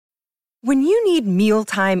When you need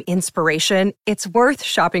mealtime inspiration, it's worth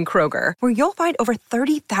shopping Kroger, where you'll find over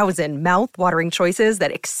 30,000 mouth-watering choices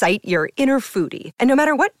that excite your inner foodie. And no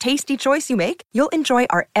matter what tasty choice you make, you'll enjoy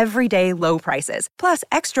our everyday low prices, plus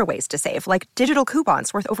extra ways to save, like digital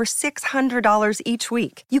coupons worth over $600 each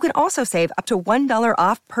week. You can also save up to $1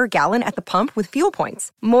 off per gallon at the pump with fuel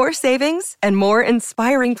points. More savings and more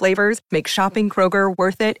inspiring flavors make shopping Kroger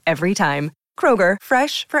worth it every time. Kroger,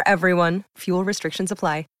 fresh for everyone. Fuel restrictions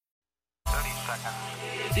apply. 30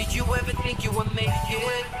 seconds. Did you ever think you would make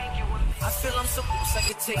it? I feel I'm so close I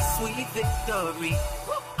could taste sweet victory.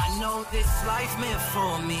 I know this life meant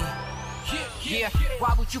for me. Yeah,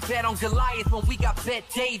 why would you bet on Goliath when we got Bet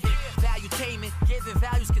David? Valuetainment, giving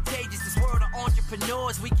values contagious. This world of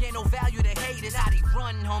entrepreneurs, we get no value to haters. How they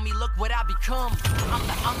run, homie, look what I become. I'm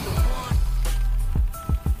the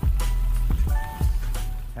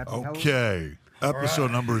one. Okay,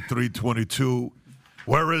 episode number 322.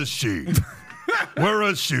 Where is she? Where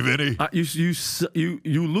is she, Vinny?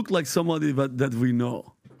 You look like somebody that we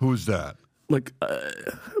know. Who's that? Like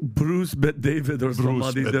Bruce Bet David or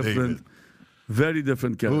somebody different. David. Very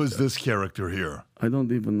different character. Who is this character here? I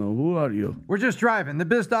don't even know. Who are you? We're just driving. The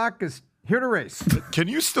Biz Doc is here to race. Can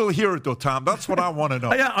you still hear it though, Tom? That's what I want to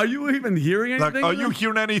know. Yeah, are you even hearing anything? Like, are you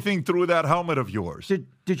hearing anything through that helmet of yours?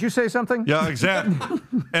 Did you say something? Yeah, exactly.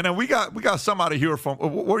 And then we got somebody here from.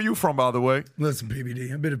 Where are you from, by the way? Listen,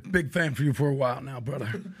 PBD, I've been a big fan for you for a while now,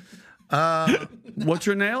 brother. What's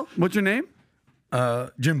your name?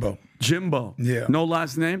 Jimbo. Jimbo. Yeah. No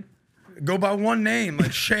last name? Go by one name,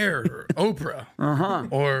 like Cher or Oprah.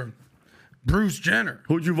 Or Bruce Jenner.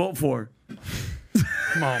 Who'd you vote for?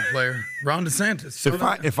 Come on, player. Ron DeSantis.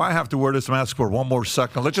 If I have to wear this mask for one more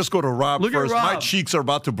second, let's just go to Rob first. Rob. My cheeks are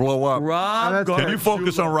about to blow up. Rob, can you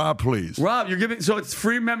focus on Rob, please? Rob, you're giving so it's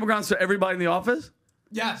free mammograms to everybody in the office?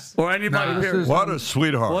 Yes. Or anybody here? What a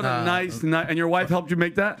sweetheart. What a nice. And your wife helped you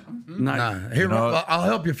make that? Nice. Nah, here, I'll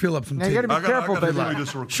help you fill up some tea. You gotta be careful,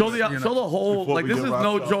 baby. Show the whole. Like, this is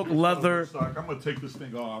no joke leather. I'm going to take this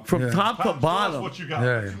thing off. From top to bottom. Tell us what you got.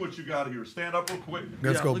 Let's see what you got here. Stand up real quick.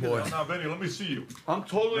 Let's go, boys. Now, Vinny, let me see you. I'm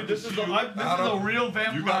totally. This is a real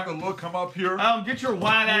vampire. You got the look. Come up here. Get your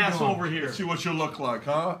white ass over here. Let's see what you look like,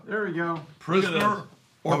 huh? There we go. Prisoner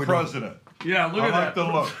or president? Yeah, look at that. I like the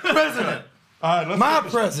look. President. All right, My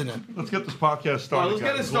president. Let's get this podcast started. Let's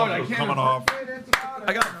get it started. I can't. Coming off.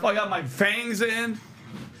 I got my fangs in.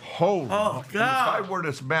 Holy. Oh, God. If I wear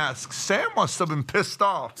this mask, Sam must have been pissed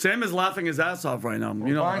off. Sam is laughing his ass off right now.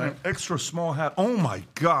 You know, buying an extra small hat. Oh, my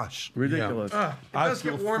gosh. Ridiculous. I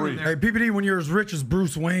feel free. Hey, PBD, when you're as rich as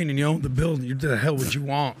Bruce Wayne and you own the building, you do the hell what you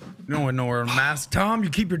want. You don't want to wear a mask. Tom,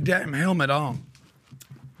 you keep your damn helmet on.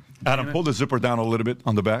 Adam, pull the zipper down a little bit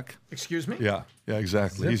on the back. Excuse me? Yeah,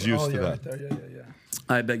 exactly. He's used to that. Right there. Yeah.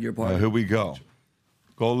 I beg your pardon. Here we go.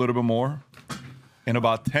 Go a little bit more. In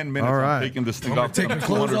about 10 minutes, I'm taking this thing off. Take your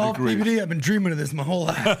clothes off, PBD. I've been dreaming of this my whole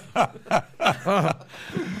life.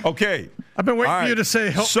 Okay. I've been waiting for you to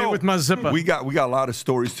say, help me with my zipper. We got a lot of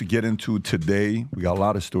stories to get into today.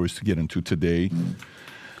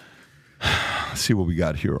 Let's see what we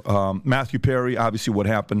got here. Matthew Perry, obviously what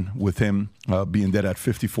happened with him being dead at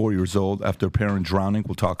 54 years old after apparent drowning.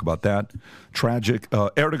 We'll talk about that. Tragic.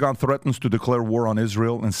 Erdogan threatens to declare war on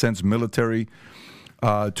Israel and sends military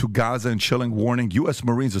to Gaza and chilling warning U.S.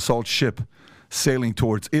 Marines assault ship sailing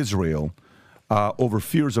towards Israel over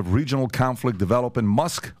fears of regional conflict developing.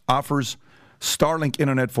 Musk offers Starlink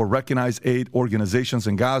internet for recognized aid organizations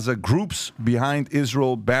in Gaza. Groups behind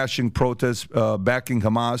Israel bashing protests, backing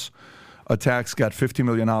Hamas attacks got $50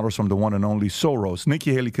 million from the one and only Soros.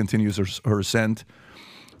 Nikki Haley continues her ascent.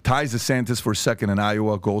 Ties DeSantis for second in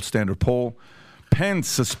Iowa, gold standard poll. Pence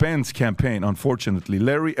suspends campaign, unfortunately.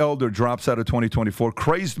 Larry Elder drops out of 2024.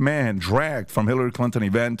 Crazed man dragged from Hillary Clinton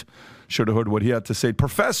event. Should have heard what he had to say.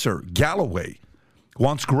 Professor Galloway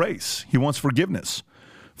wants grace. He wants forgiveness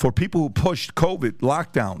for people who pushed COVID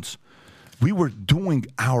lockdowns. We were doing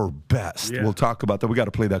our best. Yeah. We'll talk about that. We got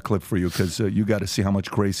to play that clip for you because you got to see how much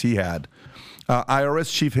grace he had.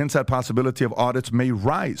 IRS chief hints at possibility of audits may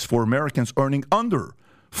rise for Americans earning under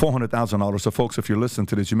 $400,000. So, folks, if you're listening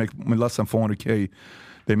to this, you make less than $400K,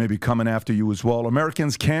 they may be coming after you as well.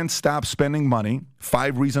 Americans can't stop spending money.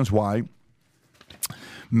 5 reasons why.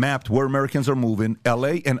 Mapped where Americans are moving.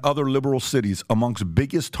 L.A. and other liberal cities amongst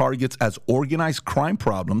biggest targets as organized crime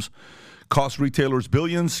problems. Cost retailers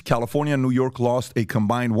billions. California and New York lost a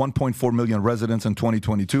combined 1.4 million residents in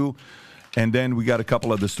 2022. And then we got a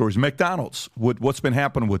couple other stories. McDonald's, what's been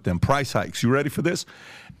happening with them? Price hikes. You ready for this?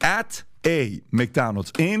 At a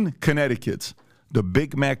McDonald's in Connecticut, the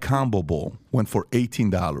Big Mac Combo Bowl went for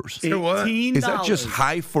 $18. $18. Is that just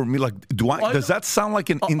high for me? Like, does that sound like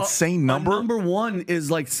an insane number? Number one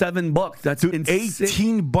is like $7. That's Dude,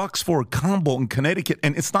 insane. $18 for a combo in Connecticut,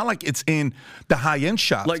 and it's not like it's in the high-end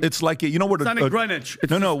shops. Like, it's like where it's not in Greenwich.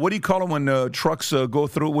 No. What do you call them when trucks go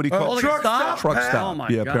through? What do you call it? Truck stop. Truck stop. Oh my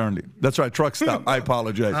God. apparently. That's right. Truck stop. I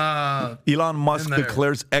apologize. Elon Musk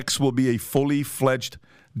declares X will be a fully fledged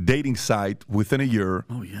dating site within a year.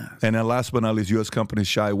 Oh, yes. And then last but not least, U.S. companies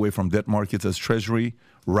shy away from debt markets as Treasury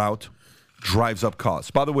route drives up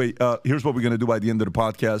costs. By the way, here's what we're going to do by the end of the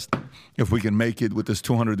podcast, if we can make it with this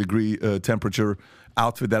 200-degree temperature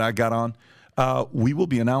outfit that I got on. We will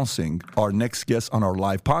be announcing our next guest on our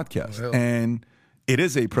live podcast. Oh, and it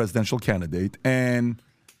is a presidential candidate. And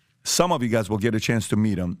some of you guys will get a chance to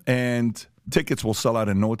meet him. And tickets will sell out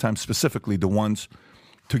in no time, specifically the ones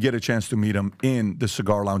to get a chance to meet him in the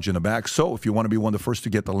cigar lounge in the back. So if you want to be one of the first to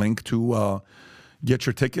get the link to get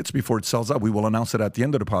your tickets before it sells out, we will announce it at the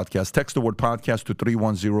end of the podcast. Text the word podcast to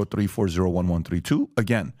 310-340-1132.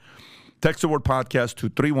 Again, text the word podcast to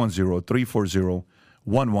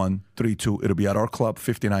 310-340-1132. It'll be at our club,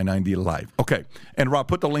 5990 live. Okay. And Rob,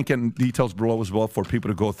 put the link and details below as well for people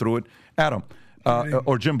to go through it. Adam,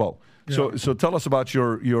 or Jimbo. Yeah. So tell us about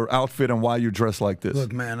your outfit and why you're dressed like this.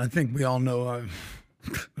 Look, man, I think we all know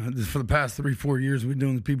for the past 3-4 years we've been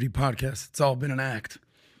doing the PBD podcast. It's all been an act.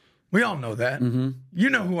 We all know that. Mm-hmm. You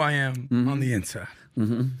know who I am on the inside.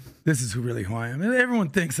 Mm-hmm. This is who I am. And everyone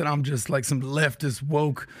thinks that I'm just like some leftist,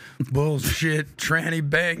 woke, bullshit, tranny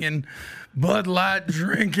banging, Bud Light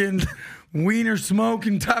drinking, wiener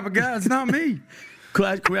smoking type of guy. It's not me. Could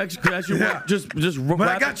I ask you just But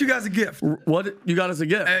I got you guys a gift. What you got us a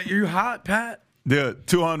gift? You hot, Pat? Yeah,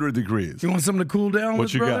 200 degrees. You want something to cool down what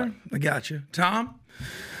with, you brother? Got? I got you. Tom,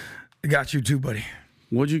 I got you too, buddy.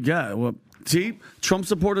 What'd you get? Well, see, Trump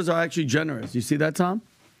supporters are actually generous. You see that, Tom?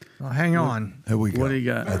 Well, hang on. Here we go. What do you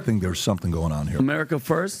got? I think there's something going on here. America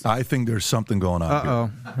first? I think there's something going on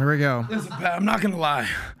here. Here we go. Listen, Pat, I'm not going to lie.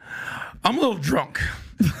 I'm a little drunk.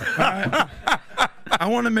 All right? I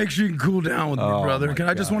want to make sure you can cool down with me, brother. Can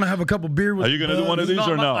I just want to have a couple beer with you? Are you going to do one of these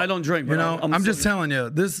or no? I don't drink. You know, I'm just telling you.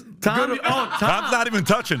 This Tom, Tom's not even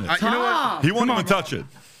touching it. You know what? He won't even touch it.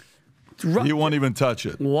 He won't even touch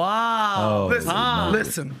it. Wow.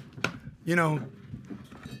 Listen. You know,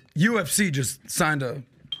 UFC just signed a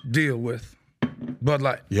deal with Bud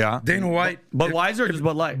Light. Yeah. Dana White. Budweiser or just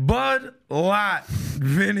Bud Light? Bud Light,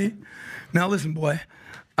 Vinny. Now listen, boy.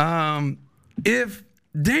 If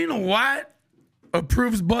Dana White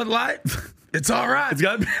approves Bud Light, it's all right. It's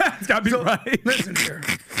got to be right. Listen here.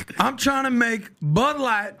 I'm trying to make Bud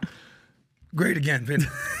Light great again, Vinny.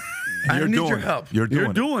 I need your help. You're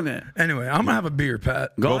doing it. Anyway, I'm going to have a beer,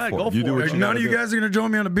 Pat. Go for it. None of you guys are going to join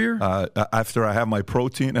me on a beer? After I have my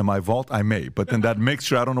protein and my vault, I may. But then that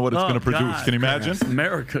mixture, I don't know what it's going to produce. Can you imagine?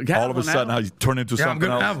 America. All of a sudden, how you turn into something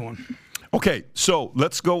else. I'm going to have one. Okay, so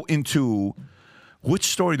let's go into... Which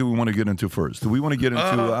story do we want to get into first? Do we want to get into?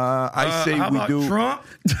 I say we do. Trump?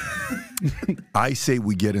 I say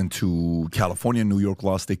we get into California and New York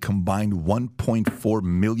lost a combined 1.4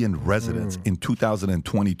 million residents in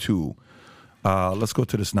 2022. Let's go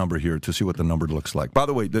to this number here to see what the number looks like. By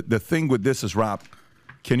the way, the thing with this is, Rob,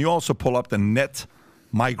 can you also pull up the net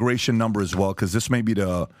migration number as well? Because this may be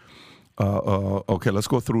the. Okay, let's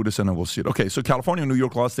go through this and then we'll see it. Okay, so California and New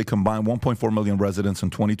York lost a combined 1.4 million residents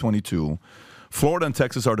in 2022. Florida and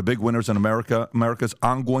Texas are the big winners in America's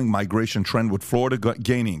ongoing migration trend, with Florida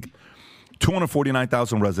gaining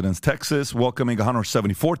 249,000 residents, Texas welcoming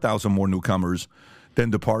 174,000 more newcomers than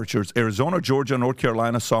departures. Arizona, Georgia, and North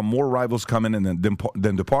Carolina saw more arrivals coming in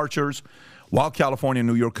than departures, while California and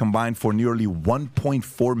New York combined for nearly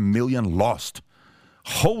 1.4 million lost.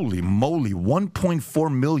 Holy moly,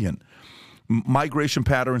 1.4 million. Migration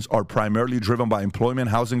patterns are primarily driven by employment,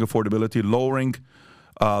 housing affordability, lower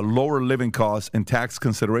living costs and tax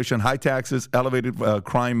consideration. High taxes, elevated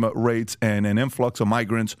crime rates, and an influx of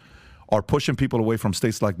migrants are pushing people away from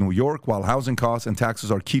states like New York, while housing costs and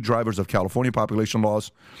taxes are key drivers of California population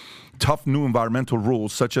loss. Tough new environmental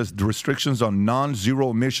rules, such as the restrictions on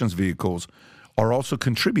non-zero emissions vehicles, are also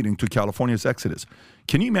contributing to California's exodus.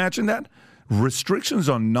 Can you imagine that? Restrictions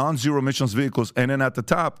on non-zero emissions vehicles, and then at the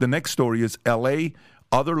top, the next story is L.A.,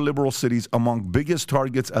 other liberal cities among biggest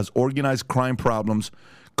targets as organized crime problems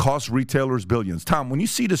cost retailers billions. Tom, when you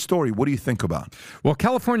see the story, what do you think about? Well,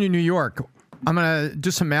 California, New York, I'm going to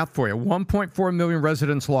do some math for you. 1.4 million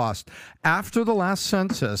residents lost. After the last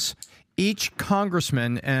census, each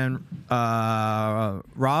congressman, and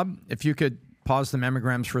Rob, if you could pause the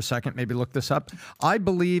mammograms for a second, maybe look this up. I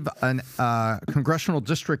believe a congressional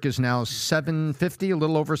district is now 750, a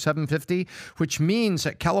little over 750, which means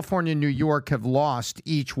that California and New York have lost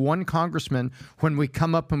each one congressman when we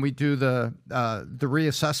come up and we do the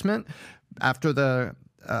reassessment after the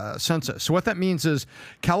census. So what that means is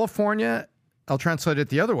California, I'll translate it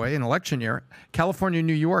the other way, in election year, California and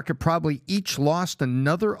New York have probably each lost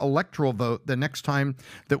another electoral vote the next time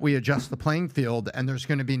that we adjust the playing field, and there's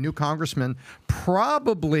going to be new congressmen,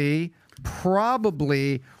 probably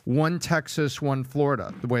one Texas, one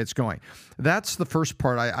Florida, the way it's going. That's the first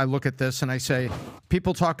part. I look at this and I say,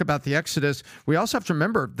 people talk about the exodus. We also have to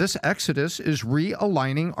remember this exodus is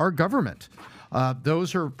realigning our government.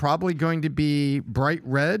 Those are probably going to be bright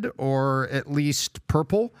red or at least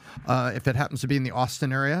purple. If it happens to be in the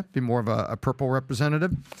Austin area, be more of a purple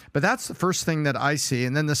representative. But that's the first thing that I see.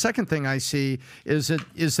 And then the second thing I see is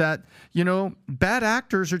that, you know, bad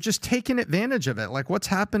actors are just taking advantage of it. Like what's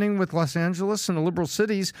happening with Los Angeles and the liberal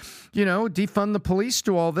cities, you know, defund the police,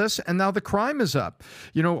 do all this, and now the crime is up.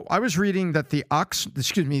 You know, I was reading that the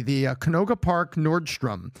Canoga Park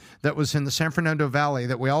Nordstrom that was in the San Fernando Valley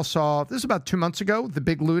that we all saw, this is about 2 months ago, the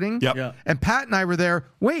big looting. Yep. Yeah. And Pat and I were there.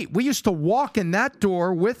 Wait, we used to walk in that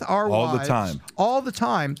door with our wives all the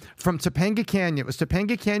time from Topanga Canyon. It was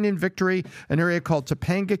Topanga Canyon Victory, an area called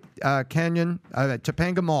Topanga Canyon,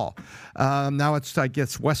 Topanga Mall. Now it's, I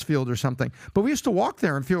guess, Westfield or something. But we used to walk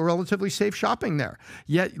there and feel relatively safe shopping there.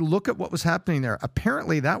 Yet look at what was happening there.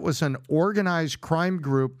 Apparently that was an organized crime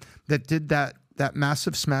group that did that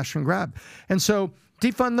massive smash and grab. And so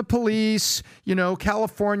defund the police, you know,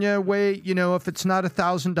 California, wait, you know, if it's not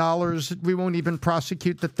 $1,000, we won't even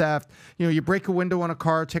prosecute the theft. You know, you break a window on a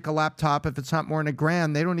car, take a laptop. If it's not more than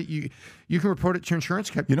 $1,000, they don't, you can report it to your insurance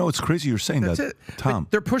company. You know, it's crazy you're saying That's that, it. Tom.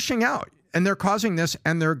 But they're pushing out and they're causing this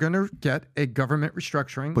and they're going to get a government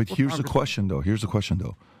restructuring. But here's the question, though.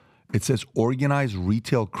 It says organized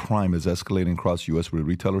retail crime is escalating across the U.S. with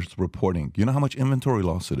retailers reporting. You know how much inventory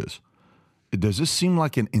loss it is? Does this seem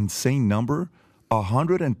like an insane number?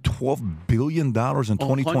 $112 billion in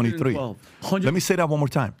 2023. Let me say that one more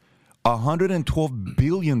time. $112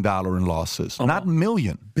 billion in losses, not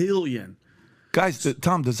million. Billion. Guys,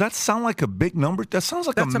 Tom, does that sound like a big number? That sounds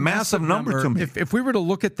like That's a massive number to me. If we were to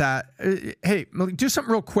look at that, hey, do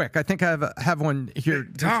something real quick. I think I have one here.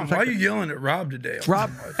 Tom, why are you yelling at Rob today?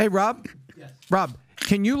 Rob, hey, Rob. Yes. Rob,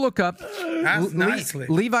 can you look up nicely.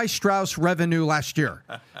 Levi Strauss revenue last year?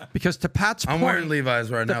 Because to Pat's point, I'm wearing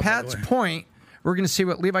Levi's right now. To Pat's point, we're going to see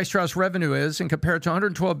what Levi Strauss revenue is and compare it to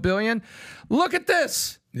 $112 billion. Look at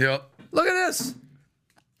this. Yep. Look at this.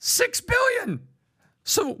 $6 billion.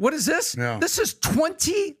 So what is this? Yeah. This is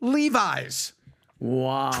 20 Levi's.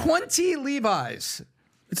 Wow. 20 Levi's.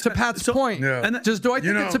 To Pat's point. Yeah. And do I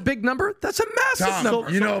think it's a big number? That's a massive Tom,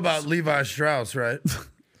 number. you know about Levi Strauss, right?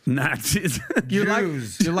 Nazis. You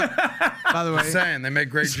Jews. like, by the way, Saying they make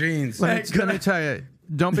great jeans. let me tell you,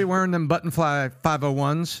 don't be wearing them button fly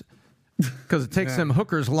 501s because it takes them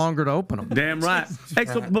hookers longer to open them. Damn right. Hey,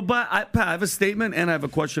 so, but I have a statement and I have a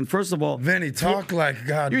question. First of all, Vinny, talk like a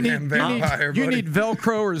goddamn vampire. You need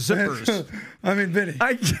Velcro or zippers. I mean, Vinny.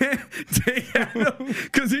 I can't take it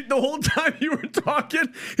because the whole time you were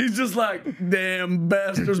talking, he's just like, damn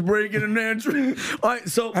bastards breaking and entering. All right,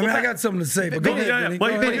 so I got something to say, but go ahead, Vinny.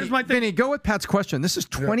 But here's my thing. Vinny, go with Pat's question. This is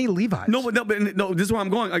 20 Levi's. No, this is where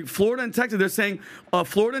I'm going. Like Florida and Texas, they're saying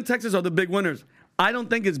Florida and Texas are the big winners. I don't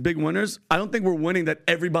think it's big winners. I don't think we're winning that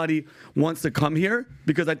everybody wants to come here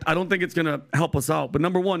because I don't think it's going to help us out. But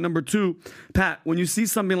number one. Number two, Pat, when you see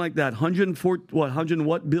something like that, 100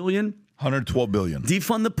 billion? 112 billion.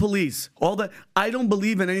 Defund the police. All that. I don't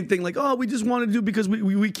believe in anything like, oh, we just want to do because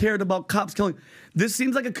we cared about cops killing. This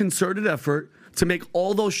seems like a concerted effort to make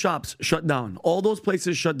all those shops shut down, all those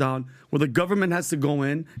places shut down where the government has to go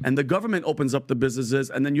in and the government opens up the businesses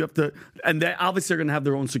and then you have to, and they obviously are going to have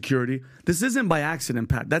their own security. This isn't by accident,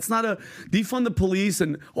 Pat. That's not a defund the police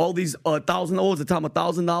and all these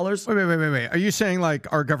 $1,000. Wait. Are you saying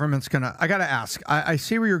like our government's going to, I got to ask, I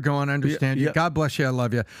see where you're going. I understand you. God bless you. I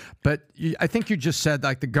love you. But I think you just said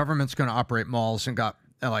like the government's going to operate malls and got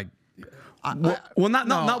like, not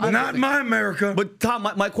my America. But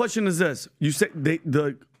Tom, my question is this: you say they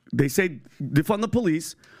say defund the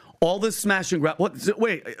police, all this smash and grab.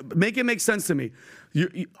 Wait, make it make sense to me.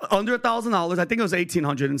 You under $1,000, I think it was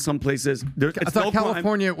 $1,800 in some places. I thought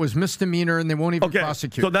California it was misdemeanor and they won't even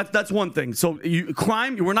prosecute. So that's one thing. So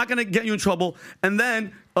crime, we're not going to get you in trouble, and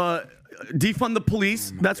then. Defund the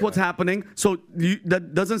police. That's what's happening. So you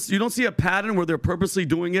don't see a pattern where they're purposely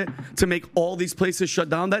doing it to make all these places shut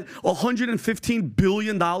down. That $115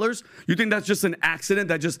 billion. You think that's just an accident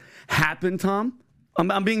that just happened, Tom?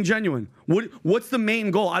 I'm being genuine. What's the main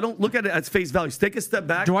goal? I don't look at it as face value. Take a step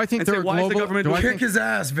back. Do I think and they're say, a why is the global- government do I doing Kick his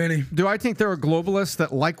ass, Vinny. Do I think there are globalists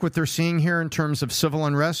that like what they're seeing here in terms of civil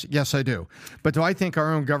unrest? Yes, I do. But do I think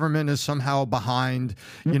our own government is somehow behind?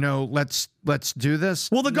 Let's do this.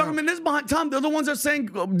 Well, the government is behind. Tom, they're the ones that are saying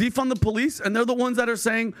defund the police, and they're the ones that are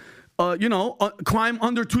saying, crime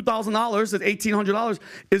under $2,000 at $1,800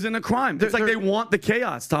 isn't a crime. It's like they want the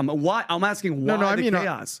chaos, Tom. Why? I'm asking why the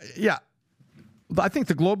chaos. Yeah, but I think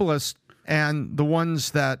the globalists and the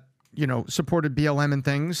ones that supported BLM and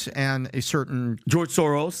things, and a certain George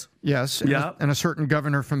Soros. yes, Yeah. and a certain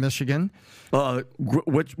governor from Michigan,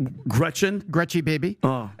 Gretchen. Gretchen baby,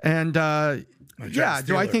 and.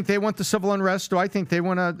 Do I think they want the civil unrest? Do I think they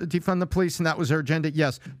want to defund the police and that was their agenda?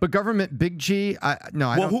 Yes. But government, big G, I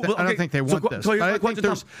don't think they want this. So But I think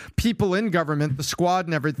there's people in government, the squad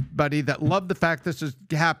and everybody, that love the fact this is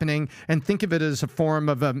happening and think of it as a form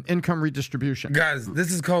of income redistribution. Guys,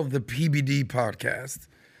 this is called the PBD podcast,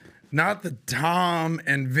 not the Tom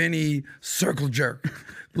and Vinny circle jerk.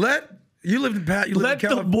 You lived in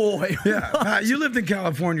The boy. Yeah, Pat, you lived in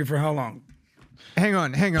California for how long? Hang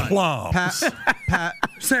on. Plums. Pat,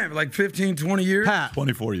 Sam, like 15, 20 years? Pat.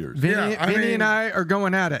 24 years. Vinny, Yeah, Vinny and I are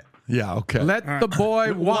going at it. Yeah, okay. Let the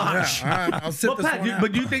boy watch. Yeah, all right, I'll sit But this Pat, one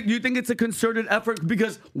out. do you think it's a concerted effort?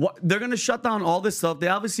 Because they're going to shut down all this stuff. They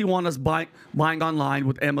obviously want us buying online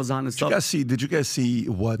with Amazon and stuff. Did you guys see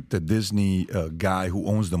what the Disney guy who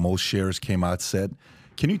owns the most shares came out said?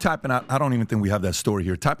 Can you type in? I don't even think we have that story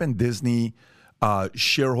here. Type in Disney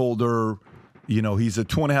shareholder. He's a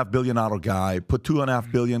 $2.5 billion guy. Put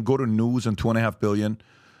 $2.5 billion. Go to news and $2.5 billion.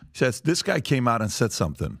 He says this guy came out and said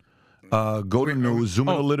something. Go to news. Zoom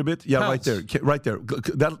in a little bit. Yeah, Peltz. right there.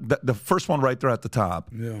 That the first one right there at the top.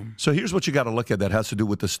 Yeah. So here's what you got to look at that has to do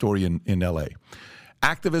with the story in L.A.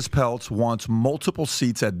 Activist Peltz wants multiple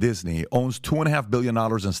seats at Disney. Owns $2.5 billion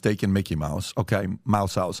in stake in Mickey Mouse. Okay,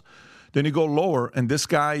 Mouse House. Then you go lower, and this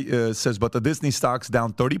guy says, but the Disney stock's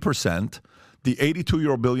down 30%. The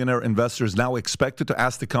 82-year-old billionaire investor is now expected to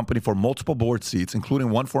ask the company for multiple board seats,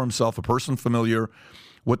 including one for himself, a person familiar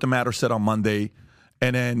with the matter, said on Monday.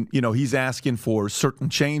 And then, he's asking for certain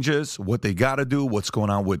changes, what they got to do, what's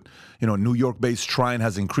going on with, New York-based Trine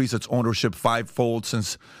has increased its ownership 5-fold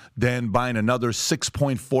since then, buying another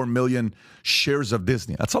 6.4 million shares of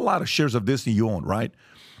Disney. That's a lot of shares of Disney you own, right?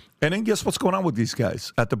 And then guess what's going on with these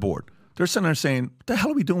guys at the board? They're sitting there saying, what the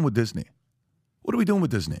hell are we doing with Disney? What are we doing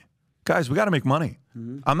with Disney? Guys, we got to make money.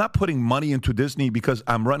 I'm not putting money into Disney because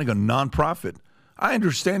I'm running a nonprofit. I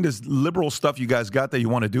understand this liberal stuff you guys got that you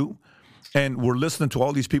want to do. And we're listening to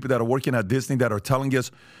all these people that are working at Disney that are telling us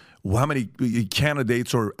how many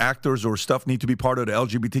candidates or actors or stuff need to be part of the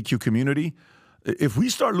LGBTQ community. If we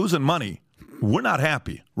start losing money, we're not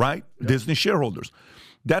happy, right? Yep. Disney shareholders.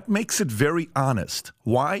 That makes it very honest.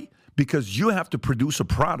 Why? Because you have to produce a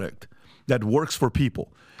product that works for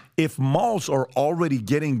people. If malls are already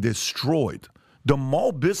getting destroyed, the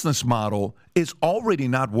mall business model is already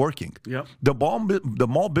not working. Yep. The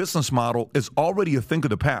mall business model is already a thing of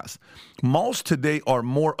the past. Malls today are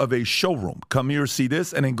more of a showroom. Come here, see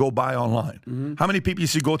this, and then go buy online. Mm-hmm. How many people you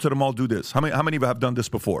see go to the mall, do this? How many of you have done this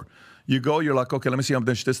before? You go, you're like, okay, let me see how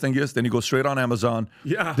much this thing is. Then you go straight on Amazon.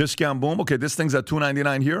 Yeah. Discount, boom. Okay, this thing's at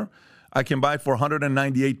 $2.99 here. I can buy it for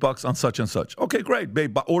 $198 on such and such. Okay, great,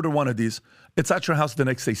 babe. Order one of these. It's at your house the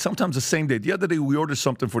next day, sometimes the same day. The other day, we ordered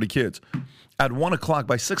something for the kids. At 1 o'clock,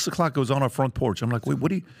 by 6 o'clock, it was on our front porch. I'm like,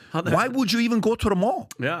 wait, why would you even go to the mall?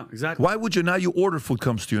 Yeah, exactly. Why would you? Now you order, food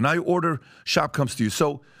comes to you. Now you order, shop comes to you.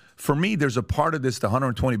 So for me, there's a part of this, the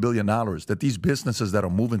 $120 billion, that these businesses that are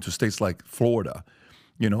moving to states like Florida,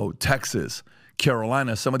 Texas,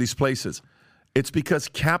 Carolina, some of these places, it's because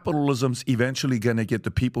capitalism's eventually going to get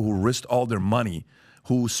the people who risked all their money,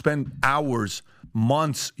 who spend hours,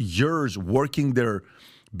 months, years working their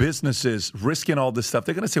businesses, risking all this stuff.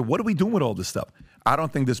 They're going to say, what are we doing with all this stuff? I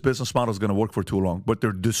don't think this business model is going to work for too long, but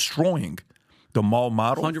they're destroying the mall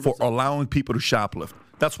model 100%. For allowing people to shoplift.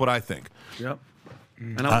 That's what I think. Yep.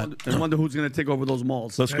 And I wonder who's going to take over those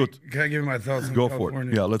malls. Let's go. Can I give you my thoughts on Go California?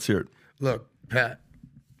 for it. Yeah, let's hear it. Look, Pat,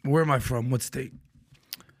 where am I from? What state?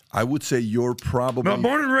 I would say you're probably No,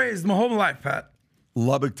 born and raised my whole life, Pat.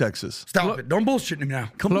 Lubbock, Texas. Stop it. Don't bullshit me now.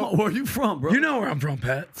 Come on, where are you from, bro? You know where I'm from,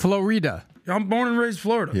 Pat. Florida. I'm born and raised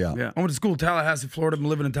Florida. Yeah. I went to school in Tallahassee, Florida. I've been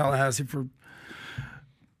living in Tallahassee for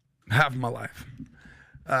half of my life.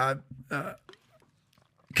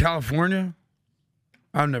 California,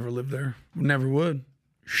 I've never lived there. Never would.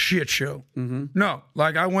 Shit show. Mm-hmm. No,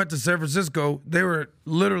 like I went to San Francisco. They were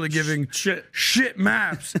literally giving shit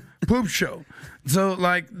maps, poop show. So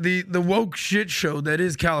like the woke shit show that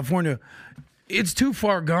is California it's too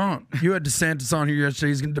far gone. You had DeSantis on here yesterday.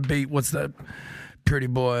 He's going to debate what's that pretty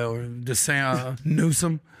boy or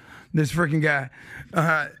Newsom, this freaking guy.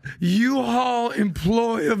 U-Haul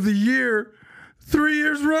Employee of the Year, 3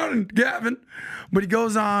 years running, Gavin. But he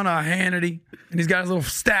goes on Hannity, and he's got his little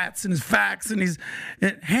stats and his facts, and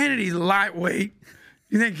Hannity's lightweight.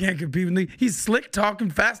 You think he can't compete with me? He's slick talking,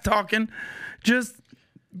 fast talking, just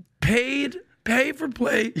pay for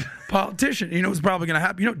play politician. You know what's probably going to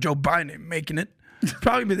happen? You know Joe Biden ain't making it. It's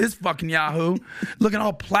probably be this fucking Yahoo, looking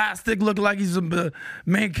all plastic, looking like he's a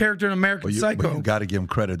main character in American Psycho. But you got to give him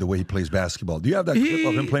credit the way he plays basketball. Do you have that clip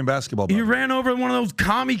of him playing basketball? He ran over one of those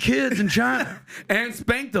commie kids in China and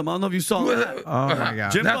spanked them. I don't know if you saw that. Oh my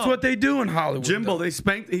God! Jimbo, that's what they do in Hollywood. Jimbo, they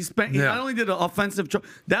spanked. He spanked. He not only did an offensive.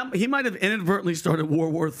 That he might have inadvertently started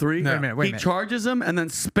World War III. Wait a minute. He charges him and then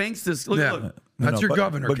spanks this. Look. That's your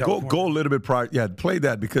governor. But go a little bit prior. Yeah, play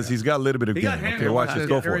that because he's got a little bit of game. Okay, watch this.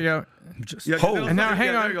 Go for it. Here we go. And now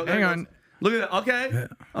hang on. Look at that. Okay.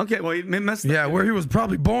 Okay. Well, he messed up. Yeah, where he was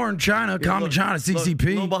probably born, China, Common China, CCP.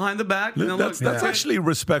 Little behind the back. That's actually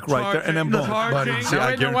respect right there. And then boom. See,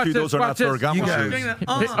 I guarantee those are not Ferragamo shoes.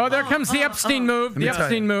 Oh, there comes the Epstein move. The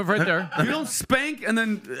Epstein move right there. You don't spank and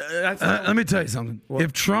then. Let me tell you something.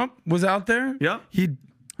 If Trump was out there, he'd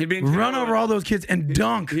run over all those kids and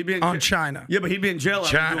dunk on China. Yeah, but he'd be in jail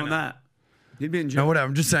after doing that. He'd be in jail. No, whatever.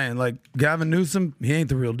 I'm just saying, like, Gavin Newsom, he ain't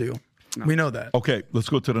the real deal. No. We know that. Okay, let's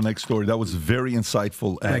go to the next story. That was very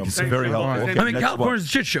insightful, Adam. Very helpful. Okay, I mean, California's a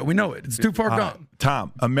shit show. We know it. It's too far gone.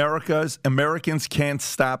 Tom, Americans can't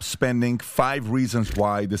stop spending. 5 reasons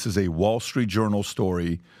why. This is a Wall Street Journal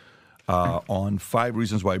story on 5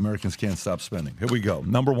 reasons why Americans can't stop spending. Here we go.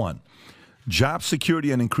 Number 1, job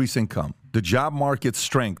security and increased income. The job market's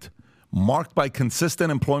strength, marked by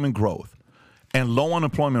consistent employment growth and low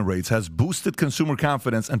unemployment rates, has boosted consumer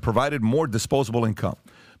confidence and provided more disposable income.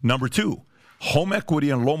 Number 2, home equity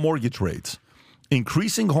and low mortgage rates.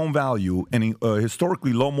 Increasing home value and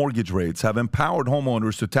historically low mortgage rates have empowered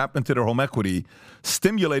homeowners to tap into their home equity,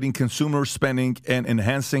 stimulating consumer spending and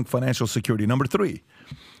enhancing financial security. Number 3,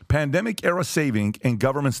 pandemic-era saving and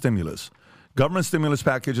government stimulus. Government stimulus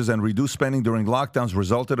packages and reduced spending during lockdowns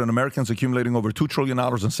resulted in Americans accumulating over $2 trillion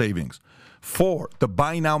in savings. 4, the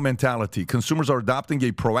buy now mentality. Consumers are adopting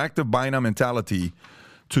a proactive buy now mentality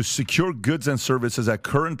to secure goods and services at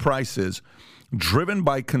current prices, driven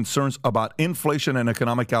by concerns about inflation and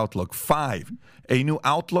economic outlook. 5, a new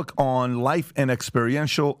outlook on life and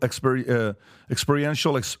experiential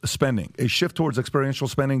spending. A shift towards experiential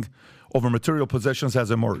spending over material possessions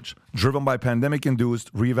has emerged, driven by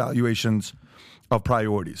pandemic-induced reevaluations of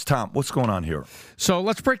priorities. Tom, what's going on here? So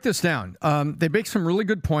let's break this down. They make some really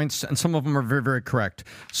good points, and some of them are very, very correct.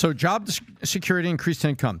 So job security, increased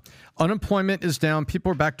income. Unemployment is down.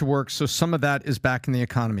 People are back to work, so some of that is back in the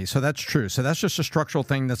economy. So that's true. So that's just a structural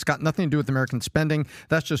thing that's got nothing to do with American spending.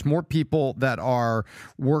 That's just more people that are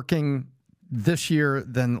working this year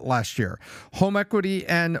than last year. Home equity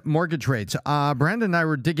and mortgage rates. Brandon and I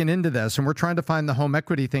were digging into this, and we're trying to find the home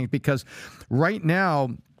equity thing because right now,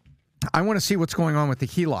 I want to see what's going on with the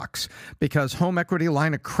HELOCs because home equity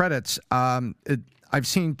line of credits, I've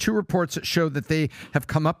seen 2 reports that show that they have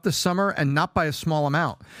come up this summer and not by a small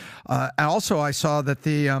amount. Also, I saw that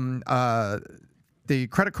the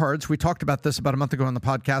credit cards, we talked about this about a month ago on the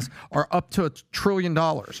podcast, are up to $1 trillion.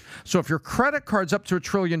 So if your credit card's up to $1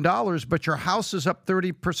 trillion, but your house is up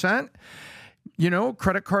 30%,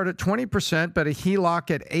 credit card at 20%, but a HELOC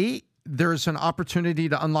at 8%, there's an opportunity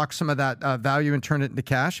to unlock some of that value and turn it into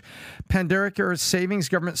cash. Pandemic-era savings,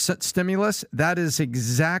 government stimulus, that is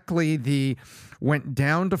exactly went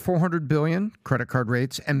down to $400 billion credit card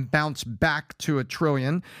rates and bounced back to $1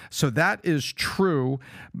 trillion. So that is true.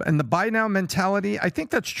 And the buy now mentality, I think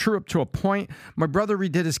that's true up to a point. My brother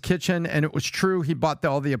redid his kitchen, and it was true. He bought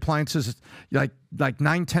all the appliances like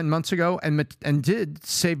 9-10 months ago and did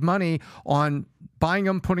save money on buying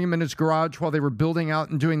them, putting them in his garage while they were building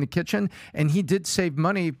out and doing the kitchen. And he did save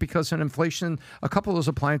money because in inflation, a couple of those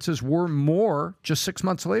appliances were more just 6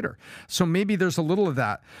 months later. So maybe there's a little of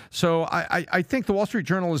that. So I think the Wall Street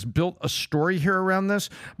Journal has built a story here around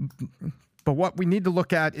this. But what we need to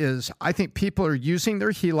look at is I think people are using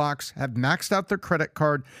their HELOCs, have maxed out their credit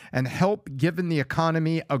card, and help given the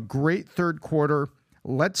economy a great third quarter.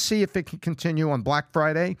 Let's see if it can continue on Black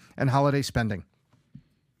Friday and holiday spending.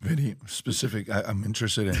 Vinny, specific, I'm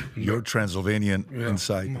interested in your Transylvanian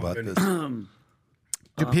insight about this.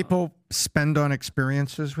 Do people spend on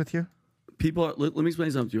experiences with you? People, let me explain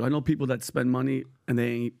something to you. I know people that spend money and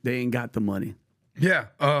they ain't got the money. Yeah,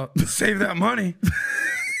 save that money.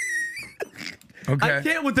 Okay. I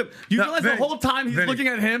can't with him. You No, realize Vinny, the whole time he's Vinny. looking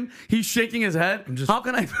at him, he's shaking his head. How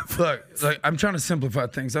can I? Look, I'm trying to simplify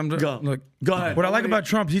things. Go ahead. What I like about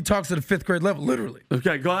Trump, he talks at a 5th grade level, literally.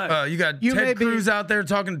 Okay, go ahead. You got Ted Cruz out there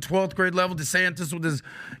talking 12th grade level, DeSantis with his,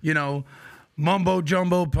 mumbo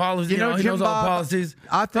jumbo policy. He knows all the policies.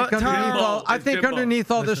 I think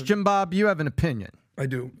underneath all this, Jim Bob, you have an opinion. I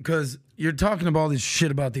do, because you're talking about all this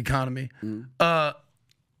shit about the economy.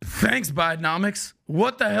 Thanks, Bidenomics.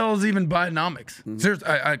 What the hell is even Bidenomics? Seriously,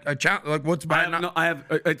 I challenge. Like, what's Bidenomics?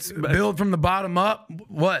 It's build from the bottom up.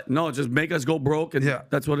 What? No, just make us go broke, and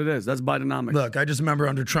that's what it is. That's Bidenomics. Look, I just remember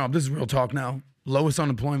under Trump. This is real talk now. Lowest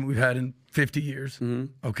unemployment we've had in 50 years.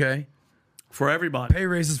 Okay. For everybody. Pay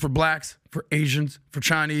raises for blacks, for Asians, for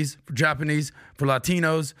Chinese, for Japanese, for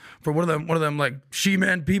Latinos, for one of them like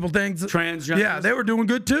she-men people things. Transgenders. Yeah, they were doing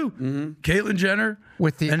good too. Caitlyn Jenner.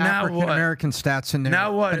 With the African-American stats in there.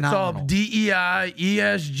 Now what? Phenomenal. It's all DEI,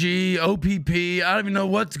 ESG, OPP. I don't even know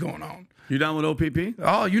what's going on. You down with OPP?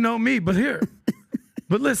 Oh, you know me, but here.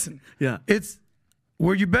 But listen. Yeah.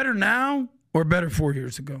 Were you better now or better 4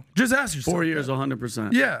 years ago? Just ask yourself. 4 years,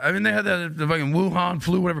 100%. Yeah, I mean, they had the fucking Wuhan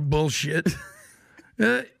flu, whatever bullshit.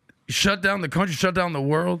 Shut down the country, shut down the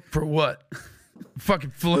world for what?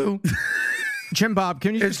 Fucking flu. Jim Bob,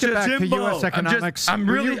 can you just get back to U.S. economics?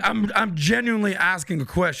 I'm genuinely asking a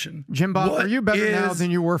question. Jim Bob, are you better now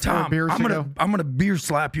than you were 4 beers ago? I'm gonna beer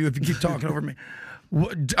slap you if you keep talking over me.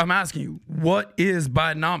 I'm asking you, what is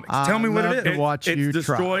Bidenomics? Tell me what it is.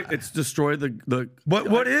 It's destroyed the.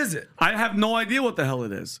 What is it? I have no idea what the hell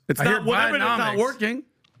it is. It's not whatever. It's not working.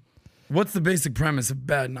 What's the basic premise of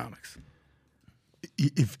Bidenomics?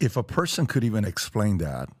 If a person could even explain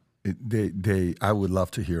that, I would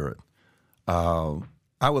love to hear it.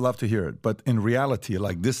 I would love to hear it. But in reality,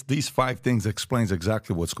 like these 5 things explains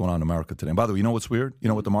exactly what's going on in America today. And by the way, you know what's weird? You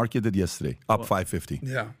know what the market did yesterday? Up 550.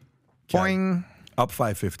 Yeah. Boing. Up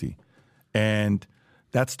 550. And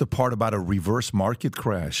that's the part about a reverse market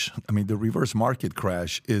crash. I mean, the reverse market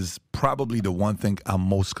crash is probably the one thing I'm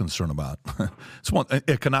most concerned about. It's one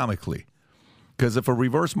economically. Because if a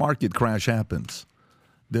reverse market crash happens,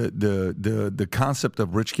 the concept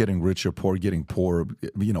of rich getting richer, poor getting poorer,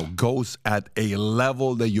 goes at a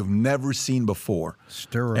level that you've never seen before.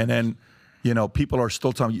 Steroids. And then, people are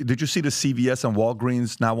still telling you. Did you see the CVS and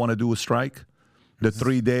Walgreens now want to do a strike? The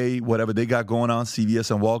 3-day, whatever they got going on,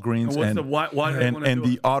 CVS and Walgreens. And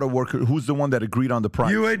the auto worker, who's the one that agreed on the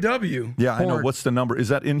price? UAW. Yeah, I know. What's the number? Is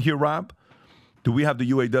that in here, Rob? Do we have the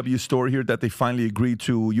UAW story here that they finally agreed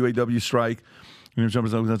to UAW strike? It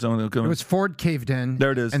was Ford caved in.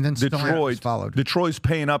 There it is. And then Stellantis followed. Detroit's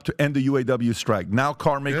paying up to end the UAW strike. Now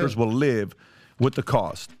car makers will live with the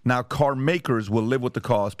cost. Now car makers will live with the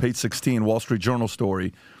cost. Page 16, Wall Street Journal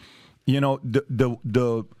story.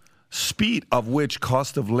 The speed of which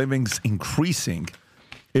cost of living's increasing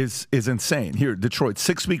is insane. Here, Detroit,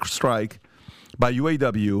 6-week strike by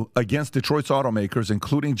UAW against Detroit's automakers,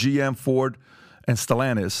 including GM, Ford, and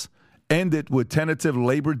Stellantis, ended with tentative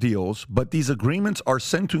labor deals, but these agreements are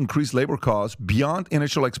sent to increase labor costs beyond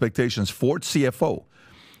initial expectations. Ford CFO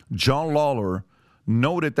John Lawler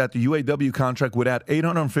noted that the UAW contract would add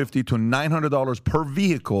 $850 to $900 per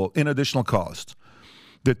vehicle in additional costs.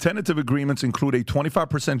 The tentative agreements include a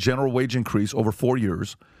 25% general wage increase over 4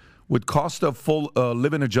 years, with cost of full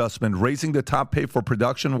living adjustment raising the top pay for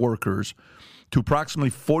production workers to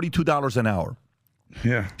approximately $42 an hour.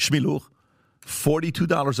 Yeah. Shmiluch,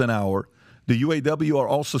 $42 an hour. The UAW are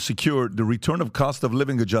also secured the return of cost of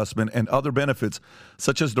living adjustment and other benefits,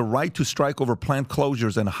 such as the right to strike over plant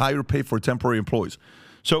closures and higher pay for temporary employees.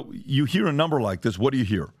 So you hear a number like this, what do you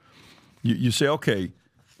hear? You say, okay,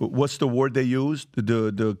 what's the word they used?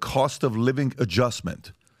 The cost of living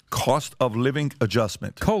adjustment. Cost of living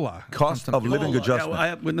adjustment. COLA. Cost of living adjustment.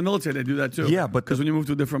 Yeah, in the military, they do that too. Yeah, but because when you move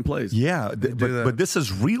to a different place. Yeah, but this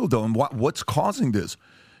is real, though. And what's causing this?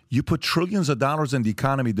 You put trillions of dollars in the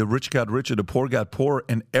economy. The rich got richer, the poor got poorer,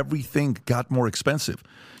 and everything got more expensive.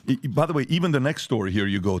 By the way, even the next story here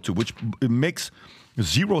you go to, which it makes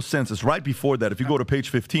zero sense. It's right before that. If you go to page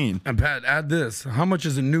 15. And Pat, add this. How much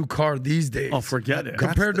is a new car these days? Oh, forget it.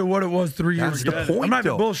 Compared to what it was 3 years ago. That's the point, I'm not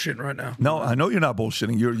though. bullshitting right now. No, I know you're not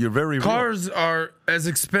bullshitting. You're very real. Cars are as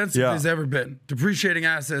expensive as ever been. Depreciating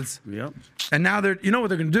assets. Yep. And now you know what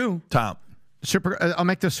they're going to do? Tom. I'll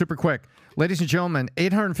make this super quick. Ladies and gentlemen,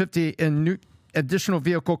 $850 in new additional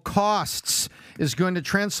vehicle costs is going to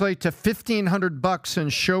translate to $1,500 in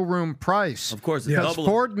showroom price. Of course, because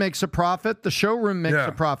Ford makes a profit, the showroom makes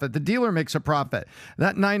a profit, the dealer makes a profit.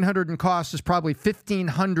 That $900 in cost is probably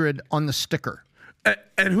 $1,500 on the sticker.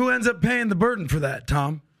 And who ends up paying the burden for that,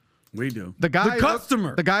 Tom? We do. The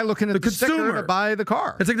customer. The guy looking at the sticker consumer. to buy the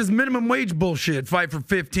car. It's like this minimum wage bullshit. Fight for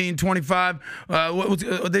 15, 25.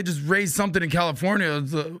 They just raised something in California.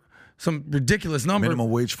 It's, some ridiculous number. Minimum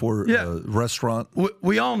wage for a restaurant.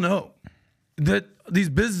 We all know that these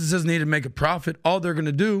businesses need to make a profit. All they're going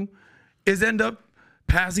to do is end up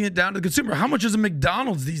passing it down to the consumer. How much is a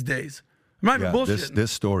McDonald's these days? I'm not even bullshitting.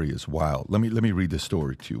 This story is wild. Let me read this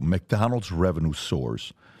story to you. McDonald's revenue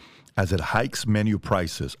soars as it hikes menu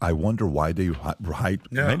prices. I wonder why they hike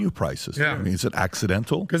menu prices. Yeah. I mean, is it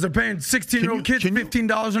accidental? Because they're paying 16-year-old kids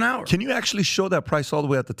 $15 an hour. Can you actually show that price all the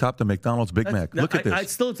way at the top, the McDonald's Big Mac? Look at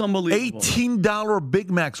this. It's unbelievable. $18 Big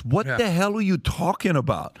Macs. What the hell are you talking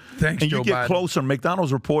about? Thanks, and Joe you get Biden. closer.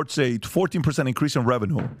 McDonald's reports a 14% increase in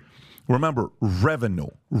revenue. Remember, revenue,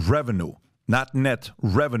 not net,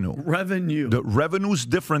 revenue. Revenue. The revenue's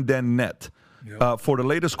different than net. For the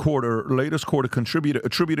latest quarter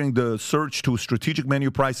attributing the surge to strategic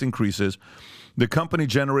menu price increases, the company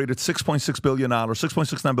generated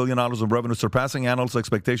 $6.69 billion of revenue, surpassing analysts'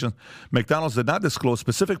 expectations. McDonald's did not disclose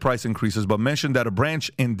specific price increases, but mentioned that a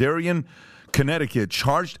branch in Darien, Connecticut,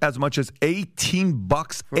 charged as much as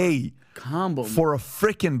 $18 combo for a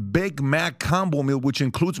freaking Big Mac combo meal, which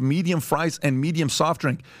includes medium fries and medium soft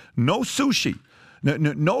drink. No sushi.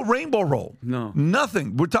 No rainbow roll. No.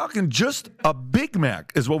 Nothing. We're talking just a Big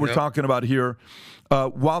Mac is what we're talking about here.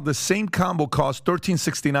 While the same combo costs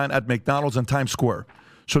 $13.69 at McDonald's in Times Square.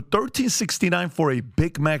 So $13.69 for a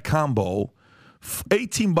Big Mac combo,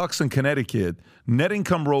 $18 in Connecticut. Net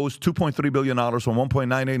income rose $2.3 billion from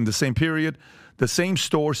 $1.98 in the same period. The same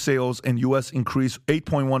store sales in U.S. increased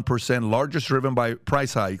 8.1%, largest driven by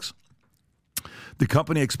price hikes. The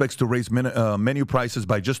company expects to raise menu prices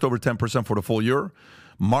by just over 10% for the full year,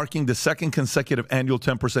 marking the second consecutive annual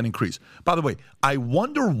 10% increase. By the way, I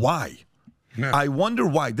wonder why. Yeah. I wonder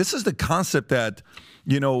why. This is the concept that,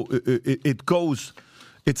 it goes,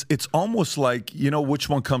 it's almost like, which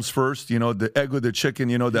one comes first, the egg or the chicken,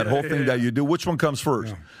 that whole thing that you do. Which one comes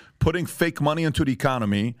first? Yeah. Putting fake money into the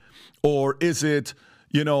economy, or is it,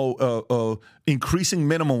 increasing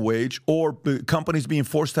minimum wage, or companies being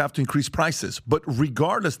forced to have to increase prices? But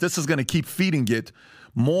regardless, this is going to keep feeding it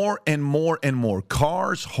more and more and more.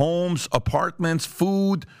 Cars, homes, apartments,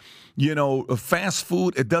 food, fast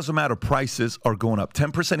food. It doesn't matter. Prices are going up.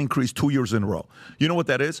 10% increase 2 years in a row. You know what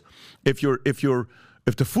that is? If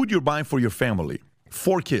the food you're buying for your family,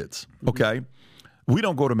 4 kids, okay? We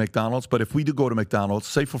don't go to McDonald's, but if we do go to McDonald's,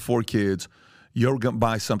 say for 4 kids, you're going to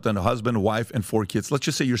buy something, a husband, wife, and 4 kids. Let's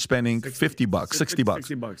just say you're spending $50, $60.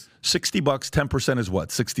 $60. $60, 10% is what?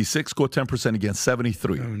 66? Go 10% again,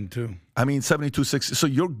 73. 72. I mean, 72, 60. So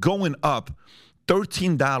you're going up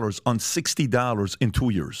 $13 on $60 in 2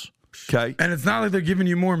 years, okay? And it's not like they're giving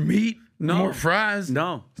you more meat, more fries.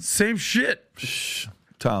 No. Same shit. Shh.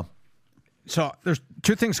 Tom. So there's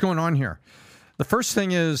 2 things going on here. The first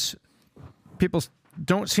thing is people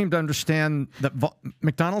don't seem to understand that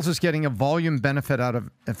McDonald's is getting a volume benefit out of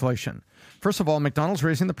inflation. First of all, McDonald's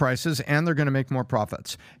raising the prices, and they're going to make more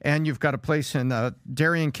profits. And you've got a place in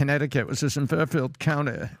Darien, Connecticut, which is in Fairfield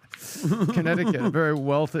County, Connecticut, a very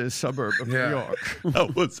wealthy suburb of New York.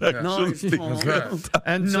 That was actually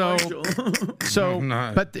And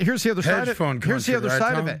but here's the other side of it. Here's the other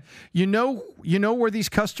side of it. You know where these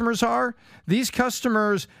customers are? These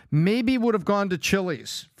customers maybe would have gone to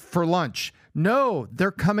Chili's for lunch. No,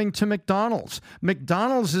 they're coming to McDonald's.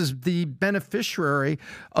 McDonald's is the beneficiary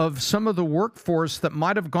of some of the workforce that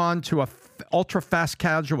might have gone to a ultra fast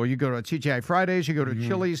casual. You go to a TGI Fridays, you go to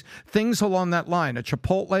Chili's, things along that line. A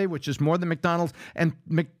Chipotle, which is more than McDonald's, and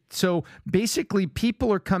so basically,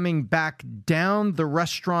 people are coming back down the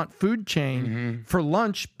restaurant food chain for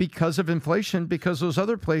lunch because of inflation, because those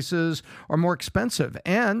other places are more expensive.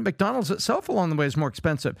 And McDonald's itself along the way is more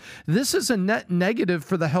expensive. This is a net negative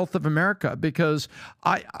for the health of America, because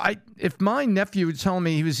if my nephew was telling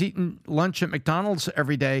me he was eating lunch at McDonald's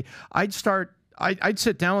every day, I'd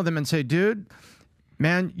sit down with him and say, dude,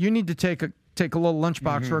 man, you need to take a little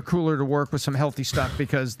lunchbox or a cooler to work with some healthy stuff,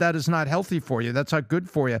 because that is not healthy for you. That's not good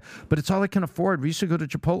for you. But it's all I can afford. We used to go to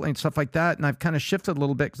Chipotle and stuff like that, and I've kind of shifted a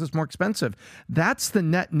little bit because it's more expensive. That's the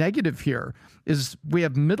net negative here, is we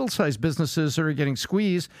have middle-sized businesses that are getting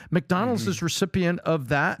squeezed. McDonald's is recipient of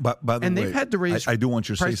that, by the and way, they've had to raise I do want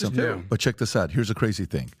you to say something, too. But check this out. Here's a crazy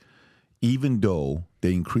thing. Even though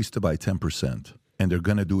they increased it by 10% and they're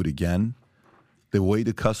going to do it again, the way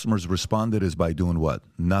the customers responded is by doing what?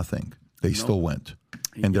 Nothing. They still went.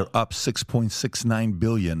 And they're up $6.69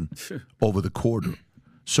 billion over the quarter.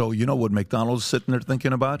 So you know what McDonald's is sitting there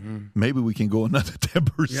thinking about? Maybe we can go another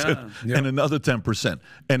 10% and another 10%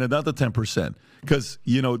 and another 10%. Because,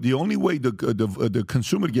 you know, the only way the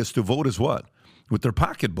consumer gets to vote is what? With their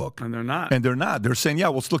pocketbook. And they're not. And they're not. They're saying, yeah,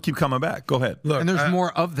 we'll still keep coming back. Go ahead. Look, and there's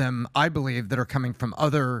more of them, I believe, that are coming from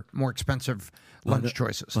other more expensive lunch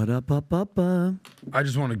choices. I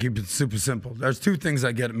just want to keep it super simple. There's two things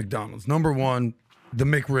I get at McDonald's. Number one, the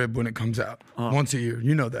McRib when it comes out once a year.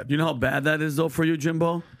 You know that. You know how bad that is, though, for you,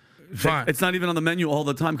 Jimbo? Fine. It's not even on the menu all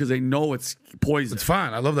the time because they know it's poison. It's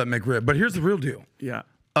fine. I love that McRib. But here's the real deal. Yeah.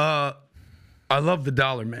 I love the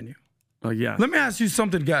dollar menu. Oh, yeah. Let me ask you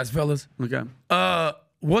something, guys, fellas. Okay.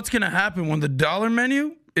 What's going to happen when the dollar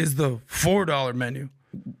menu is the $4 menu?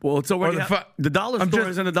 Well, it's already the dollar store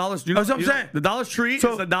isn't a dollar store. That's what I'm saying. The Dollar Tree is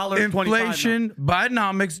So $1.25 inflation,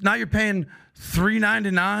 Bidenomics, now you're paying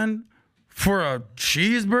 $3.99 for a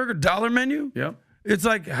cheeseburger dollar menu? Yep. It's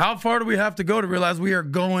like, how far do we have to go to realize we are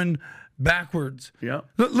going backwards? Yep.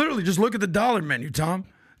 Literally, just look at the dollar menu, Tom.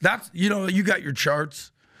 That's, you know, you got your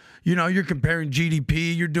charts. You know, you're comparing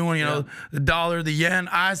GDP. You're doing, you know, the dollar, the yen.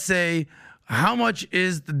 I say, how much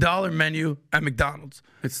is the dollar menu at McDonald's?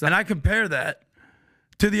 And I compare that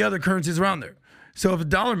to the other currencies around there. So if a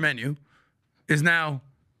dollar menu is now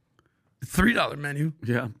 $3 menu,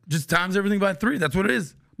 just times everything by 3. That's what it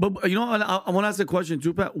is. But you know, I want to ask a question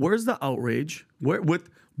too, Pat. Where's the outrage?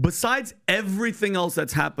 Besides everything else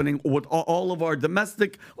that's happening with all of our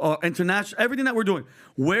domestic, international, everything that we're doing,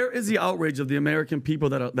 where is the outrage of the American people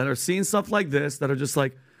that are seeing stuff like this, that are just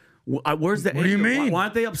like, where's the anger? What do you mean? Why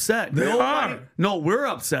aren't they upset? They are. No, we're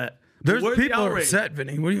upset. There's Where's people the are upset,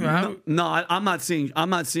 Vinny. What do you mean? No, I'm not seeing it. I'm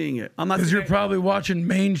not Because you're probably watching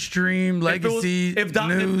mainstream legacy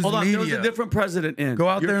news hold on, media. there was a different president in. Go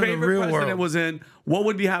out there in the real Your favorite president world. was in. What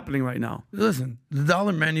would be happening right now? Listen, the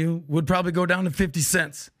dollar menu would probably go down to 50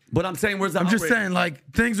 cents. But I'm saying, where's the I'm outrage? just saying,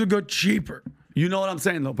 like, things would go cheaper. You know what I'm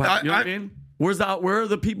saying, though, Pat? You know what I mean? Where are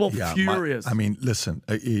the people furious? I mean, listen,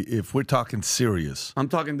 if we're talking serious, I'm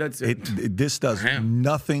talking that's it. This does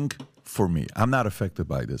nothing for me. I'm not affected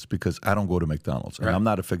by this because I don't go to McDonald's. And I'm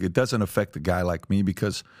not affected. It doesn't affect a guy like me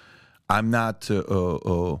because I'm not,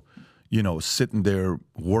 sitting there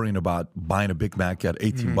worrying about buying a Big Mac at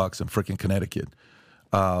 $18 in freaking Connecticut.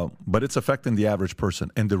 But it's affecting the average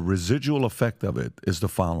person. And the residual effect of it is the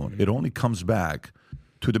following. It only comes back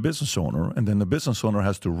to the business owner, and then the business owner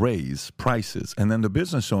has to raise prices, and then the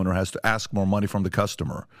business owner has to ask more money from the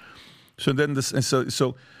customer. So then so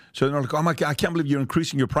they're like, oh my God, I can't believe you're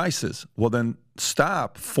increasing your prices. Well, then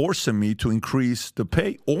stop forcing me to increase the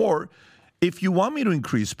pay, or if you want me to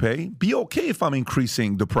increase pay, be okay if I'm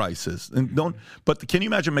increasing the prices. And don't. But can you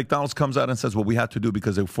imagine McDonald's comes out and says, well, we had to do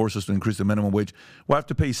because they forced us to increase the minimum wage. We'll have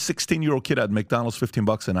to pay a 16-year-old kid at McDonald's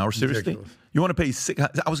 $15 an hour? Seriously? Ridiculous. You want to pay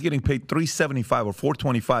I was getting paid $3.75 or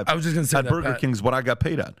 $4.25. I was just going to say at that, Burger Pat. King's what I got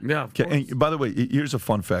paid at. Yeah, of Okay, and by the way, here's a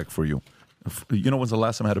fun fact for you. You know when's the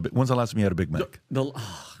last time you had a Big Mac? When's the last time you had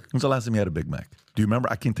a Big Mac? Do you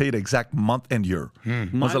remember? I can tell you the exact month and year.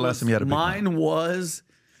 When's the last time you had a Big Mac? Mine was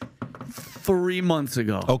 3 months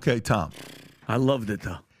ago. Okay, Tom. I loved it,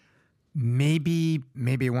 though. Maybe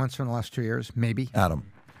once in the last 2 years. Maybe.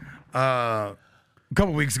 Adam. A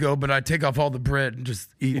couple weeks ago, but I take off all the bread and just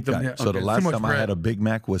eat them. Okay. Yeah, So the okay. last Too much time I bread. had a Big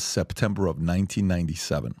Mac was September of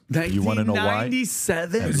 1997. You want to know why?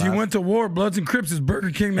 1997? Because you went to war, Bloods and Crips is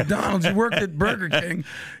Burger King, McDonald's. You worked at Burger King.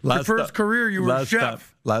 Your first career, you were a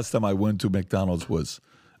chef. Last time I went to McDonald's was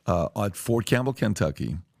at Fort Campbell,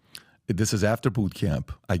 Kentucky. This is after boot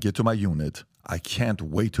camp. I get to my unit. I can't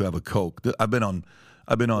wait to have a Coke. I've been on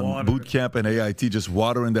boot camp and AIT, just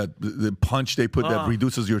watering the punch they put that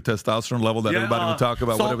reduces your testosterone level that everybody will talk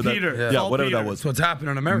about. Saltpeter. Whatever that was. That's what's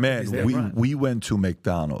happening in America. Man, we went to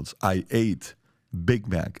McDonald's. I ate Big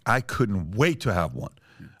Mac. I couldn't wait to have one.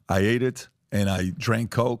 I ate it and I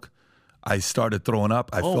drank Coke. I started throwing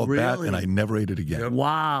up. I felt bad, and I never ate it again.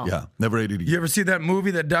 Wow. Yeah, never ate it again. You ever see that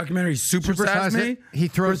movie, that documentary, Supersize Me? He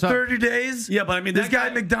throws for up. 30 days? Yeah, but I mean, this guy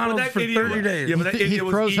at McDonald's for 30 days. Yeah, but that He idiot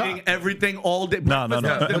was throws eating up. everything all day. No. And by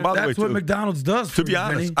the way, That's what too, McDonald's does. to be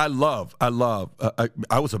honest, I loved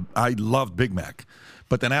Big Mac.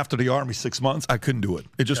 But then after the Army 6 months, I couldn't do it.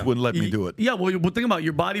 It just wouldn't let me do it. Yeah, well, think about it.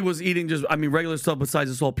 Your body was eating regular stuff besides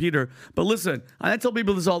the saltpeter. But listen, I tell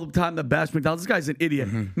people this all the time that bash McDonald's. This guy's an idiot.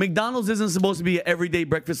 McDonald's isn't supposed to be an everyday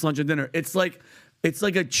breakfast, lunch, and dinner. It's like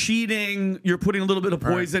a cheating. You're putting a little bit of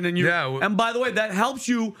poison in you. Yeah. And by the way, that helps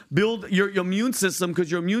you build your immune system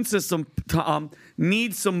because your immune system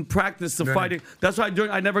needs some practice to fighting. That's why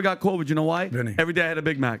I never got COVID. You know why? Vinny. Every day I had a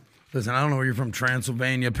Big Mac. Listen, I don't know where you're from,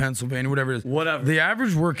 Transylvania, Pennsylvania, whatever it is. Whatever. The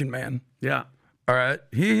average working man, Yeah. all right,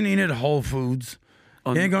 he ain't eating at Whole Foods,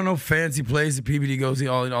 He ain't going to no fancy place that PBD goes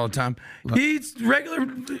all the time. He eats regular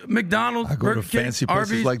McDonald's, I go Burger to King, fancy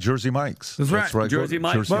places Arby's. like Jersey Mike's. That's right. where I go. Jersey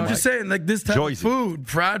Mike's. But I'm just saying, like this type of food,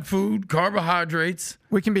 fried food, carbohydrates.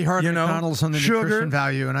 We can be hard You on know, McDonald's on the sugar. nutrition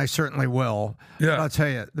value, and I certainly will. Yeah. But I'll tell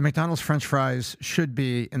you, the McDonald's French fries should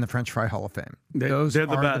be in the French Fry Hall of Fame. Those they're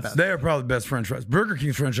the are best. the best. They are probably the best French fries. Burger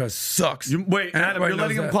King's French fries sucks. Wait, And Adam, everybody you're letting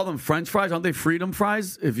knows them that. call them French fries? Aren't they freedom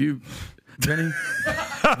fries? If you Vinny?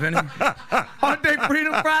 aren't they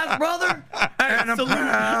freedom fries, brother? And I'm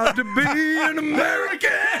proud to be an American,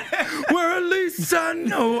 where at least I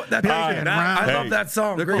know that. I love that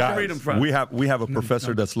song. They're Great called guys. freedom fries. We have a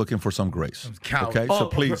professor that's looking for some grace. cow. Okay, so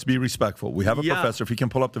please be respectful. We have a professor. If you can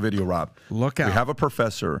pull up the video, Rob. Look out. We have a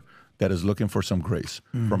professor that is looking for some grace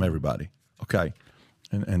from everybody. Okay,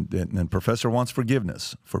 and professor wants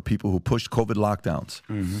forgiveness for people who pushed COVID lockdowns.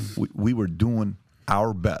 We were doing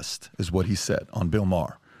our best, is what he said on Bill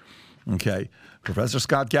Maher. Okay, Professor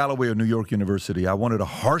Scott Galloway of New York University. I wanted a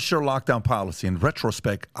harsher lockdown policy. In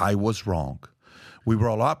retrospect, I was wrong. We were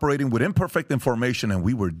all operating with imperfect information, and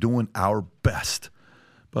we were doing our best.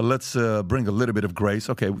 But let's bring a little bit of grace.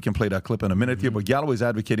 Okay, we can play that clip in a minute here. But Galloway is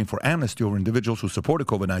advocating for amnesty over individuals who supported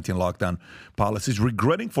COVID-19 lockdown policies,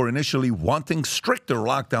 regretting for initially wanting stricter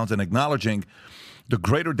lockdowns and acknowledging the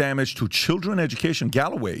greater damage to children education.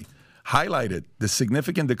 Galloway highlighted the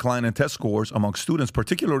significant decline in test scores among students,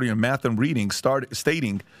 particularly in math and reading,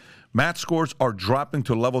 stating math scores are dropping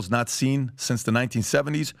to levels not seen since the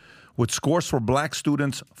 1970s, with scores for black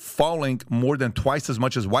students falling more than twice as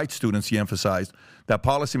much as white students. He emphasized that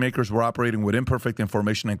policymakers were operating with imperfect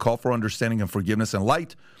information and called for understanding and forgiveness in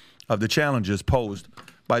light of the challenges posed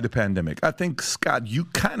by the pandemic. I think, Scott, you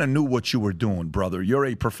kind of knew what you were doing, brother. You're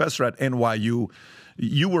a professor at NYU.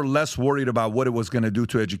 You were less worried about what it was going to do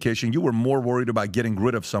to education. You were more worried about getting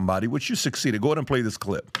rid of somebody, which you succeeded. Go ahead and play this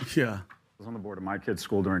clip. Yeah. I was on the board of my kid's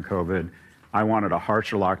school during COVID. I wanted a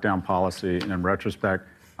harsher lockdown policy, and in retrospect,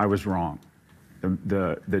 I was wrong.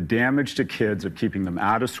 The damage to kids of keeping them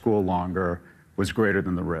out of school longer was greater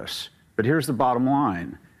than the risks. But here's the bottom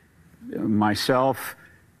line. Myself,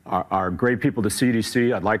 our great people, the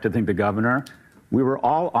CDC, I'd like to thank the governor, we were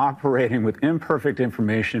all operating with imperfect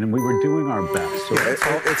information, and we were doing our best. So Yeah, don't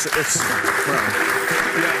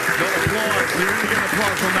applaud. You're going to get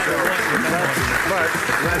applause no matter what.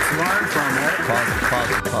 let's learn from it.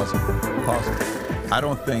 Pause. I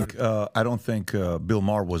don't think Bill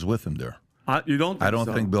Maher was with him there. You don't think I don't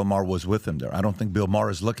so? think Bill Maher was with him there. I don't think Bill Maher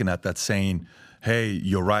is looking at that saying, hey,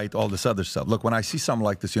 you're right, all this other stuff. Look, when I see something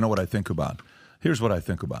like this, you know what I think about? Here's what I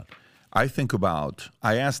think about. I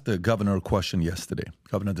asked the governor a question yesterday,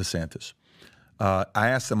 Governor DeSantis. I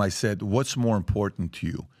asked him, I said, what's more important to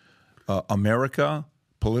you, America,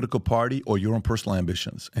 political party, or your own personal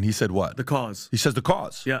ambitions? And he said what? The cause. He says the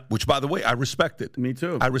cause. Yeah. Which, by the way, I respect it. Me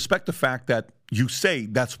too. I respect the fact that you say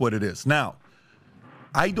that's what it is. Now,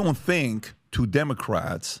 I don't think to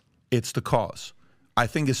Democrats it's the cause. I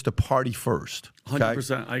think it's the party first. Okay?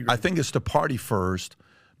 100%, I agree. I think it's the party first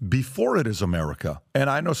before it is America. And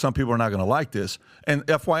I know some people are not going to like this. And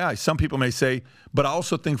FYI, some people may say, but I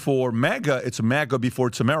also think for MAGA, it's MAGA before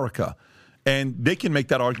it's America. And they can make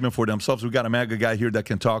that argument for themselves. We've got a MAGA guy here that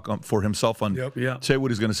can talk for himself and say what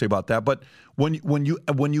he's going to say about that. But when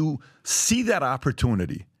you see that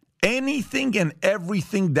opportunity, anything and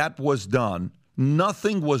everything that was done,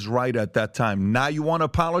 nothing was right at that time. Now you want to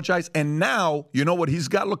apologize, and now you know what he's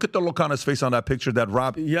got. Look at the look on his face on that picture that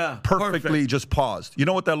Rob perfectly just paused. You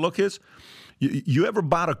know what that look is? You ever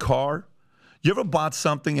bought a car? You ever bought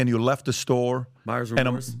something and you left the store? Buyer's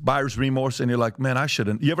remorse. Buyer's remorse, and you're like, man, I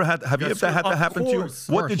shouldn't. Have you ever had that happen to you?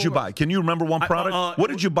 What did you buy? Can you remember one product?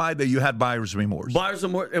 What did you buy that you had buyer's remorse? Buyer's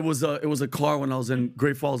remorse. It was a car when I was in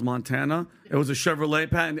Great Falls, Montana. It was a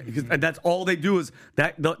Chevrolet and that's all they do is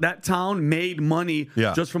that town made money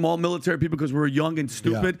just from all military people because we were young and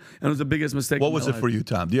stupid, and it was the biggest mistake. What was it for you,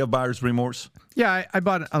 Tom? Do you have buyer's remorse? Yeah, I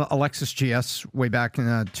bought a Lexus GS way back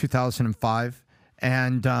in 2005,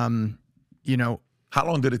 and how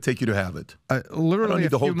long did it take you to have it? Literally, I don't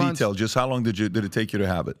need the whole months. detail. Just how long did it take you to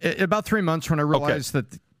have it? About 3 months when I realized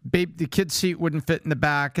that the kid's seat wouldn't fit in the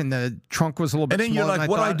back and the trunk was a little bit small. And then you're like,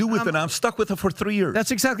 what do I do with it? I'm stuck with it for 3 years.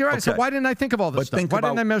 That's exactly right. So why didn't I think of all this stuff? Why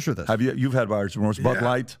didn't I measure this? You've had buyer's remorse? Bud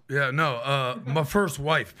Light? Yeah, no. My first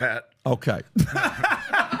wife, Pat. Okay. All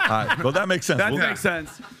right. Well, that makes sense. That makes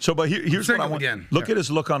sense. So, but here's what I want. Again. Look at his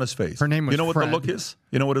look on his face. Her name was You know what Fred. the look is?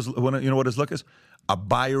 You know what his look is? A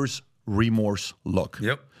buyer's remorse look.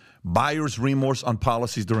 Yep. buyer's remorse on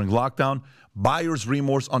policies during lockdown, buyer's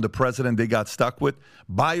remorse on the president they got stuck with,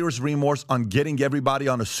 buyer's remorse on getting everybody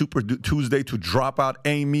on a Super Tuesday to drop out.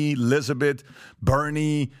 Amy, Elizabeth,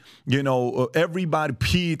 Bernie, everybody,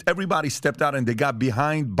 Pete, everybody stepped out and they got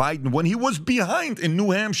behind Biden when he was behind in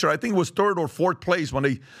New Hampshire. I think it was third or fourth place when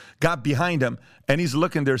they got behind him. And he's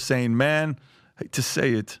looking there saying, man, I hate to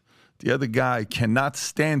say it, the other guy cannot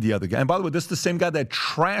stand the other guy. And by the way, this is the same guy that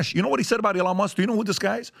trashed. You know what he said about Elon Musk? Do you know who this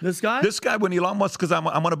guy is? This guy? This guy, when Elon Musk, because I'm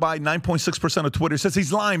going to buy 9.6% of Twitter, says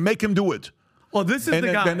he's lying. Make him do it. Oh, this is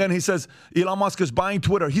the guy. And then he says Elon Musk is buying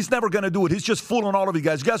Twitter. He's never going to do it. He's just fooling all of you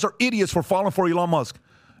guys. You guys are idiots for falling for Elon Musk.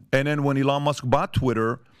 And then when Elon Musk bought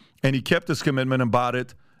Twitter, and he kept his commitment and bought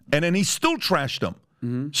it, and then he still trashed them.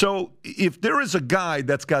 So if there is a guy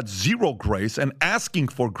that's got zero grace and asking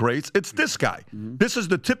for grace, it's this guy. This is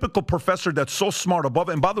the typical professor that's so smart above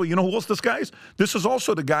it. And by the way, you know who else this guy is? This is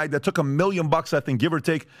also the guy that took $1 million, I think, give or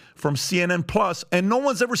take, from CNN Plus, and no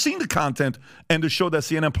one's ever seen the content and the show that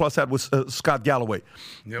CNN Plus had with Scott Galloway.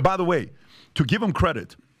 Yep. By the way, to give him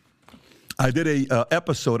credit, I did a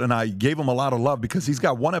episode, and I gave him a lot of love because he's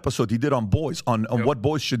got one episode he did on boys, on what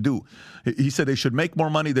boys should do. He said they should make more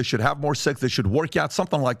money, they should have more sex, they should work out,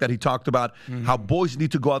 something like that. He talked about how boys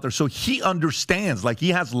need to go out there. So he understands, like he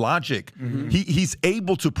has logic. He's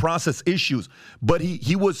able to process issues, but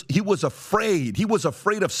he was afraid. He was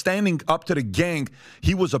afraid of standing up to the gang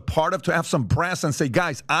he was a part of, to have some brass and say,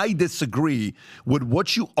 guys, I disagree with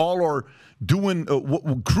what you all are doing,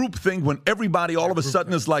 group thing, when everybody all of a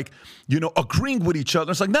sudden is like, agreeing with each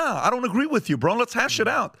other. It's like, nah, I don't agree with you, bro. Let's hash it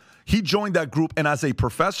out. He joined that group, and as a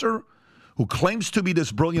professor who claims to be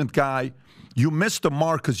this brilliant guy, you missed the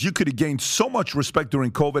mark because you could have gained so much respect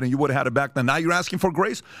during COVID and you would have had it back then. Now you're asking for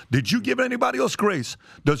grace? Did you give anybody else grace?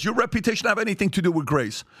 Does your reputation have anything to do with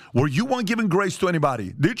grace? Were you one giving grace to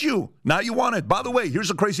anybody? Did you? Now you want it. By the way, here's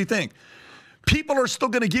a crazy thing. People are still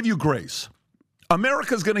going to give you grace.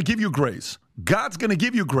 America's going to give you grace. God's going to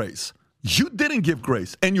give you grace. You didn't give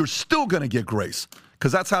grace, and you're still going to get grace,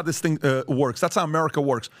 because that's how this thing works. That's how America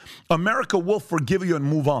works. America will forgive you and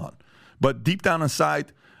move on. But deep down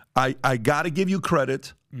inside, I got to give you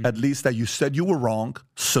credit, at least that you said you were wrong.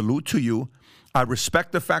 Salute to you. I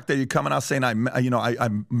respect the fact that you're coming out saying, I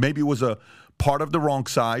maybe was a part of the wrong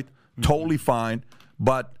side. Totally fine.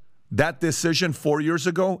 But that decision 4 years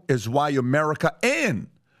ago is why America and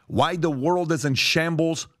why the world is in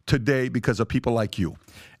shambles today, because of people like you.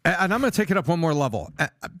 And I'm going to take it up one more level,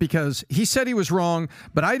 because he said he was wrong,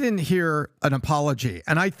 but I didn't hear an apology.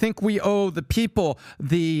 And I think we owe the people,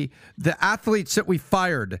 the athletes that we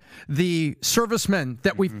fired, the servicemen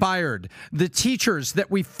that we fired, the teachers that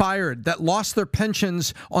we fired that lost their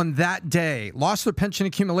pensions on that day, lost their pension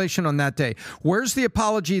accumulation on that day. Where's the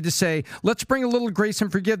apology to say, let's bring a little grace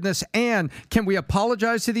and forgiveness, and can we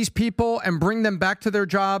apologize to these people and bring them back to their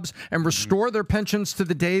jobs and restore their pensions to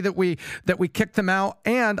the day that we kicked them out?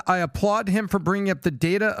 And I applaud him for bringing up the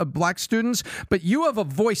data of black students. But you have a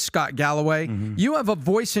voice, Scott Galloway. You have a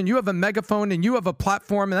voice, and you have a megaphone, and you have a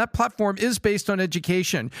platform, and that platform is based on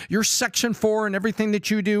education. Your Section 4 and everything that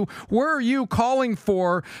you do, where are you calling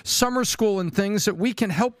for summer school and things that we can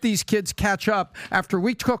help these kids catch up after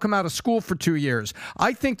we took them out of school for 2 years?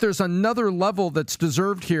 I think there's another level that's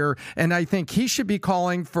deserved here, and I think he should be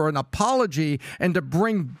calling for an apology and to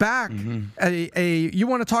bring back you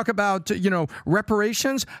want to talk about,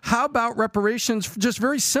 reparations? How about reparations, just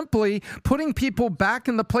very simply putting people back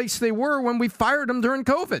in the place they were when we fired them during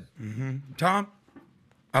COVID? Tom,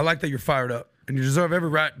 I like that you're fired up, and you deserve every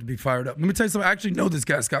right to be fired up. Let me tell you something. I actually know this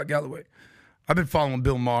guy, Scott Galloway. I've been following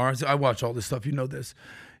Bill Maher. I watch all this stuff. You know this.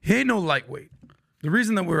 He ain't no lightweight. The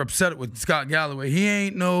reason that we're upset with Scott Galloway, he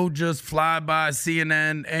ain't no just fly-by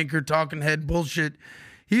CNN anchor talking head bullshit.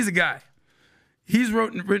 He's a guy. He's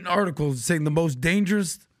written articles saying the most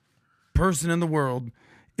dangerous person in the world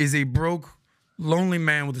is a broke, lonely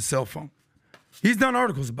man with a cell phone. He's done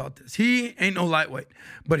articles about this. He ain't no lightweight.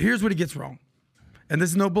 But here's what he gets wrong. And this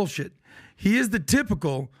is no bullshit. He is the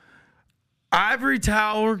typical ivory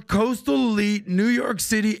tower, coastal elite, New York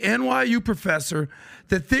City, NYU professor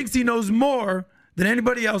that thinks he knows more than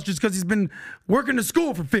anybody else just because he's been working to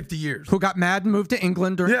school for 50 years. Who got mad and moved to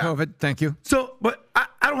England during COVID. Thank you. So, but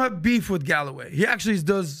I don't have beef with Galloway. He actually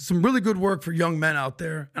does some really good work for young men out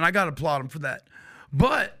there, and I got to applaud him for that.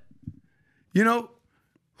 But,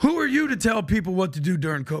 who are you to tell people what to do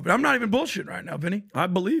during COVID? I'm not even bullshitting right now, Vinny. I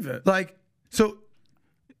believe it. So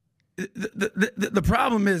the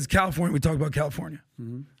problem is California. We talked about California.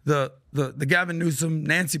 The Gavin Newsom,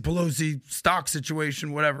 Nancy Pelosi stock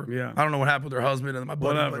situation, whatever. Yeah. I don't know what happened with her husband and my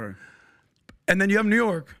buddy. Whatever. And then you have New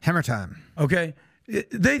York. Hammer time. Okay.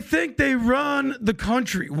 They think they run the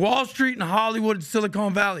country. Wall Street and Hollywood and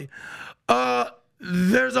Silicon Valley.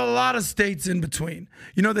 There's a lot of states in between.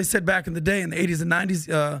 You know, they said back in the day, in the 80s and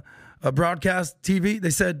 90s, broadcast TV,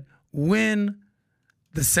 they said, win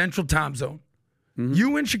the central time zone. Mm-hmm.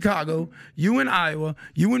 You in Chicago, you in Iowa,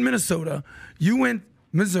 you in Minnesota, you in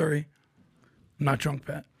Missouri. I'm not drunk,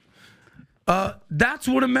 Pat. That's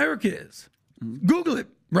what America is. Mm-hmm. Google it,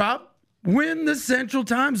 Rob. Win the central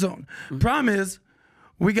time zone. Mm-hmm. Problem is,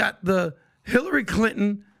 we got the Hillary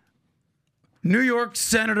Clinton, New York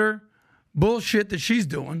senator bullshit that she's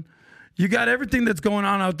doing. You got everything that's going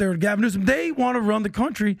on out there with Gavin Newsom. They want to run the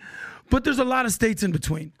country, but there's a lot of states in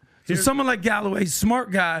between. So someone like Galloway,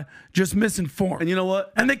 smart guy, just misinformed. And you know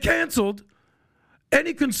what? And they canceled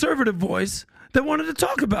any conservative voice that wanted to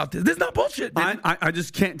talk about this. This is not bullshit. I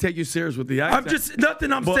just can't take you serious with the accent.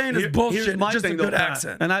 Nothing I'm saying is bullshit. It's just a good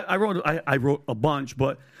accent. And I wrote a bunch,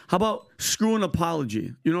 but how about screw an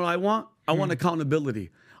apology? You know what I want? I want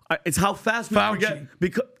accountability. It's how fast we forget.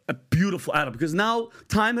 Because beautiful, Adam. Because now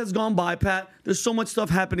time has gone by, Pat. There's so much stuff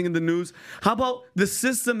happening in the news. How about the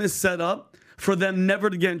system is set up for them never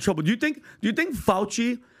to get in trouble? Do you think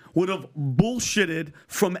Fauci would have bullshitted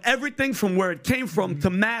from everything from where it came from to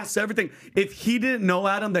masks, everything, if he didn't know,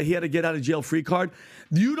 Adam, that he had to get out of jail free card?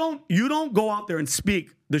 You don't go out there and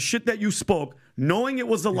speak the shit that you spoke, knowing it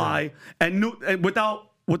was a lie, and without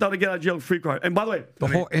a get out of jail free card. And by the way, the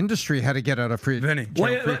whole industry had to get out of free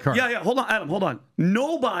card. Yeah. Hold on, Adam. Hold on.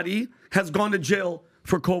 Nobody has gone to jail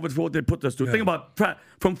for COVID for what they put us through. Yeah. Think about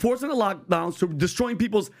from forcing the lockdowns to destroying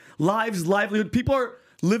people's lives, livelihood. People are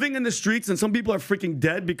living in the streets, and some people are freaking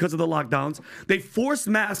dead because of the lockdowns. They forced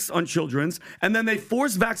masks on children's, and then they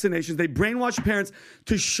forced vaccinations. They brainwashed parents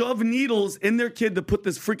to shove needles in their kid to put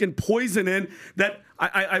this freaking poison in that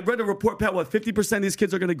I read a report, Pat, 50% of these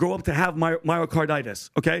kids are going to grow up to have myocarditis,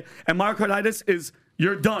 okay? And myocarditis is,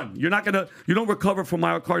 you're done. You don't recover from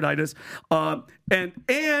myocarditis.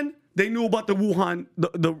 And they knew about the Wuhan,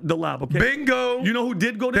 the lab, okay? Bingo. You know who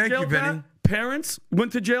did go to jail, Thank you, Vinny. Parents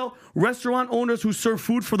went to jail, restaurant owners who serve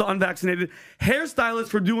food for the unvaccinated, hairstylists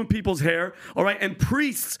for doing people's hair, all right, and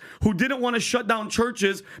priests who didn't want to shut down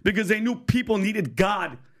churches because they knew people needed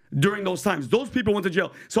God during those times. Those people went to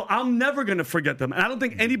jail. So I'm never going to forget them. And I don't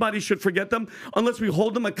think anybody should forget them unless we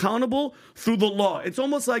hold them accountable through the law. It's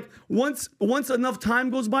almost like once enough time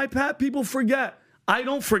goes by, Pat, people forget. I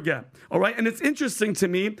don't forget, all right? And it's interesting to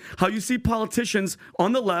me how you see politicians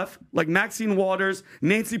on the left, like Maxine Waters,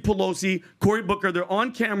 Nancy Pelosi, Cory Booker, they're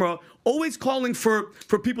on camera always calling for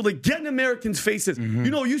people to get in Americans' faces. Mm-hmm.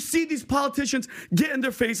 You know, you see these politicians get in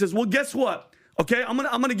their faces. Well, guess what? Okay, I'm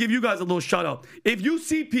gonna give you guys a little shout out. If you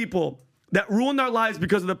see people that ruin their lives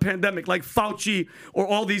because of the pandemic, like Fauci or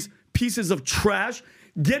all these pieces of trash,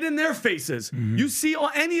 get in their faces. Mm-hmm. You see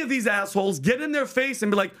any of these assholes, get in their face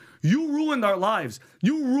and be like, you ruined our lives.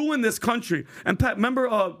 You ruined this country. And Pat, remember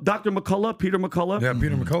Dr. McCullough, Peter McCullough? Yeah,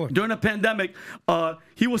 Peter McCullough. During the pandemic,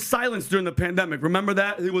 he was silenced during the pandemic. Remember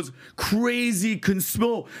that? It was crazy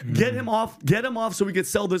conspiracy. Get him off so we could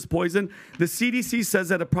sell this poison. The CDC says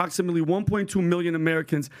that approximately 1.2 million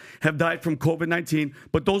Americans have died from COVID-19,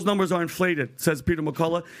 but those numbers are inflated, says Peter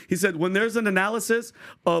McCullough. He said when there's an analysis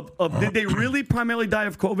of did they really primarily die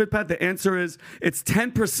of COVID, Pat, the answer is it's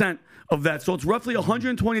 10% of that. So it's roughly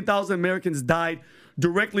 120,000 Americans died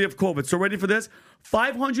directly of COVID. So ready for this?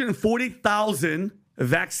 540,000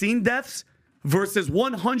 vaccine deaths versus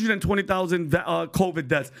 120,000 COVID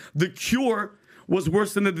deaths. The cure was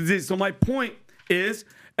worse than the disease. So my point is,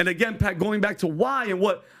 and again, Pat, going back to why and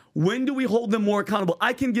when do we hold them more accountable?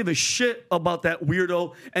 I can give a shit about that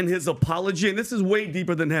weirdo and his apology, and this is way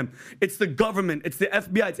deeper than him. It's the government, it's the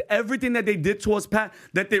FBI, it's everything that they did to us, Pat,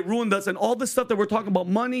 that they ruined us, and all the stuff that we're talking about,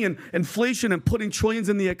 money and inflation and putting trillions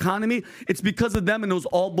in the economy, it's because of them, and it was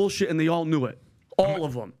all bullshit, and they all knew it. All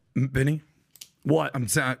of them. Benny? What? I'm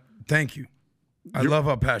saying, thank you. I love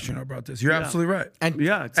how passionate about this. You're absolutely right. And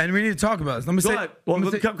we need to talk about this. Let me say. I was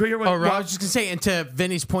just going to say, and to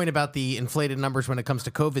Vinny's point about the inflated numbers when it comes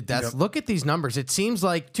to COVID deaths, look at these numbers. It seems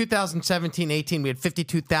like 2017-18, we had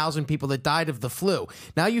 52,000 people that died of the flu.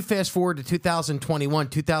 Now you fast forward to 2021,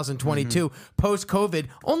 2022, post-COVID,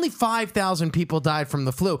 only 5,000 people died from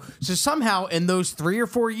the flu. So somehow in those 3 or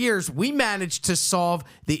 4 years, we managed to solve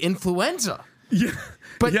the influenza. Yeah.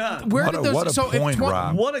 But where what did a, those? what a So point,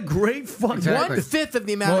 Rob. What a great fucking 1/5 of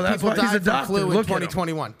the amount of people died from flu in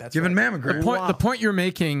 2021. That's giving mammogram. The point you're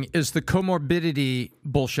making is the comorbidity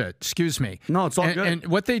bullshit. Excuse me. No, it's all good. And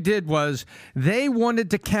what they did was they wanted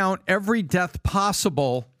to count every death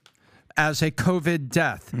possible as a COVID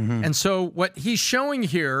death. And so what he's showing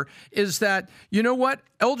here is that, you know what?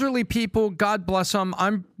 Elderly people, God bless them.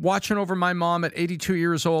 I'm watching over my mom at 82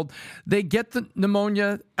 years old. They get the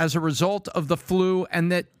pneumonia as a result of the flu,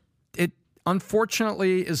 and that it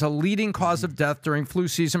unfortunately is a leading cause of death during flu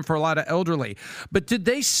season for a lot of elderly. But did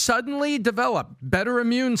they suddenly develop better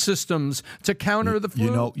immune systems to counter the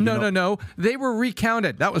flu? No. They were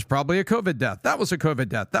recounted. That was probably a COVID death. That was a COVID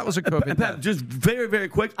death. That was a COVID death. Just very, very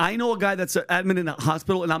quick. I know a guy that's admitted in a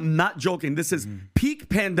hospital, and I'm not joking. This is peak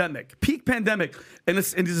pandemic. And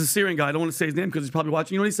he's a Syrian guy. I don't want to say his name because he's probably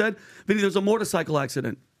watching. You know what he said? Vinny, there's a motorcycle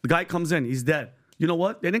accident. The guy comes in. He's dead. You know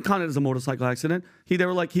what? They didn't count it as a motorcycle accident. They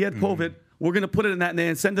were like, he had COVID. We're going to put it in that, and they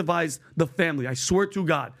incentivized the family. I swear to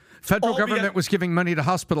God. Federal government was giving money to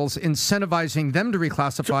hospitals, incentivizing them to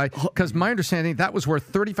reclassify, because my understanding, that was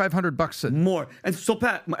worth $3,500 more. And so,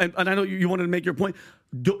 Pat, and I know you wanted to make your point.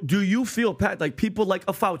 Do you feel, Pat, like people like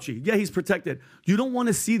a Fauci, yeah, he's protected. You don't want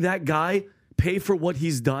to see that guy pay for what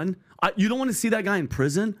he's done? You don't want to see that guy in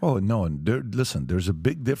prison? Oh, no. Listen, there's a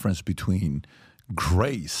big difference between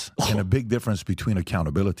grace and a big difference between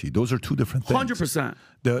accountability. Those are two different things. 100%.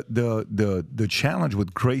 The challenge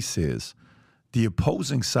with grace is the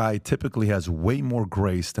opposing side typically has way more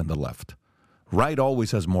grace than the left. Right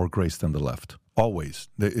always has more grace than the left. Always.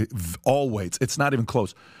 Always. It's not even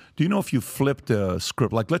close. Do you know if you flipped the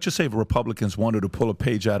script, like let's just say if Republicans wanted to pull a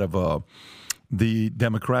page out of the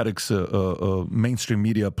Democrats' mainstream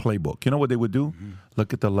media playbook, you know what they would do?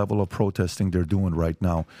 Look at the level of protesting they're doing right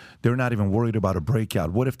now. They're not even worried about a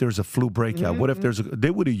breakout. What if there's a flu breakout? What if they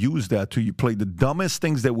would have used that to play the dumbest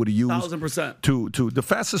things they would have used. 1,000%. To the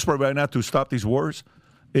fastest way right now to stop these wars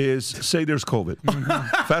is say there's COVID.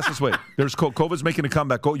 Fastest way. There's COVID's making a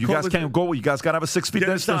comeback. You guys can't go. You guys got to have a 6 feet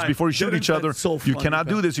distance before you shoot each other. So you cannot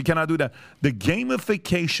do this. You cannot do that. The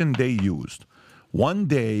gamification they used. One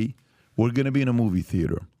day, we're going to be in a movie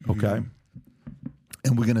theater, okay?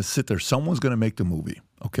 And we're going to sit there. Someone's going to make the movie,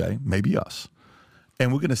 okay? Maybe us.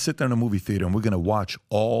 And we're going to sit there in a movie theater and we're going to watch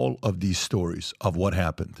all of these stories of what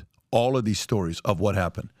happened. All of these stories of what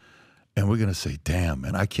happened. And we're going to say, damn,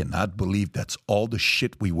 man, I cannot believe that's all the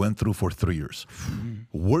shit we went through for 3 years.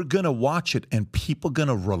 We're going to watch it and people going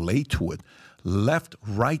to relate to it. Left,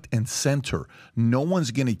 right, and center. No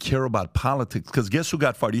one's going to care about politics because guess who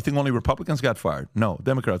got fired? You think only Republicans got fired? No,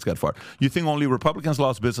 Democrats got fired. You think only Republicans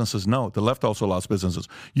lost businesses? No, the left also lost businesses.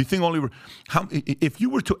 You think only if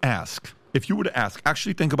you were to ask,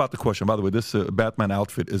 actually think about the question. By the way, this Batman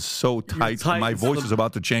outfit is so tight. My voice is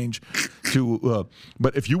about to change.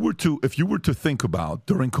 But if you were to think about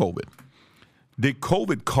during COVID, did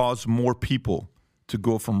COVID cause more people to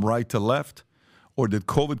go from right to left? Or did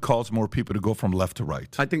COVID cause more people to go from left to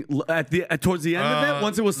right? I think towards the end of it,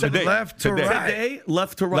 once it was said left to right.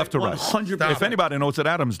 Left to right, left to right. 100%. If anybody knows it,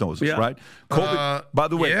 Adams knows it, right? COVID, by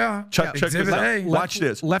the way, check this out. Watch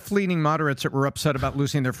this. Left-leaning moderates that were upset about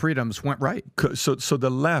losing their freedoms went right. So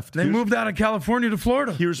the left... They moved out of California to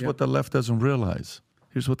Florida. Here's what the left doesn't realize.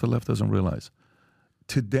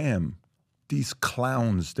 To them, these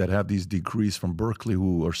clowns that have these degrees from Berkeley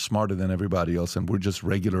who are smarter than everybody else, and we're just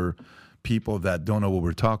regular people that don't know what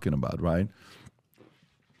we're talking about, right?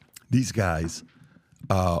 These guys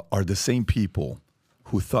are the same people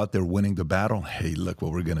who thought they're winning the battle. Hey, look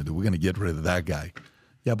what we're going to do. We're going to get rid of that guy.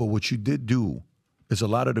 Yeah, but what you did do is a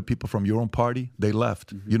lot of the people from your own party, they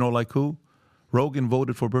left. You know like who? Rogan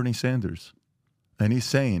voted for Bernie Sanders. And he's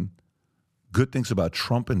saying good things about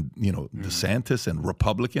Trump and, DeSantis and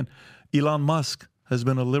Republican. Elon Musk has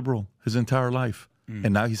been a liberal his entire life.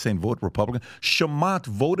 And now he's saying vote Republican. Shamat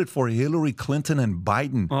voted for Hillary Clinton and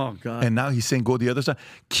Biden. Oh, God. And now he's saying go the other side.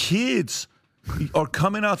 Kids are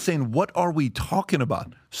coming out saying, what are we talking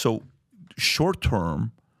about? So short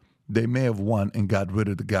term, they may have won and got rid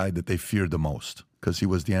of the guy that they feared the most because he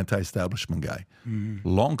was the anti-establishment guy.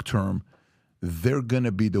 Long term, they're going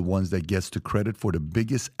to be the ones that gets the credit for the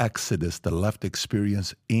biggest exodus the left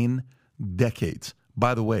experienced in decades.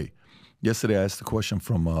 By the way, yesterday I asked a question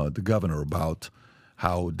from the governor about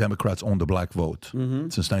how Democrats own the black vote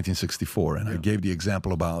since 1964. And I gave the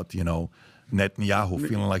example about, Netanyahu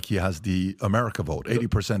feeling like he has the America vote,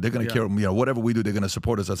 80%. They're going to care, whatever we do, they're going to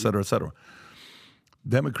support us, et cetera, et cetera.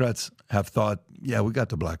 Democrats have thought, yeah, we got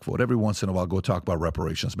the black vote. Every once in a while, go talk about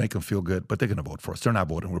reparations, make them feel good, but they're going to vote for us. They're not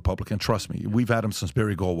voting Republican. Trust me. We've had them since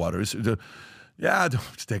Barry Goldwater.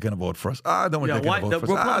 They're going to vote for us. Don't worry, they're going to vote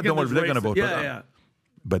for us. Don't worry, they're going to vote for us.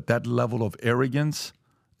 But that level of arrogance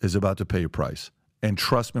is about to pay a price. And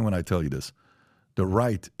trust me when I tell you this, the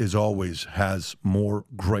right always has more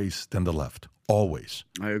grace than the left. Always.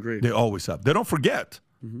 I agree. They always have. They don't forget.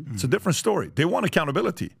 It's a different story. They want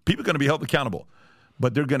accountability. People are going to be held accountable.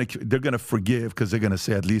 but they're gonna forgive because they're gonna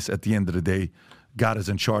say at least at the end of the day, God is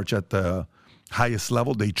in charge at the highest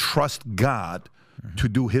level. They trust God to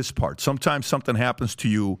do His part. Sometimes something happens to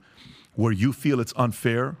you where you feel it's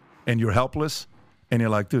unfair and you're helpless. And you're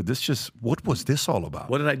like, dude, what was this all about?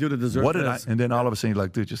 What did I do to deserve this? And then all of a sudden you're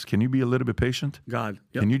like, dude, can you be a little bit patient? God.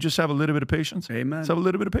 Can you just have a little bit of patience? Amen. Just have a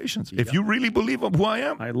little bit of patience. If you really believe of who I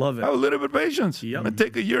am, I love it. Have a little bit of patience. Yep. And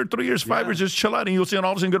take a year, 3 years, 5 years, just chill out, and you'll see, and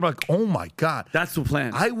all of a sudden you're like, oh my God. That's the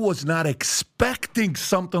plan. I was not expecting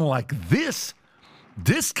something like this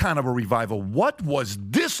kind of a revival. What was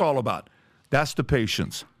this all about? That's the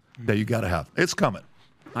patience that you got to have. It's coming.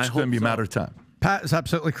 It's going to be a matter of time. Pat is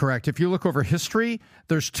absolutely correct. If you look over history,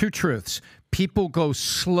 there's two truths. People go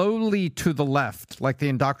slowly to the left, like the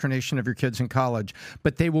indoctrination of your kids in college,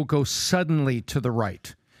 but they will go suddenly to the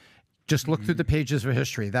right. Just look through the pages of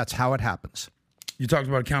history. That's how it happens. You talked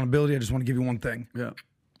about accountability. I just want to give you one thing. Yeah.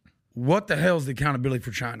 What the hell is the accountability for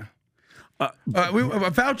China?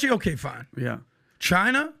 Fauci, okay, fine. Yeah.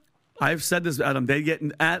 China? I've said this, Adam.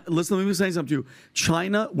 Listen, let me say something to you.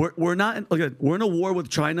 China, we're not. Again, we're in a war with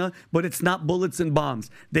China, but it's not bullets and bombs.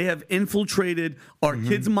 They have infiltrated our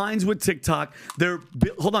kids' minds with TikTok. They're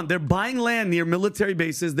buying land near military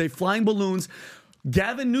bases. They're flying balloons.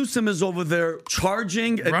 Gavin Newsom is over there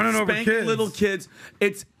charging and running over spanking kids. Little kids.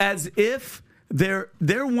 It's as if they're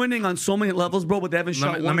winning on so many levels, bro. But they haven't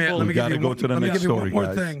shot one bullet. Let me give you go to the next story, one more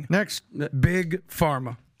guys. thing. Next. Big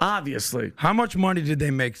Pharma. Obviously, How much money did they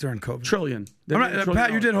make during COVID? trillion. They I'm made not- $1 trillion.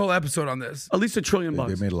 Pat, you did a whole episode on this. At least $1 trillion.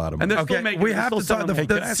 They made a lot of money. And they're still Okay, making. we they're have still to talk. selling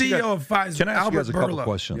The them. CEO of Pfizer, Can I ask you guys Albert a couple Bourla.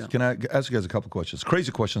 questions? Yeah. Can I ask you guys a couple questions?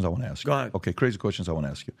 Crazy questions I want to ask you. Go ahead. Okay, crazy questions I want to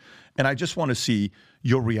ask you. And I just want to see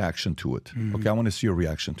your reaction to it. Okay, I want to see your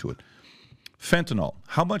reaction to it. Fentanyl.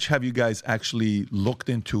 How much have you guys actually looked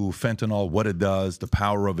into fentanyl, what it does, the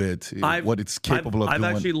power of it, what it's capable of doing?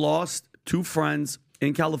 I've actually lost 2 friends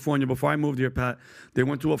in California before I moved here, Pat. They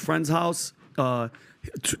went to a friend's house. 2 of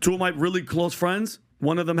my really close friends,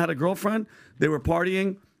 one of them had a girlfriend. They were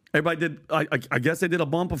partying. Everybody did. I guess they did a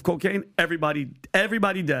bump of cocaine. Everybody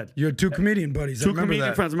dead. You had 2 comedian buddies. I 2 remember comedian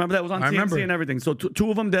that. friends. Remember that was on I remember. TMZ and everything. So 2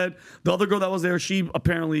 of them dead. The other girl that was there, she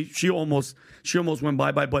almost went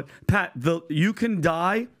bye-bye. But Pat, you can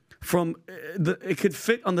die from it could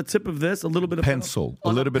fit on the tip of this a little bit of pencil,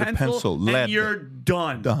 on a little bit of pencil, lead. and you're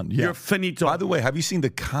done. Done. Yeah. You're finito. By the way, have you seen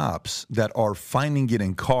the cops that are finding it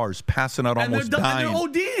in cars, passing out, and almost they're dying?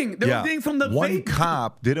 And they're ODing. They're ODing from the One vape.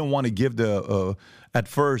 cop didn't want to give the. At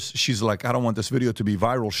first, she's like, I don't want this video to be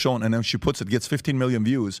viral, shown, and then she puts it, gets 15 million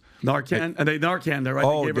views. Narcan, and they Narcan there, right?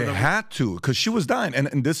 Oh, they had to, because she was dying,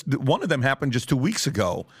 and this one of them happened just 2 weeks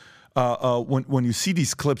ago. When you see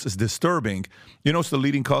these clips, it's disturbing. You know, it's the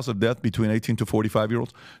leading cause of death between 18 to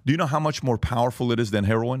 45-year-olds. Do you know how much more powerful it is than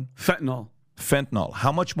heroin? Fentanyl.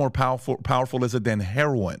 How much more powerful is it than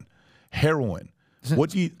heroin? Heroin.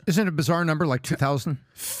 Isn't it a bizarre number like 2,000?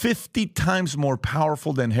 50 times more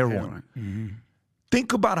powerful than heroin.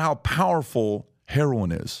 Think about how powerful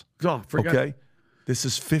heroin is. Oh, forget okay? it. This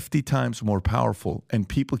is 50 times more powerful, and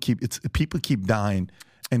people keep dying,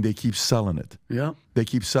 and they keep selling it. Yeah. They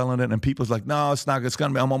keep selling it, and people's like, no, it's not. It's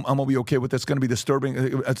gonna be. I'm gonna be okay with it. It's gonna be disturbing.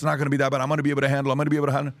 It's not gonna be that bad. I'm gonna be able to handle.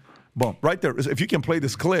 Boom, right there. If you can play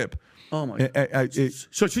this clip. Oh my God.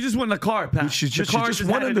 So she just went in the car, Pat. She just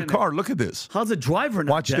went in the car. Look at this. How's the driver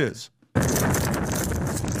not Watch dead? this.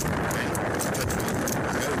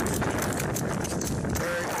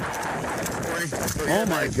 Oh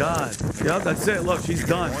my God. Yep, that's it. Look, she's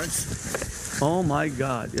done. Oh my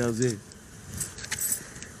God. Yeah, Z.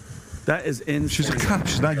 That is insane. She's a cop.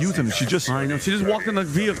 She's not using it. She just. I know. She just walked in the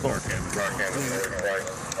vehicle.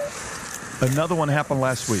 Another one happened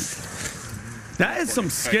last week. That is some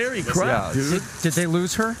scary crap, Yeah. dude. Did they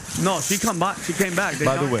lose her? No, she came back.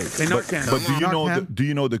 By the way, they but Narcan. do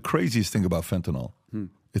you know the craziest thing about fentanyl?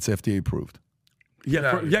 It's FDA approved.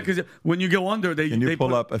 Yeah, because when you go under, they Can you pull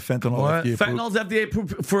put, up a fentanyl What? FDA approved? Fentanyl's FDA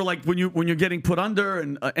approved for like when you're getting put under,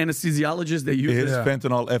 and anesthesiologists they use It is it.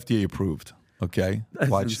 fentanyl FDA approved. Okay,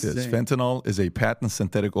 watch this. insane. Fentanyl is a patent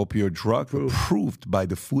synthetic opioid drug approved by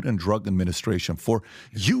the Food and Drug Administration for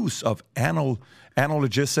use of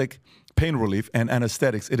analgesic pain relief and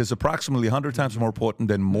anesthetics. It is approximately 100 times more potent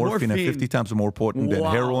than morphine and 50 times more potent than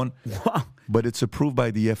heroin. Wow. But it's approved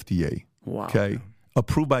by the FDA. Wow. Okay,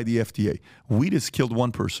 approved by the FDA. Weed has killed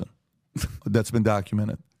one person. That's been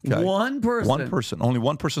documented. Okay? One person? One person. Only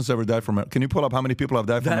one person's ever died from marijuana. Can you pull up how many people have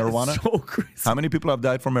died from That is marijuana? so crazy. How many people have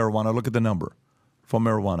died from marijuana? Look at the number. from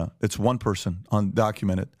marijuana. It's one person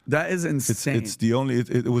undocumented. That is insane. It's the only.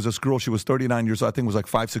 It was this girl. She was 39 years old. I think it was like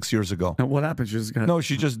 5-6 years ago. And what happened? She just got No,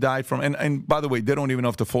 she just died from. And by the way, they don't even know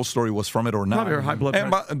if the full story was from it or not. Probably her high blood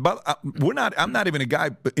pressure. But we're not. I'm not even a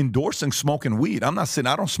guy endorsing smoking weed. I'm not saying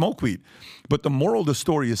I don't smoke weed. But the moral of the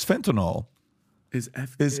story is fentanyl is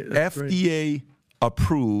FDA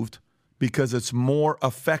approved because it's more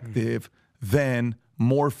effective than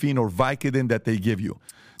morphine or Vicodin that they give you.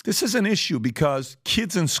 This is an issue because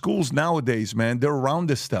kids in schools nowadays, man, they're around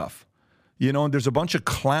this stuff. You know, and there's a bunch of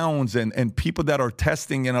clowns and people that are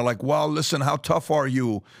testing and are like, well, listen, how tough are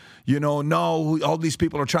you? You know, no, all these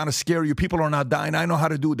people are trying to scare you. People are not dying. I know how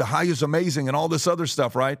to do it. The high is amazing and all this other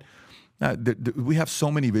stuff, right? We have so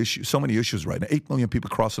many issues right now. 8 million people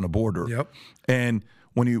crossing the border. Yep. And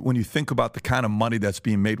when you think about the kind of money that's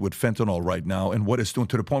being made with fentanyl right now and what it's doing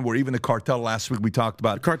to the point where even the cartel last week we talked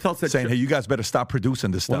about the cartel said saying, hey, you guys better stop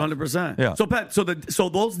producing this stuff. 100%. Yeah. So Pat, so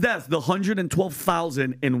those deaths, the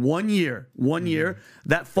 112,000 in 1 year,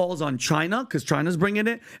 that falls on China because China's bringing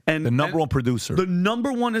it, and the number one producer. The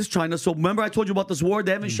number one is China. So remember I told you about this war?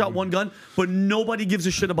 They haven't shot one gun, but nobody gives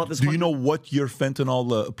a shit about this. Do you know what year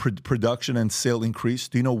fentanyl production and sale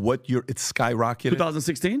increased? Do you know what year it skyrocketed?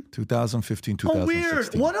 2016, 2015, 2016. Oh, weird.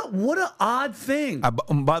 What an odd thing.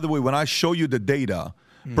 By the way, when I show you the data,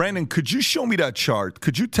 Brandon, could you show me that chart?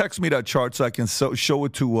 Could you text me that chart so I can show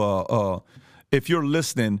it to, if you're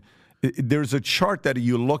listening, there's a chart that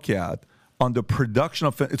you look at on the production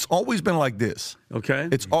of, it's always been like this. Okay.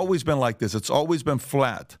 It's always been like this. It's always been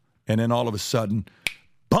flat. And then all of a sudden,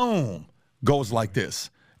 boom, goes like this.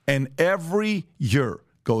 And every year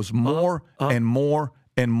goes more and more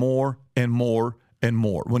and more and more and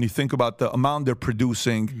more. When you think about the amount they're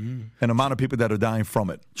producing and the amount of people that are dying from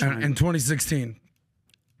it. In 2016,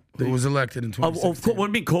 who was elected in 2016? What do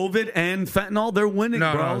you mean, COVID and fentanyl? They're winning,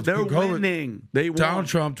 bro. No, they're COVID. winning. They won. Donald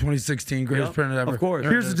Trump, 2016, greatest president ever. Of course.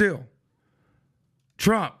 Here's the deal.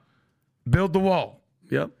 Trump, build the wall.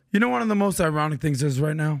 Yep. You know one of the most ironic things is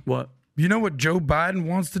right now? What? You know what Joe Biden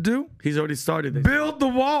wants to do? He's already started it. Build the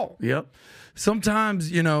wall. Yep.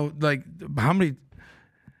 Sometimes, like how many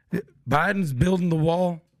Biden's building the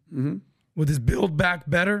wall with his Build Back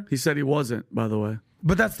Better. He said he wasn't, by the way.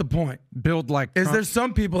 But that's the point. Build like Trump. There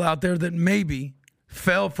some people out there that maybe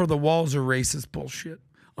fell for the walls or racist bullshit?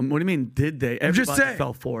 What do you mean, did they? Everybody just saying,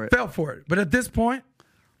 fell for it. Fell for it. But at this point,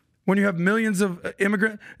 when you have millions of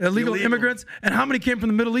illegal immigrants, and how many came from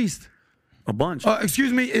the Middle East? A bunch.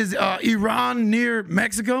 Excuse me, is Iran near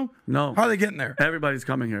Mexico? No. How are they getting there? Everybody's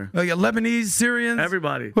coming here. Like Lebanese, Syrians?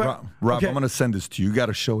 Everybody. Rob, okay. I'm going to send this to you. You got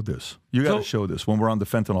to show this. You got to show this when we're on the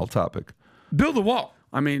fentanyl topic. Build a wall.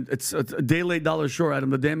 I mean, it's a day late, dollar short, Adam.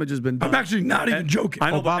 The damage has been done. I'm actually not even joking.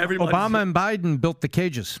 I know, Obama and Biden built the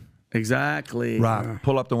cages. Exactly. Rob,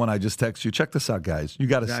 pull up the one I just texted you. Check this out, guys. You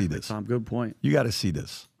got to see this. Tom, good point. You got to see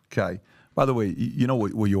this. Okay. By the way, you know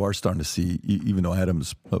what you are starting to see, even though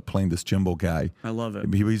Adam's playing this Jimbo guy. I love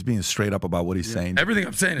it. He's being straight up about what he's saying. Everything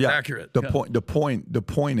I'm saying is accurate. The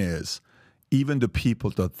point is, even the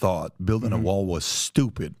people that thought building a wall was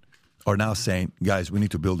stupid are now saying, guys, we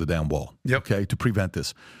need to build a damn wall. Okay, to prevent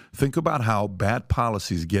this. Think about how bad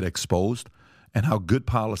policies get exposed and how good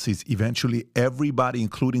policies eventually everybody,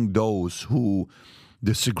 including those who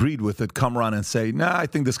disagreed with it, come around and say, nah, I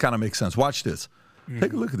think this kind of makes sense. Watch this.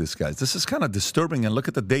 Take a look at this, guys. This is kind of disturbing, and look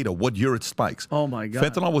at the data. What year it spikes. Oh, my God.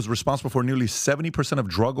 Fentanyl was responsible for nearly 70% of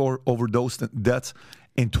drug overdose deaths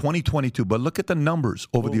in 2022. But look at the numbers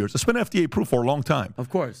over the years. It's been FDA approved for a long time. Of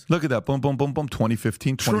course. Look at that. Boom, boom, boom, boom.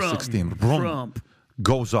 2015, 2016. Boom. Trump.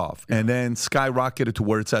 Goes off. And then skyrocketed to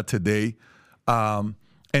where it's at today. And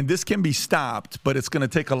this can be stopped, but it's going to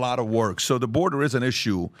take a lot of work. So the border is an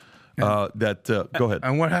issue. Go ahead.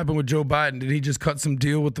 And what happened with Joe Biden? Did he just cut some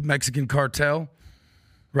deal with the Mexican cartel?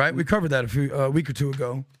 Right, we covered that a week or two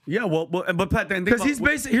ago. Yeah, well but Pat, because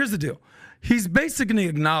here's the deal. He's basically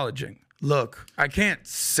acknowledging, look, I can't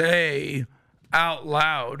say out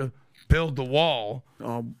loud, build the wall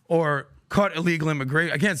or cut illegal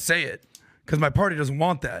immigration. I can't say it because my party doesn't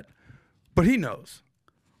want that. But he knows.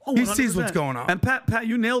 He sees what's going on. And Pat,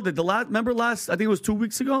 you nailed it. Remember I think it was 2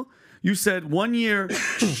 weeks ago. You said 1 year,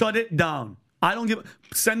 shut it down. I don't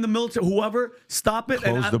send the military, whoever, stop it.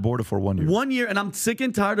 Close the border for 1 year. 1 year, and I'm sick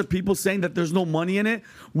and tired of people saying that there's no money in it.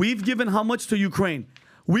 We've given how much to Ukraine?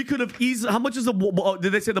 We could have easily, how much is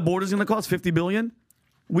did they say the border's going to cost? $50 billion?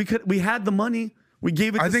 We had the money. We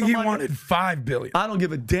gave it to somebody. I think he wanted $5 billion. I don't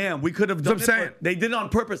give a damn. We could have done it. They did it on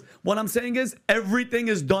purpose. What I'm saying is everything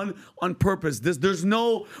is done on purpose. There's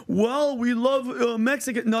no, we love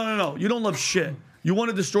Mexican. No. You don't love shit. You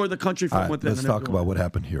want to destroy the country from within. Let's talk about what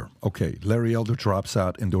happened here. Okay, Larry Elder drops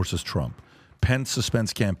out, endorses Trump. Pence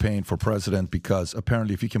suspends campaign for president because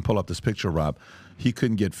apparently, if you can pull up this picture, Rob, he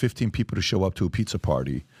couldn't get 15 people to show up to a pizza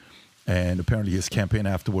party, and apparently his campaign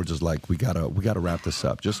afterwards is like, we gotta wrap this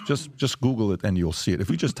up. Just Google it and you'll see it. If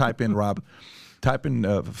you just type in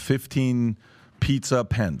 15 pizza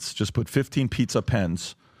Pence, just put 15 pizza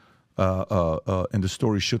Pence, and the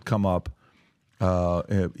story should come up.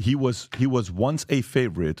 He was once a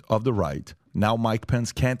favorite of the right. Now Mike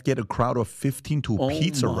Pence can't get a crowd of 15 to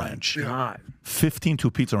Pizza Ranch. God. 15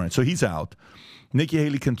 to Pizza Ranch. So he's out. Nikki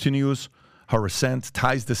Haley continues her ascent,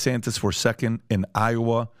 ties DeSantis for second in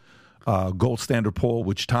Iowa. Gold standard poll,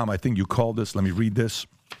 which, Tom, I think you called this. Let me read this.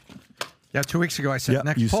 Yeah, 2 weeks ago I said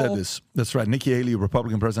next you poll. said this. That's right. Nikki Haley,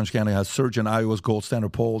 Republican presidential candidate, has surged in Iowa's gold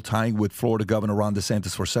standard poll, tying with Florida Governor Ron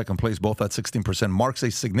DeSantis for second place, both at 16%. Marks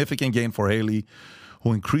a significant gain for Haley,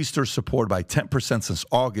 who increased her support by 10% since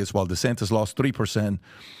August, while DeSantis lost 3%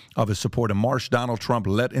 of his support in March. Donald Trump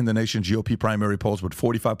led in the nation's GOP primary polls with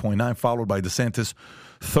 45.9, followed by DeSantis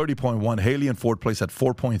 30.1. Haley in fourth place at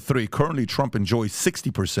 4.3. Currently, Trump enjoys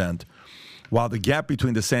 60%, while the gap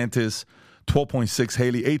between DeSantis 12.6,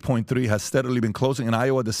 Haley 8.3 has steadily been closing. In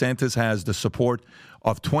Iowa, DeSantis has the support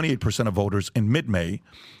of 28% of voters in mid-May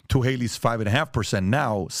to Haley's 5.5%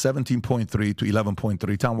 now, 17.3 to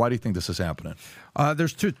 11.3. Tom, why do you think this is happening?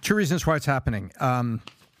 There's two reasons why it's happening.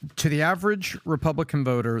 To the average Republican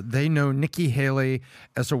voter, they know Nikki Haley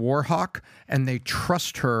as a war hawk, and they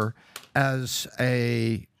trust her as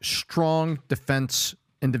a strong defense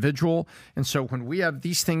individual. And so when we have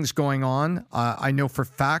these things going on, I know for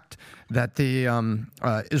fact that the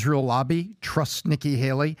Israel lobby trusts Nikki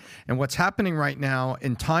Haley. And what's happening right now,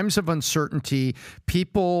 in times of uncertainty,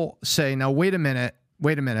 people say, now, wait a minute,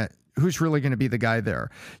 who's really going to be the guy there?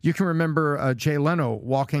 You can remember Jay Leno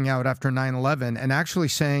walking out after 9/11 and actually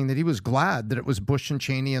saying that he was glad that it was Bush and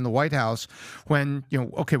Cheney in the White House when,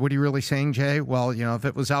 okay, what are you really saying, Jay? Well, if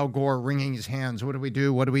it was Al Gore wringing his hands, what do we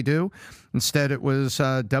do? What do we do? Instead, it was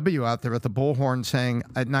W out there at the bullhorn saying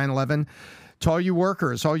at 9/11, to all you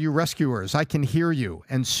workers, all you rescuers, I can hear you,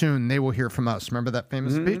 and soon they will hear from us. Remember that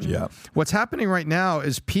famous speech? Yeah. What's happening right now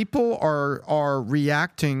is people are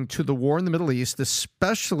reacting to the war in the Middle East,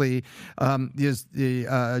 especially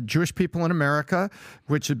the Jewish people in America,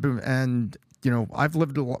 which have been, and I've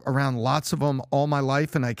lived around lots of them all my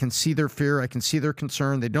life, and I can see their fear, I can see their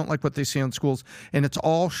concern. They don't like what they see on schools, and it's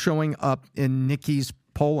all showing up in Nikki's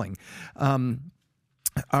polling.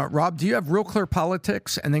 Rob, do you have Real Clear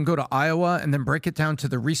Politics and then go to Iowa and then break it down to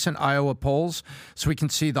the recent Iowa polls so we can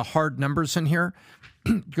see the hard numbers in here?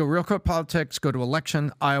 Go Real Clear Politics, go to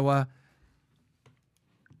election, Iowa.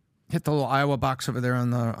 Hit the little Iowa box over there on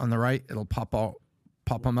the right. It'll pop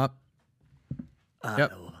them up.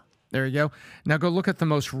 Yep. There you go. Now go look at the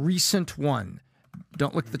most recent one.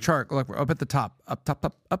 Don't look at the chart. Look up at the top. Up,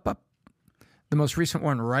 top, up. The most recent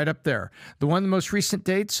one right up there. The one, the most recent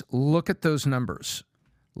dates, look at those numbers.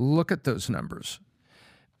 Look at those numbers.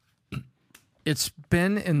 It's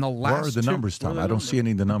been in the last. Where are the numbers, Tom? I don't see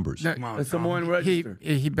any of the numbers. No, it's the one register.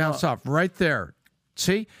 He bounced off right there.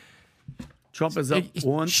 See? Trump is up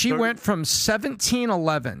one. She went from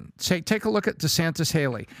 1711. Take a look at DeSantis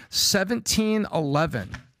Haley.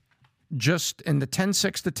 1711. Just in the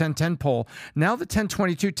 10-6 to 10-10 poll. Now the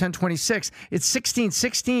 10-22, 10-26, it's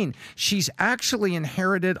 16-16. She's actually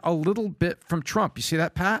inherited a little bit from Trump. You see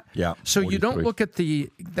that, Pat? Yeah. So 43. you don't look at the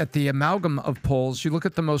amalgam of polls. You look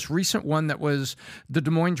at the most recent one that was the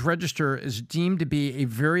Des Moines Register is deemed to be a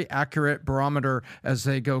very accurate barometer as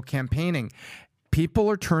they go campaigning. People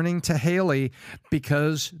are turning to Haley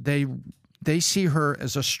because they see her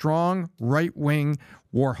as a strong right-wing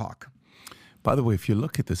war hawk. By the way, if you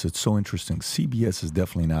look at this, it's so interesting. CBS is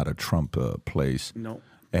definitely not a Trump place. No.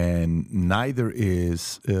 And neither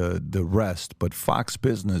is the rest. But Fox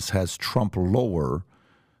Business has Trump lower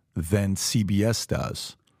than CBS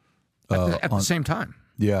does. At the same time.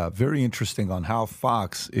 Yeah, very interesting on how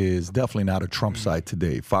Fox is definitely not a Trump side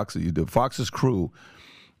today. Fox's crew,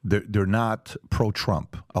 they're not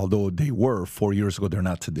pro-Trump. Although they were 4 years ago, they're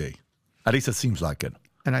not today. At least it seems like it.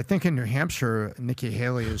 And I think in New Hampshire, Nikki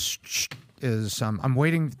Haley is I'm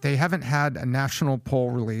waiting. They haven't had a national poll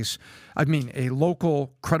release. I mean, a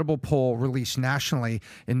local credible poll released nationally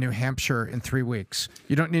in New Hampshire in 3 weeks.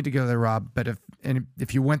 You don't need to go there, Rob, but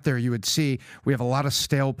if you went there, you would see we have a lot of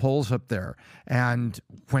stale polls up there. And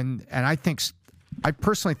I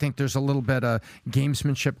personally think there's a little bit of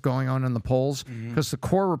gamesmanship going on in the polls because the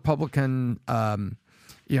core Republican,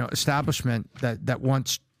 establishment that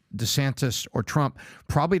wants DeSantis or Trump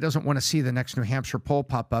probably doesn't want to see the next New Hampshire poll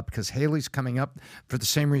pop up because Haley's coming up for the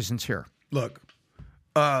same reasons here. Look,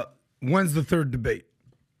 when's the third debate?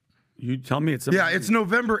 You tell me it's Yeah, it's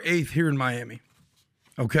November 8th here in Miami.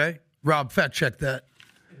 Okay? Rob, fact check that.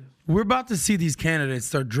 We're about to see these candidates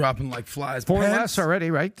start dropping like flies. 4 less already,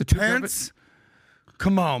 right? The two Pence,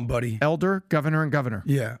 come on, buddy. elder, governor, and governor.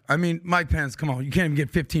 Yeah, I mean, Mike Pence, come on. You can't even get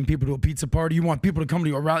 15 people to a pizza party. You want people to come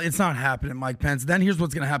to a rally. It's not happening, Mike Pence. Then here's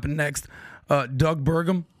what's going to happen next. Doug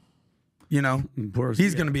Burgum,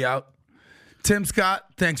 he's going to be out. Tim Scott,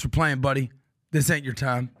 thanks for playing, buddy. This ain't your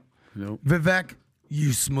time. Nope. Vivek,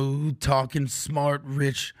 you smooth, talking, smart,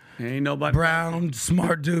 rich, Ain't nobody. brown,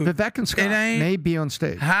 smart dude. Vivek and Scott It ain't may be on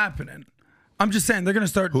stage. happening. I'm just saying, they're going to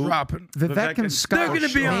start dropping. Vivek and Scott They're going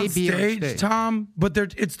to be may on stage, Tom, but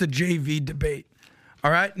it's the JV debate.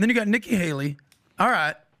 All right? And then you got Nikki Haley. All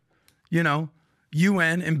right.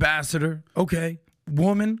 UN ambassador. Okay.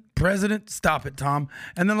 Woman, president. Stop it, Tom.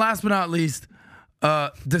 And then last but not least,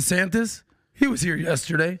 DeSantis. He was here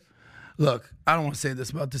yesterday. Look, I don't want to say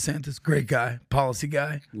this about DeSantis. Great guy, policy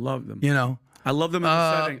guy. Love them. I love them in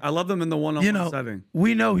the setting. I love them in the one-on-one setting.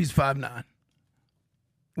 We know he's 5'9".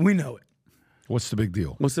 We know it. What's the big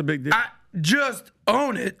deal? What's the big deal? Just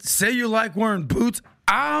own it. Say you like wearing boots.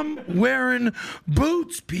 I'm wearing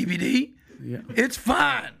boots, PBD. Yeah. It's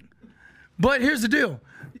fine. But here's the deal.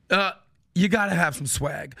 You got to have some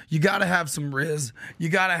swag. You got to have some riz. You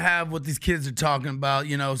got to have what these kids are talking about,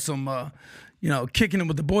 some, kicking it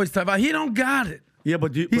with the boys type. He don't got it. Yeah,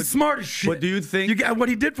 but he's smart as shit. But do you think what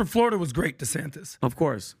he did for Florida was great, DeSantis? Of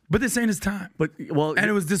course. But this ain't his time. And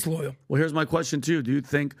it was disloyal. Well, here's my question to you. Do you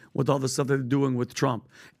think with all the stuff that they're doing with Trump,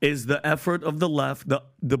 is the effort of the left,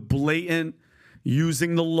 the blatant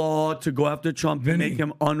using the law to go after Trump to make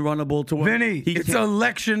him unrunnable to where it's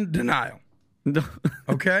election denial.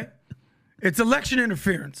 Okay? It's election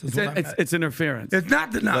interference. It's interference. It's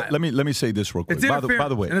not denial. Let me say this real quick. It's By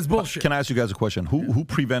the way, and it's bullshit. Can I ask you guys a question? Who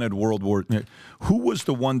prevented World War? Who was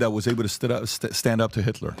the one that was able to stand up to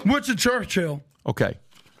Hitler? Winston Churchill. Okay.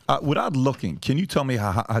 Without looking, can you tell me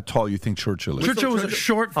how tall you think Churchill is? Churchill was a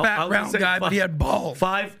short, fat, round guy, but he had balls.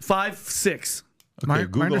 5'6". Okay,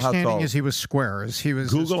 My understanding is he was square. He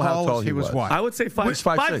was Google as how tall tall as he was. wide. I would say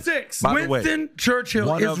 5'6". By the way, Winston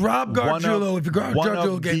Churchill is Rob Gargiulo. If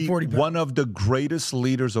Gargiulo gained 40 pounds. One of the greatest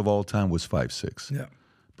leaders of all time was 5'6". Yeah.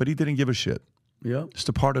 But he didn't give a shit. Yeah. It's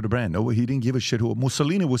a part of the brand. No, he didn't give a shit.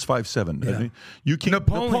 Mussolini was 5'7". Yeah. I mean, you can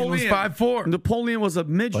Napoleon was 5'4". Napoleon was a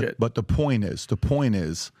midget. But the point is,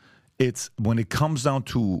 it's when it comes down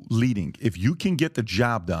to leading, if you can get the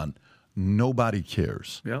job done, nobody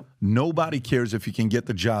cares. Yep. Nobody cares if you can get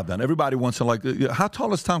the job done. Everybody wants to how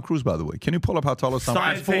tall is Tom Cruise, by the way? Can you pull up how tall is Tom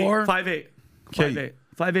Cruise? 5'4". 5'8". 5'8".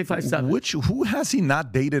 5'7". Who has he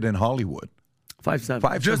not dated in Hollywood?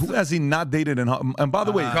 5'7". Who has he not dated in Hollywood? And by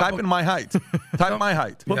the way, type in my height. Type my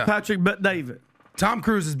height. Put Patrick David. Tom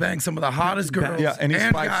Cruise has banged some of the hottest girls. Yeah, and he's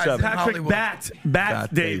 5'7". Patrick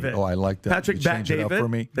Bat David. Oh, I like that. Patrick Bat David. For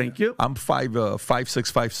me. Thank you. I'm 5'6",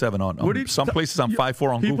 5'7" on some places. I'm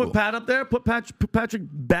 5'4" on Can you Google. put Pat up there? Put Patrick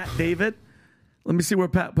Bat David. Let me see where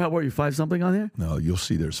Pat. What are you 5 something on here? No, you'll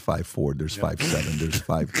see. There's 5'4", there's 5'7", there's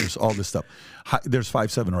 5. There's all this stuff. There's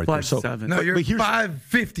 5'7" right there. So 5'7". No, you're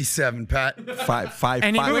 5'57", Pat. 5'5".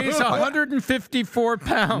 And he weighs 154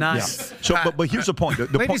 pounds. Nice. Yeah. So, but here's the point.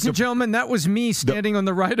 Ladies and gentlemen, that was me standing on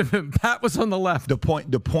the right of him. Pat was on the left. The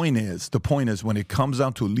point is, when it comes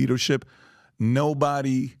down to leadership,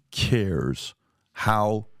 nobody cares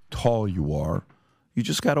how tall you are. You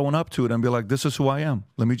just got to own up to it and be like, this is who I am.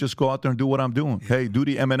 Let me just go out there and do what I'm doing. Hey, do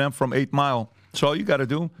the Eminem from 8 Mile. That's all you got to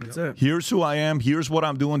do. That's it. Here's who I am. Here's what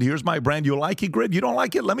I'm doing. Here's my brand. You like it? Great. You don't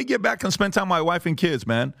like it? Let me get back and spend time with my wife and kids,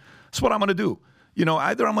 man. That's what I'm going to do.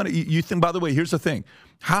 Either I'm going to, you think, by the way, here's the thing.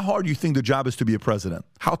 How hard do you think the job is to be a president?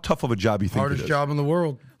 How tough of a job you think Hardest it is? job in the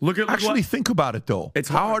world. Actually, think about it, though.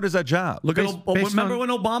 How hard is that job? Remember when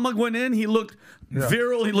Obama went in? He looked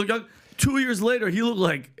virile. He looked young. 2 years later, he looked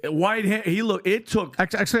like white hair. It took.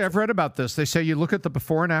 Actually, I've read about this. They say you look at the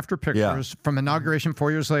before and after pictures from inauguration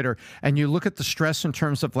 4 years later, and you look at the stress in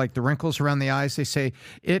terms of like the wrinkles around the eyes. They say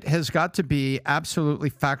it has got to be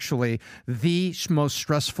absolutely factually the most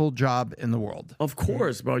stressful job in the world. Of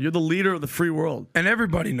course, bro. You're the leader of the free world. And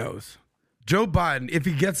everybody knows Joe Biden, if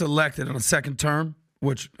he gets elected on a second term,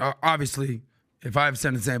 which obviously, if I have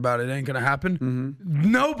something to say about it, ain't going to happen,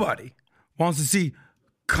 nobody wants to see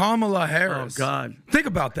Kamala Harris. Oh, God. Think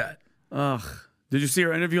about that. Ugh. Did you see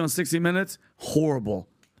her interview on 60 Minutes? Horrible.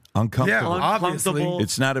 Uncomfortable. Yeah, obviously.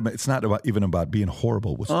 It's not even about being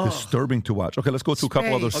horrible. It's disturbing to watch. Okay, let's go to a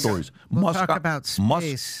couple other stories. We'll talk about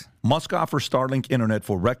space. Musk offers Starlink internet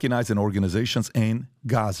for recognized organizations in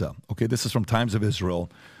Gaza. Okay, this is from Times of Israel.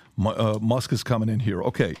 Musk is coming in here.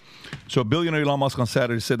 Okay. So billionaire Elon Musk on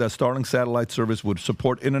Saturday said that Starlink satellite service would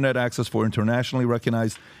support internet access for internationally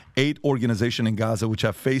recognized aid organizations in Gaza, which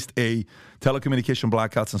have faced a telecommunication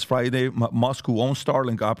blackout since Friday. Musk, who owns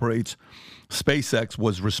Starlink, operates SpaceX,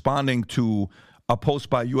 was responding to a post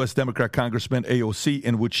by U.S. Democrat Congressman AOC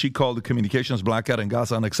in which she called the communications blackout in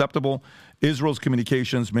Gaza unacceptable. Israel's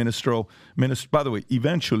communications minister, by the way,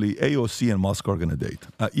 eventually AOC and Musk are going to date.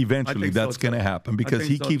 Eventually, that's going to happen because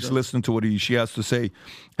he keeps listening to what she has to say,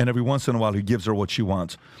 and every once in a while he gives her what she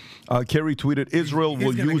wants. Kerry tweeted, Israel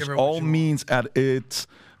will use all means at its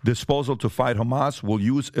disposal to fight Hamas, will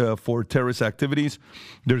use for terrorist activities.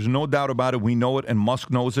 There's no doubt about it. We know it, and Musk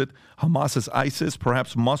knows it. Hamas is ISIS.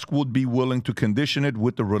 Perhaps Musk would be willing to condition it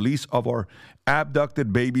with the release of our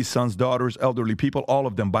abducted babies, sons, daughters, elderly people, all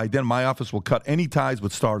of them. By then, my office will cut any ties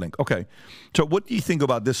with Starlink. Okay. So what do you think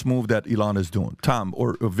about this move that Elon is doing? Tom,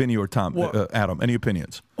 or Vinny, or Tom, Adam, any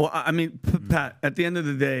opinions? Well, I mean, Pat, at the end of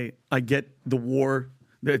the day, I get the war.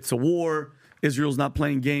 It's a war. Israel's not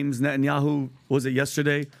playing games. Netanyahu, was it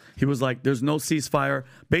yesterday? He was like, there's no ceasefire.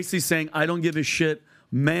 Basically saying, I don't give a shit,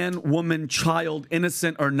 man, woman, child,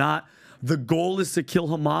 innocent or not. The goal is to kill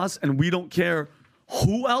Hamas, and we don't care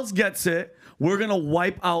who else gets it. We're going to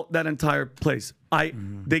wipe out that entire place.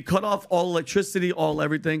 They cut off all electricity, all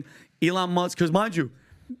everything. Elon Musk, because mind you,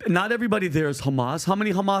 not everybody there is Hamas. How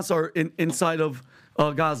many Hamas are inside of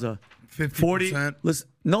Gaza? 50%. 40? Listen,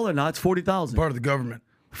 no, they're not. It's 40,000. Part of the government.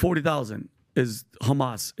 40,000 is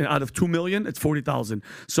Hamas. Out of 2 million, it's 40,000.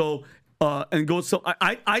 So,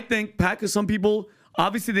 I think, Pat, because some people,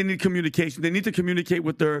 obviously they need communication. They need to communicate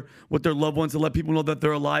with their loved ones to let people know that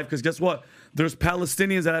they're alive. Because guess what? There's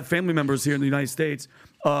Palestinians that have family members here in the United States.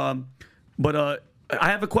 But I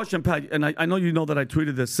have a question, Pat, and I know you know that I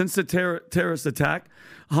tweeted this. Since the terrorist attack,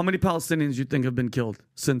 how many Palestinians do you think have been killed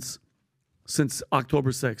since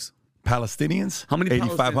October 6th? Palestinians? How many?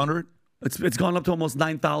 8,500? It's gone up to almost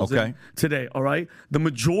 9,000 today, all right? The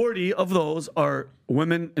majority of those are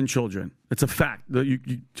women and children. It's a fact. You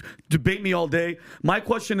debate me all day. My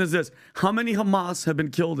question is this. How many Hamas have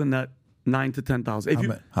been killed in that 9 to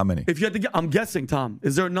 10,000? How many? If you had to I'm guessing, Tom.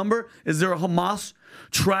 Is there a number? Is there a Hamas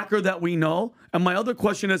tracker that we know? And my other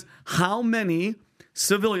question is, how many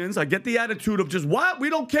civilians, I get the attitude of just, what?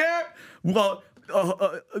 We don't care? Well,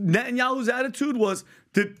 Netanyahu's attitude was,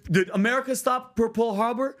 did America stop Pearl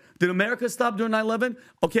Harbor? Did America stop during 9/11?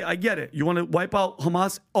 Okay, I get it. You want to wipe out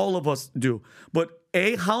Hamas? All of us do. But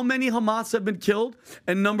A, how many Hamas have been killed?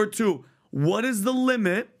 And number two, what is the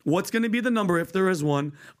limit? What's going to be the number, if there is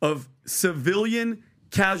one, of civilian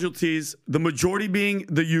casualties, the majority being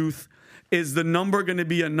the youth? Is the number going to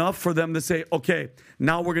be enough for them to say, okay,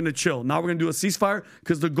 now we're going to chill. Now we're going to do a ceasefire?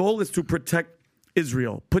 Because the goal is to protect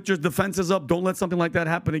Israel. Put your defenses up. Don't let something like that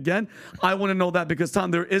happen again. I want to know that because,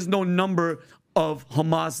 Tom, there is no number of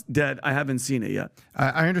Hamas dead. I haven't seen it yet.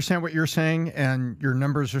 I understand what you're saying, and your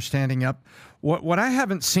numbers are standing up. What I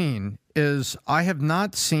haven't seen is I have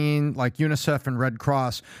not seen like UNICEF and Red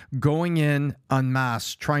Cross going in en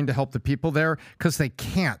masse trying to help the people there because they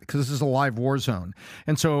can't, because this is a live war zone.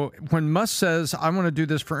 And so when Musk says, I want to do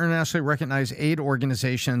this for internationally recognized aid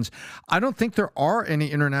organizations, I don't think there are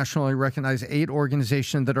any internationally recognized aid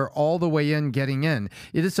organizations that are all the way in getting in.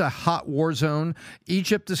 It is a hot war zone.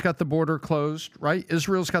 Egypt has got the border closed, right?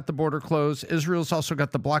 Israel's got the border closed. Israel's also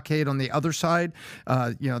got the blockade on the other side,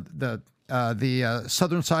 the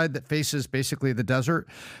southern side that faces basically the desert.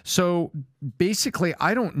 So basically,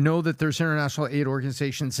 I don't know that there's international aid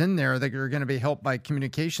organizations in there that are going to be helped by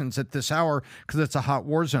communications at this hour because it's a hot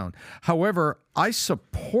war zone. However, I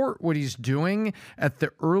support what he's doing at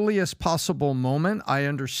the earliest possible moment. I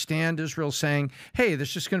understand Israel saying, hey, this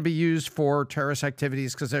is just going to be used for terrorist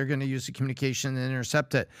activities because they're going to use the communication and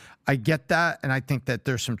intercept it. I get that, and I think that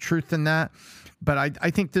there's some truth in that. But I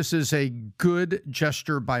think this is a good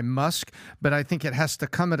gesture by Musk, but I think it has to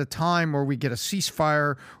come at a time where we get a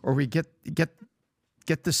ceasefire or we get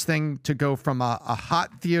this thing to go from a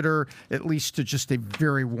hot theater at least to just a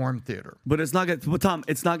very warm theater. But it's not going to, Tom,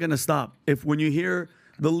 it's not going to stop. When you hear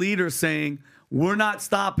the leader saying, we're not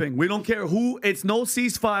stopping, we don't care who, it's no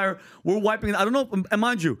ceasefire, we're wiping it. I don't know, and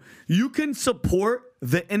mind you, you can support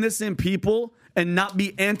the innocent people and not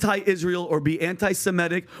be anti-Israel or be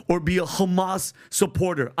anti-Semitic or be a Hamas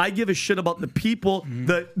supporter. I give a shit about the people.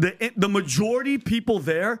 The majority people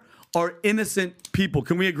there are innocent people.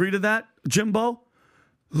 Can we agree to that, Jimbo?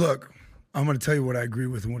 Look, I'm going to tell you what I agree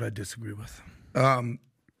with and what I disagree with.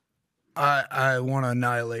 I want to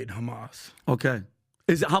annihilate Hamas. Okay.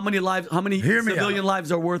 Is it, how many lives? How many civilian lives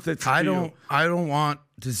are worth it? I don't want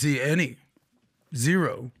to see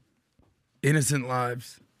zero innocent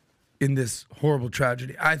lives in this horrible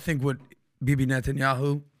tragedy. I think what Bibi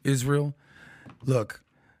Netanyahu, Israel, look,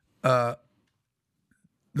 the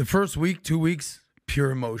first week, 2 weeks,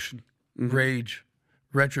 pure emotion, rage,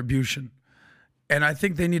 retribution. And I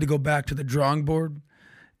think they need to go back to the drawing board,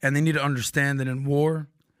 and they need to understand that in war,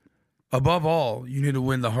 above all, you need to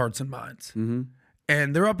win the hearts and minds.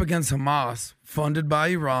 And they're up against Hamas, funded by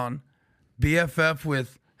Iran, BFF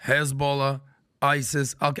with Hezbollah,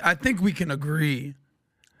 ISIS. I think we can agree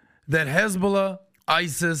that Hezbollah,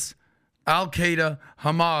 ISIS, Al-Qaeda,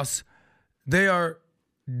 Hamas, they are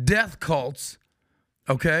death cults,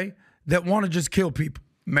 okay, that want to just kill people,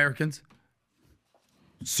 Americans,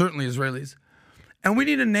 certainly Israelis. And we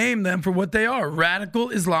need to name them for what they are,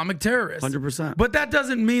 radical Islamic terrorists. 100%. But that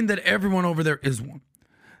doesn't mean that everyone over there is one.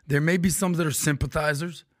 There may be some that are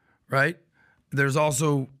sympathizers, right? There's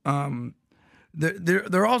also,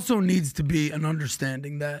 there also needs to be an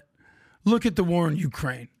understanding that, look at the war in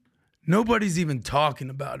Ukraine. Nobody's even talking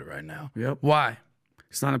about it right now. Yep. Why?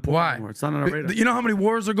 It's not important Why? anymore. It's not on our radar. You know how many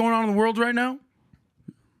wars are going on in the world right now?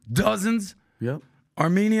 Dozens. Yep.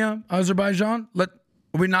 Armenia, Azerbaijan. Are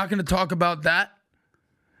we not going to talk about that?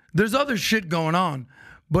 There's other shit going on.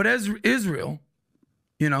 But as Israel,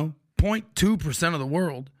 0.2% of the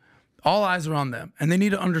world, all eyes are on them. And they need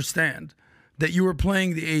to understand that you are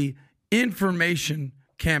playing the information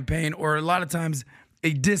campaign, or a lot of times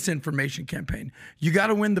a disinformation campaign. You got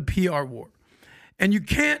to win the PR war. And you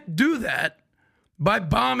can't do that by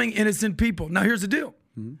bombing innocent people. Now, here's the deal.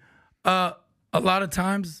 A lot of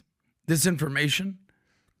times, this information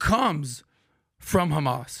comes from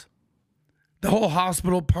Hamas. The whole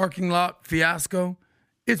hospital parking lot fiasco,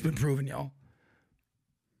 it's been proven, y'all.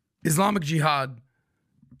 Islamic Jihad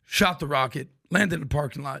shot the rocket, landed in the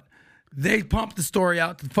parking lot. They pumped the story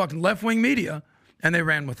out to the fucking left-wing media, and they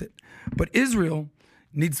ran with it. But Israel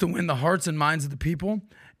needs to win the hearts and minds of the people,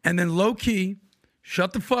 and then low-key,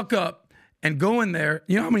 shut the fuck up, and go in there.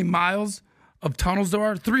 You know how many miles of tunnels there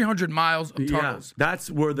are? 300 miles of tunnels. Yeah,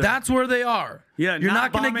 that's where they are. Yeah, you're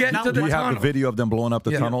not going to get to the Do you tunnels. have the video of them blowing up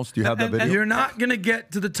the tunnels? Do you have that video? And you're not going to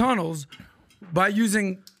get to the tunnels by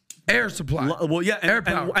using air supply. Well, yeah, air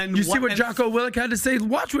power. And you see what Jocko Willink had to say?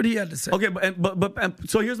 Watch what he had to say. Okay, but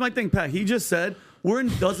so here's my thing, Pat. He just said we're in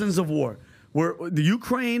dozens of war. Where the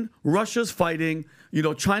Ukraine, Russia's fighting,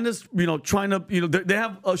 China's, trying to, they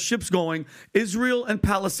have ships going. Israel and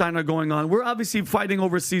Palestine are going on. We're obviously fighting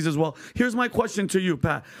overseas as well. Here's my question to you,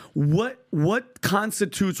 Pat. What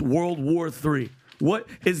constitutes World War III?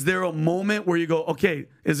 Is there a moment where you go, okay,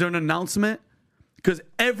 is there an announcement? Because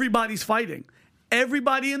everybody's fighting.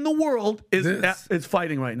 Everybody in the world is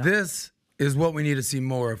fighting right now. This is what we need to see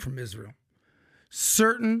more of from Israel.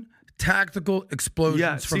 Certain tactical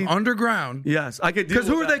explosions from underground. Yes, I could. Because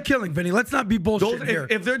who are they killing, Vinny? Let's not be bullshit here.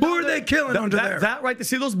 Who are they killing under there? That right to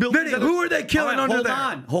see those buildings. Vinny, who are they killing under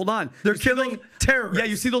there? Hold on. They're killing terrorists. Yeah,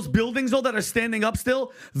 you see those buildings though that are standing up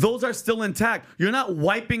still? Those are still intact. You're not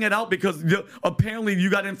wiping it out because apparently you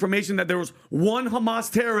got information that there was one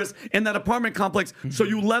Hamas terrorist in that apartment complex. So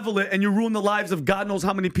you level it and you ruin the lives of God knows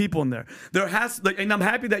how many people in there. And I'm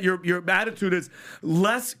happy that your attitude is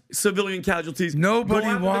less civilian casualties.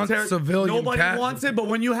 Nobody wants civilian Nobody casualties. wants it, but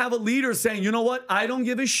when you have a leader saying, you know what, I don't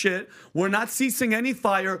give a shit. We're not ceasing any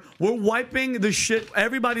fire. We're wiping the shit.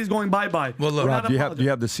 Everybody's going bye-bye. Well, look, Rob, do you have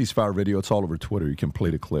the ceasefire video? It's all over Twitter. You can play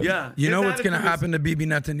the clip. Yeah. You know what's going to happen to Bibi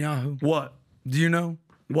Netanyahu? What? Do you know?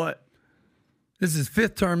 What? This is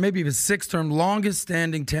fifth term, maybe even sixth term, longest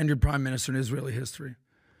standing tenured prime minister in Israeli history.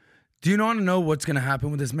 Do you want to know what's going to happen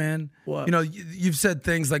with this man? What? You've said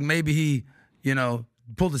things like maybe he,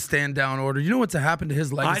 pulled a stand down order. You know what's happened to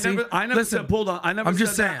his legacy? I never said pulled on. I'm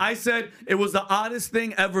just saying. I said it was the oddest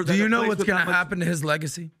thing ever. Do you know what's going to happen to his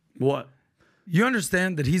legacy? What? You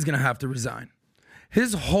understand that he's going to have to resign.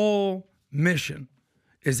 His whole mission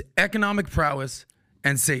is economic prowess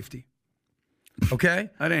and safety. Okay?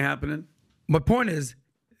 That ain't happening. My point is,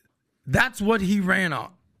 that's what he ran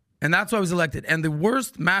on. And that's why he was elected. And the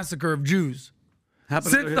worst massacre of Jews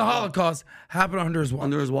since the Holocaust happened under his watch.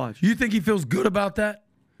 Under his watch. You think he feels good about that?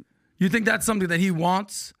 You think that's something that he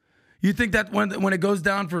wants? You think that when it goes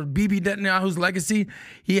down for Bibi Netanyahu's legacy,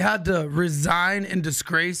 he had to resign in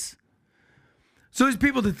disgrace? So these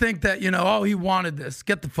people to think that, he wanted this.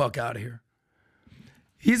 Get the fuck out of here.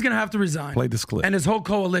 He's going to have to resign. Play this clip. And his whole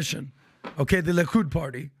coalition, the Likud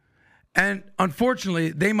party. And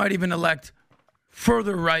unfortunately, they might even elect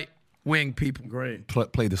further right-wing people. Great.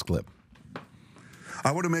 Play this clip.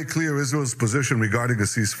 I want to make clear Israel's position regarding a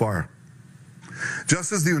ceasefire.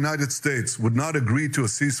 Just as the United States would not agree to a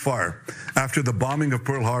ceasefire after the bombing of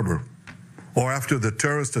Pearl Harbor or after the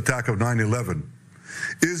terrorist attack of 9/11,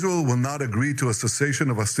 Israel will not agree to a cessation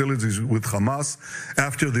of hostilities with Hamas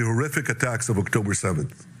after the horrific attacks of October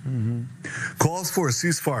 7th. Calls for a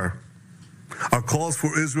ceasefire are calls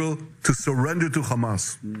for Israel to surrender to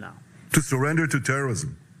Hamas, to surrender to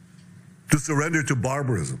terrorism, to surrender to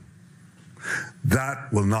barbarism.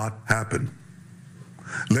 That will not happen.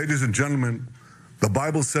 Ladies and gentlemen, the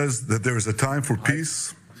Bible says that there is a time for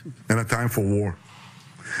peace and a time for war.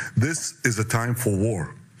 This is a time for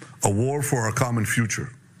war, a war for our common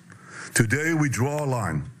future. Today we draw a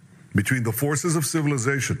line between the forces of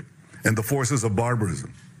civilization and the forces of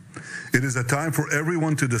barbarism. It is a time for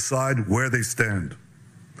everyone to decide where they stand.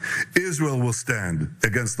 Israel will stand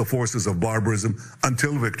against the forces of barbarism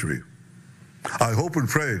until victory. I hope and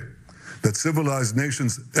pray that civilized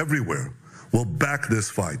nations everywhere will back this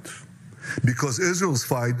fight, because Israel's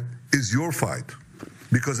fight is your fight.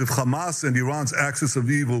 Because if Hamas and Iran's axis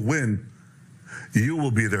of evil win, you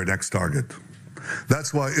will be their next target.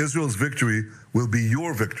 That's why Israel's victory will be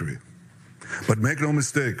your victory. But make no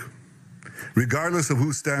mistake, regardless of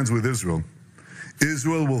who stands with Israel,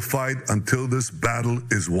 Israel will fight until this battle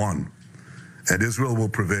is won, and Israel will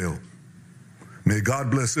prevail. May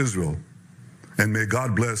God bless Israel, and may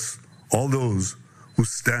God bless all those who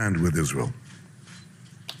stand with Israel.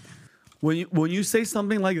 When you say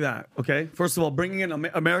something like that, okay, first of all, bringing in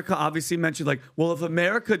America obviously mentioned like, well, if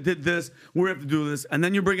America did this, we have to do this. And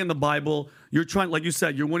then you bring in the Bible. You're trying, like you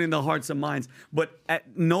said, you're winning the hearts and minds. But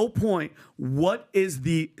at no point, what is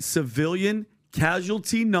the civilian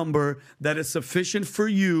casualty number that is sufficient for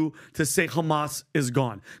you to say Hamas is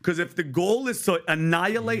gone? Because if the goal is to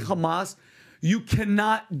annihilate Hamas, you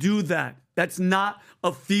cannot do that. That's not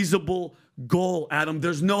a feasible goal, Adam.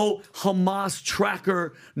 There's no Hamas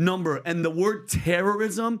tracker number. And the word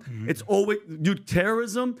terrorism, it's always, dude,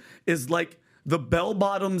 terrorism is like the bell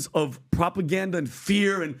bottoms of propaganda and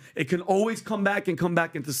fear, and it can always come back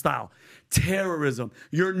into style. Terrorism.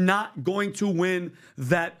 You're not going to win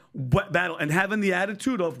that battle. And having the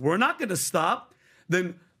attitude of, we're not going to stop,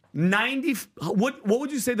 then what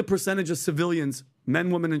would you say the percentage of civilians, men,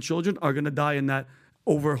 women, and children, are going to die in that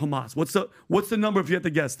over Hamas? What's the number if you had to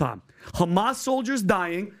guess, Tom? Hamas soldiers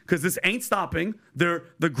dying because this ain't stopping. The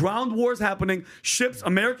ground war's happening.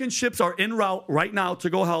 American ships are en route right now to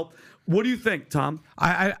go help. What do you think, Tom?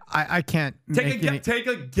 I can't take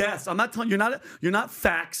a guess. I'm not telling you. You're not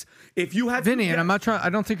facts. If you had Vinny, and I'm not trying. I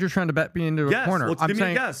don't think you're trying to bet me into a corner. I'm give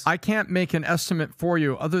saying me a guess. I can't make an estimate for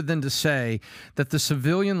you other than to say that the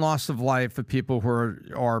civilian loss of life of people who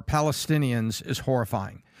are Palestinians is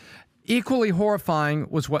horrifying. Equally horrifying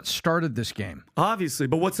was what started this game. Obviously,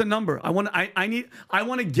 but what's the number? I want to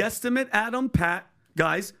guesstimate, Adam, Pat,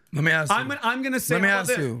 guys. Let me ask you. I'm going to say, let me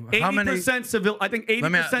ask you. 80% civil. I think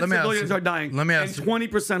 80% civilians are dying. Let me ask and you. 20%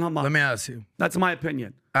 Hamas. Let me ask you. That's my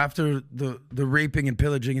opinion. After the raping and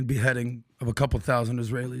pillaging and beheading of a couple thousand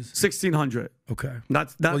Israelis, 1,600. Okay.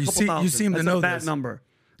 That's well, you seem to know a bad this. number.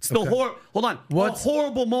 Still hold on. A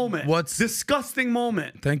horrible moment. Disgusting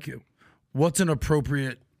moment. Thank you. What's an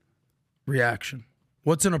appropriate reaction?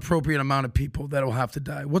 What's an appropriate amount of people that will have to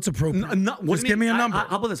die? What's appropriate? Just give me a number.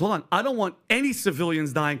 How about this? Hold on. I don't want any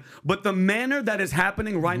civilians dying, but the manner that is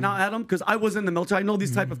happening right now, Adam, because I was in the military, I know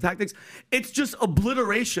these type of tactics. It's just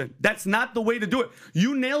obliteration. That's not the way to do it.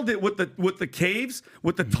 You nailed it with the caves,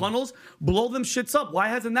 with the tunnels. Blow them shits up. Why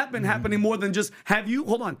hasn't that been happening more than just? Have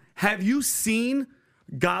you seen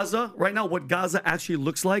Gaza right now? What Gaza actually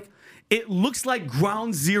looks like? It looks like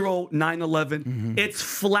ground zero 9/11. It's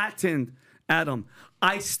flattened, Adam.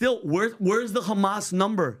 Where's the Hamas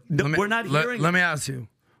number? We're not hearing it. Let me ask you,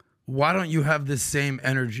 why don't you have the same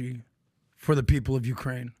energy for the people of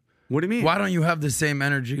Ukraine? What do you mean? Why don't you have the same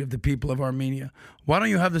energy of the people of Armenia? Why don't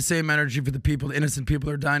you have the same energy for the innocent people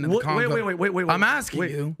who are dying in the Congo? Wait. I'm asking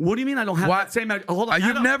you. What do you mean I don't have that same energy? Hold on.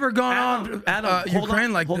 You've never gone on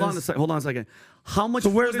Ukraine like this. Hold on a second. How much? So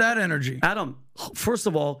where's that energy? Adam, first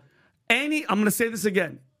of all, I'm going to say this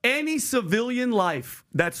again. Any civilian life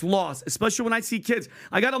that's lost, especially when I see kids.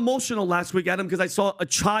 I got emotional last week, Adam, because I saw a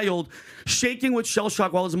child shaking with shell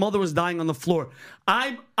shock while his mother was dying on the floor.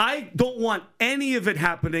 I don't want any of it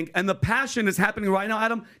happening, and the passion is happening right now,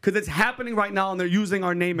 Adam, because it's happening right now, and they're using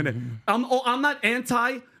our name in it. I'm not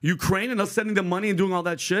anti-Ukraine and us sending them money and doing all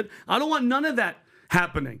that shit. I don't want none of that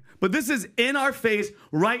happening. But this is in our face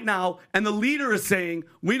right now, and the leader is saying,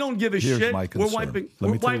 we don't give a shit. We're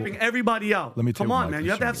wiping everybody out. Come on, man.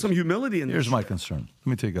 You have to have some humility in this. Here's my concern. Let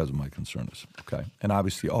me tell you guys what my concern is, okay? And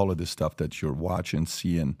obviously all of this stuff that you're watching,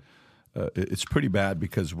 seeing, it's pretty bad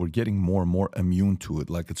because we're getting more and more immune to it.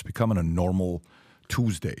 Like it's becoming a normal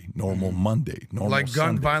Tuesday, normal Monday, normal like gun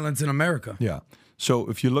Sunday. violence in America. Yeah. So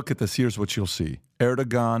if you look at this, here's what you'll see.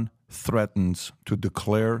 Erdogan threatens to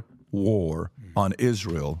declare war on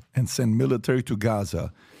Israel and send military to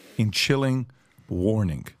Gaza in chilling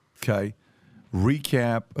warning, okay?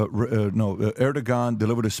 Recap, Erdogan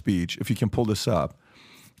delivered a speech, if you can pull this up,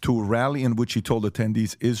 to a rally in which he told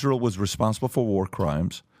attendees Israel was responsible for war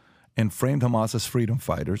crimes and framed Hamas as freedom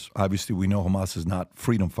fighters. Obviously, we know Hamas is not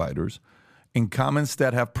freedom fighters. In comments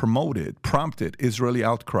that have prompted Israeli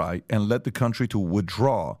outcry and led the country to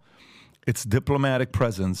withdraw its diplomatic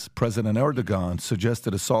presence, President Erdogan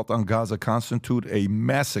suggested assault on Gaza constitute a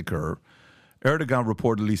massacre. Erdogan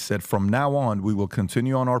reportedly said, from now on, we will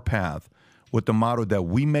continue on our path with the motto that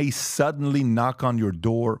we may suddenly knock on your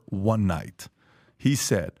door one night. He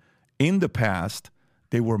said, in the past,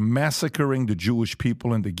 they were massacring the Jewish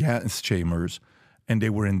people in the gas chambers, and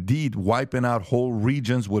they were indeed wiping out whole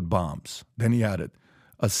regions with bombs. Then he added,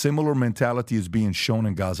 a similar mentality is being shown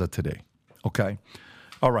in Gaza today. Okay?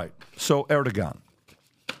 All right. So Erdogan,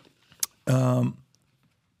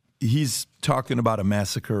 he's talking about a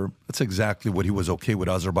massacre. That's exactly what he was okay with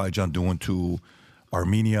Azerbaijan doing to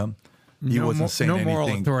Armenia. He wasn't saying anything. No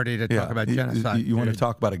moral authority to talk about genocide. You want to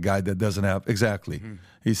talk about a guy that doesn't have... Exactly. Mm-hmm.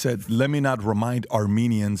 He said, let me not remind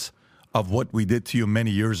Armenians of what we did to you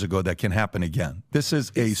many years ago that can happen again. This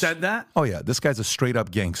is He said that? Oh, yeah. This guy's a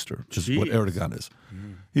straight-up gangster, which is what Erdogan is.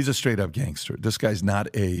 Mm-hmm. He's a straight-up gangster. This guy's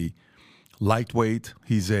not a lightweight.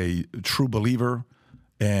 He's a true believer,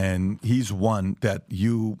 and he's one that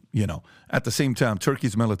you know. At the same time,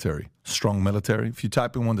 Turkey's military, strong military. If you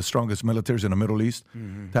type in one of the strongest militaries in the Middle East,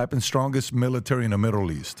 type in strongest military in the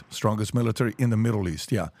Middle East. Strongest military in the Middle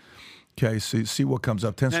East, yeah. Okay, so see what comes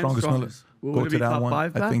up. 10 strongest military. Go to that one.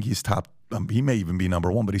 I think he's top. He may even be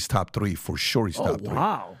number one, but he's top 3 for sure. He's top 3.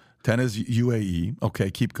 Wow. 10 is UAE.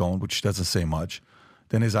 Okay, keep going, which doesn't say much.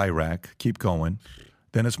 Then is Iraq. Keep going.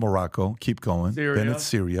 Then it's Morocco. Keep going. Syria. Then it's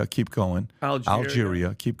Syria. Keep going.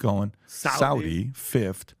 Algeria. Keep going. Saudi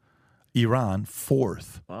 5th. Iran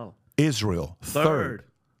 4th. Wow. Israel 3rd.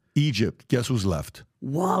 Egypt. Guess who's left?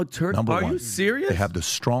 Wow, Turkey. Number Are 1. you serious? They have the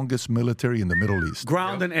strongest military in the Middle East.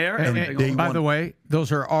 Ground and air. And by the way,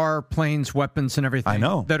 those are our planes, weapons, and everything. I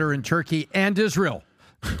know. That are in Turkey and Israel.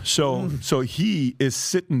 So he is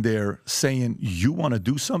sitting there saying, you want to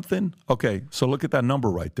do something? Okay, so look at that number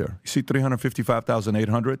right there. You see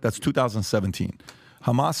 355,800? That's 2017.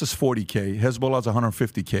 Hamas is 40K. Hezbollah is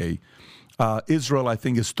 150K. Israel, I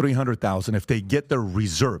think, is 300,000 if they get their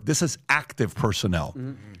reserve. This is active personnel.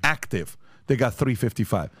 Mm-hmm. Active. They got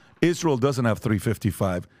 355. Israel doesn't have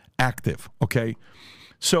 355. Active, okay?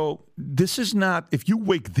 So this is not, if you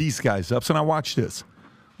wake these guys up, so now watch this.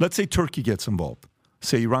 Let's say Turkey gets involved.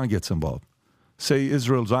 Say Iran gets involved. Say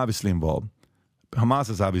Israel's obviously involved. Hamas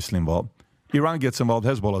is obviously involved. Iran gets involved.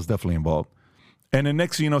 Hezbollah is definitely involved. And then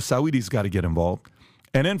next thing you know, Saudi's got to get involved.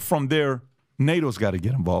 And then from there, NATO's got to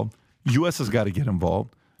get involved. U.S. has got to get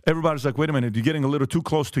involved. Everybody's like, wait a minute, you're getting a little too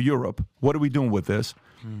close to Europe. What are we doing with this?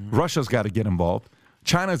 Mm-hmm. Russia's got to get involved.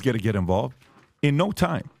 China's got to get involved. In no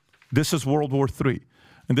time, this is World War III.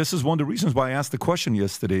 And this is one of the reasons why I asked the question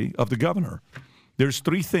yesterday of the governor. There's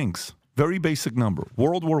 3 things. Very basic number.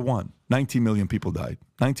 World War I, 19 million people died.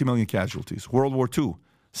 19 million casualties. World War II,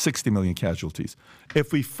 60 million casualties.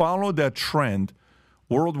 If we follow that trend,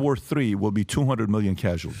 World War III will be 200 million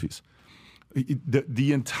casualties.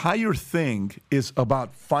 The entire thing is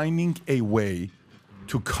about finding a way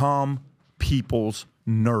to calm people's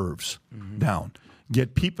nerves down.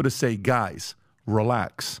 Get people to say, guys,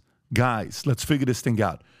 relax. Guys, let's figure this thing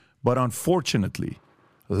out. But unfortunately,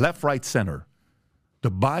 left, right, center,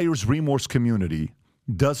 the buyer's remorse community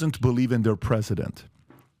doesn't believe in their president.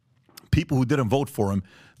 People who didn't vote for him,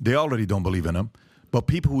 they already don't believe in him. But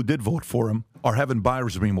people who did vote for him are having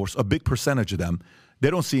buyer's remorse. A big percentage of them, they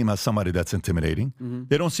don't see him as somebody that's intimidating. Mm-hmm.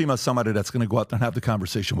 They don't see him as somebody that's going to go out there and have the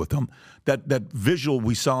conversation with them. That visual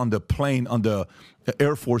we saw on the plane, on the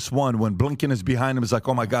Air Force One, when Blinken is behind him, is like,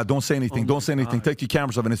 oh my God, don't say anything, don't say anything. Take your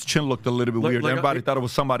cameras off. And his chin looked a little bit weird. Everybody thought it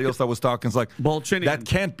was somebody else that was talking. It's like, that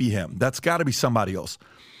can't be him. That's got to be somebody else.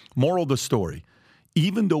 Moral of the story,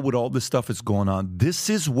 even though with all this stuff is going on, this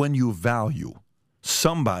is when you value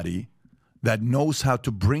somebody that knows how to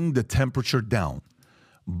bring the temperature down.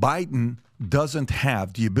 Biden doesn't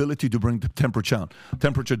have the ability to bring the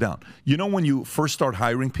temperature down. You know, when you first start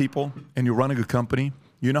hiring people and you're running a company,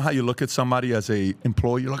 you know how you look at somebody as a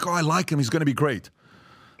employee, you're like, oh, I like him, he's going to be great.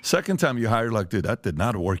 Second time you hire, like, dude, that did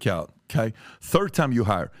not work out, okay? Third time you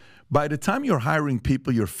hire. By the time you're hiring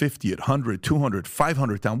people, you're 50, 100, 200,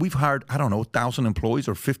 500,000. We've hired, 1,000 employees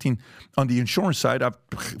or 15. On the insurance side, I've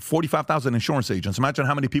 45,000 insurance agents. Imagine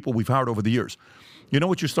how many people we've hired over the years. You know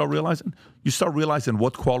what you start realizing? You start realizing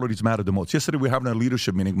what qualities matter the most. Yesterday, we were having a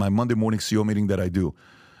leadership meeting, my Monday morning CEO meeting that I do.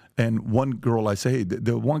 And one girl, I say, hey,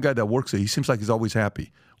 the one guy that works there, he seems like he's always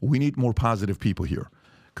happy. We need more positive people here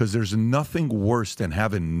because there's nothing worse than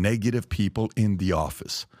having negative people in the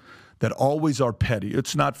office that always are petty.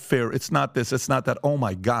 It's not fair. It's not this. It's not that. Oh,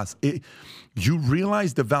 my gosh. You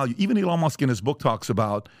realize the value. Even Elon Musk in his book talks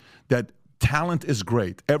about that talent is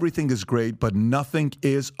great. Everything is great, but nothing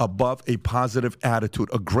is above a positive attitude.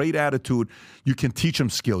 A great attitude, you can teach them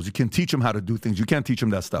skills. You can teach them how to do things. You can't teach them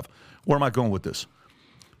that stuff. Where am I going with this?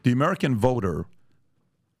 The American voter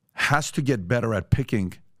has to get better at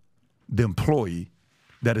picking the employee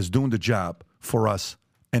that is doing the job for us.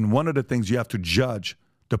 And one of the things you have to judge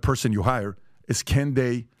the person you hire is, can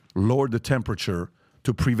they lower the temperature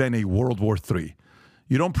to prevent a World War III?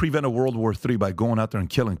 You don't prevent a World War III by going out there and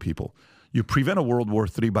killing people. You prevent a World War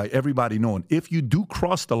III by everybody knowing if you do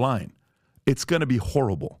cross the line, it's going to be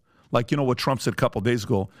horrible. Like, you know what Trump said a couple of days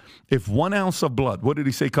ago? If 1 ounce of blood, what did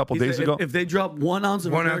he say a couple of days ago? If they drop 1 ounce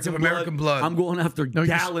of American blood, I'm going after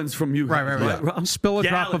gallons from you. Right. Spill a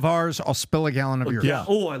drop of ours, I'll spill a gallon of yours. Yeah.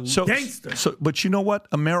 Oh, gangster. But you know what?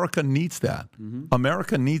 America needs that.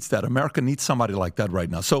 America needs that. America needs somebody like that right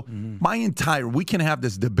now. So we can have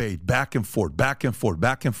this debate back and forth, back and forth,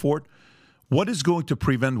 back and forth. What is going to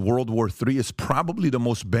prevent World War III is probably the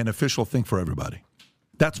most beneficial thing for everybody.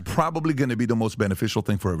 That's probably going to be the most beneficial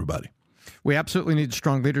thing for everybody. We absolutely need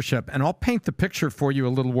strong leadership. And I'll paint the picture for you a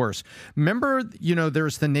little worse. Remember,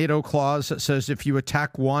 there's the NATO clause that says if you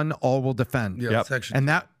attack one, all will defend. Section. And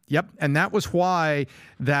that was why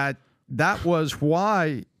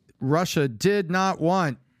Russia did not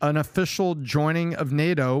want an official joining of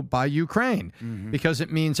NATO by Ukraine, because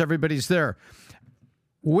it means everybody's there.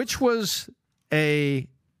 Which was a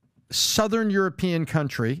Southern European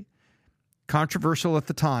country, controversial at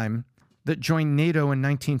the time, that joined NATO in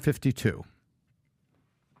 1952.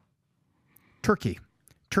 Turkey.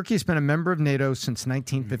 Turkey's been a member of NATO since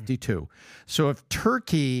 1952. So if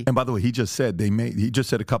Turkey... And by the way, he just said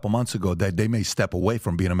a couple months ago that they may step away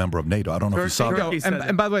from being a member of NATO. I don't know if you saw that.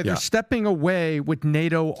 And by the way, they're stepping away with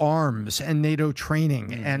NATO arms and NATO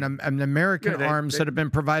training and American arms that have been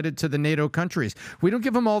provided to the NATO countries. We don't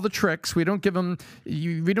give them all the tricks. We don't give them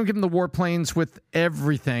the warplanes with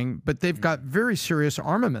everything, but they've got very serious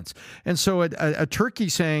armaments. And so a Turkey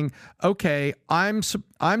saying, okay, I'm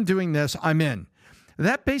doing this, I'm in.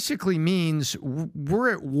 That basically means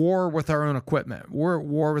we're at war with our own equipment. We're at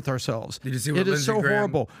war with ourselves. Did you see what it is so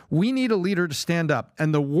horrible. We need a leader to stand up.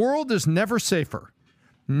 And the world is never safer.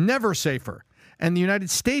 Never safer. And the United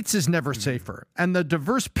States is never safer. And the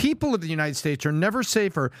diverse people of the United States are never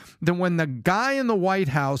safer than when the guy in the White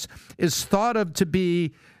House is thought of to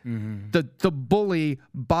be the bully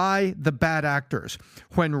by the bad actors.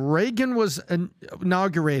 When Reagan was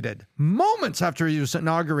inaugurated, moments after he was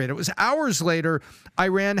inaugurated, it was hours later,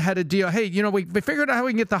 Iran had a deal. Hey, we figured out how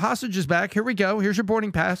we can get the hostages back. Here we go. Here's your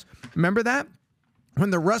boarding pass. Remember that? When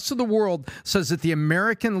the rest of the world says that the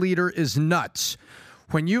American leader is nuts,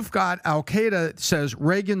 when you've got Al-Qaeda says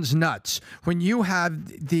Reagan's nuts, when you have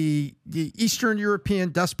the Eastern European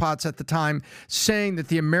despots at the time saying that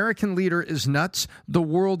the American leader is nuts, the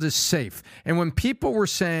world is safe. And when people were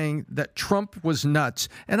saying that Trump was nuts,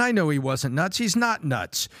 and I know he wasn't nuts, he's not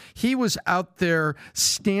nuts. He was out there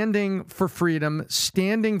standing for freedom,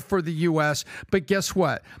 standing for the U.S., but guess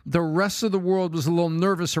what? The rest of the world was a little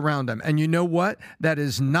nervous around him. And you know what? That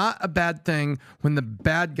is not a bad thing when the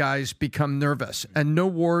bad guys become nervous. And no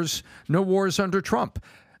wars under Trump.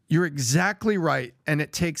 You're exactly right. And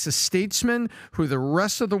it takes a statesman who the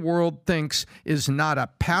rest of the world thinks is not a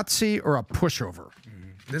patsy or a pushover.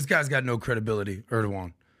 This guy's got no credibility,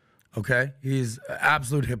 Erdogan. Okay? He's an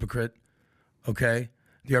absolute hypocrite. Okay?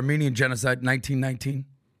 The Armenian genocide, 1919.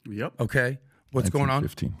 Yep. Okay? What's going on?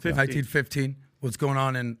 1915. What's going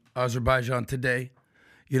on in Azerbaijan today?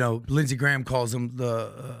 Lindsey Graham calls them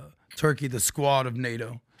Turkey, the squad of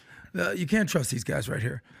NATO. You can't trust these guys right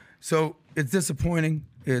here. So it's disappointing.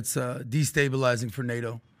 It's destabilizing for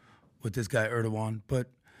NATO with this guy Erdogan. But,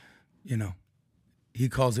 he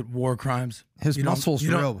calls it war crimes. His muscle's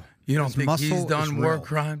real. You don't think he's done war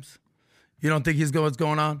crimes? You don't think he's what's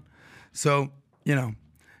going on? So,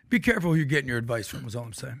 be careful who you're getting your advice from is all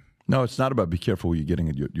I'm saying. No, it's not about be careful who you're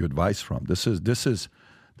getting your advice from. This is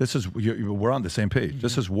we're on the same page.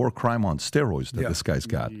 This is war crime on steroids that this guy's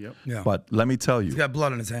got. Yeah. But let me tell you, he's got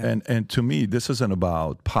blood on his hand. And to me, this isn't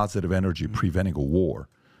about positive energy preventing a war.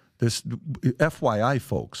 This, FYI,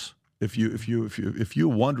 folks, if you're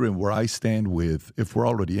wondering where I stand with if we're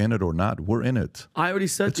already in it or not, we're in it. I already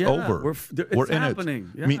said it's over. We're in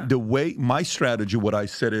happening. it. Yeah. I mean, the way my strategy, what I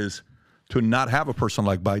said is to not have a person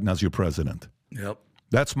like Biden as your president. Yep.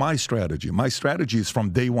 That's my strategy. My strategy is from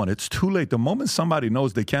day one. It's too late. The moment somebody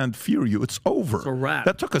knows they can't fear you, it's over. It's a wrap.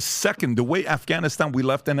 That took a second. The way Afghanistan, we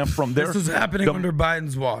left, and then from there. This was happening under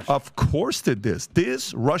Biden's watch. Of course it is.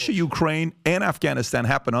 This, Russia, Ukraine, and Afghanistan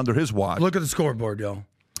happened under his watch. Look at the scoreboard, y'all.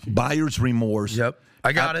 Buyer's remorse. Yep.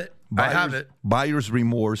 I got it. I have it. Buyer's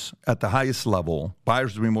remorse at the highest level.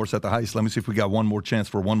 Buyer's remorse at the highest. Let me see if we got one more chance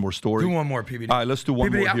for one more story. Do one more, PBD. All right, let's do one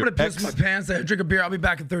PBD, more I'm here. going to piss my pants. I drink a beer. I'll be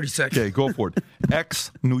back in 30 seconds. Okay, go for it.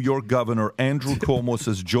 Ex-New York Governor Andrew Cuomo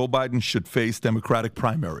says Joe Biden should face Democratic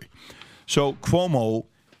primary. So Cuomo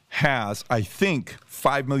has, I think,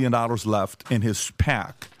 $5 million left in his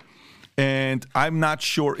PAC. And I'm not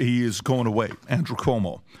sure he is going away, Andrew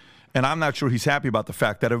Cuomo. And I'm not sure he's happy about the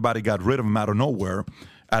fact that everybody got rid of him out of nowhere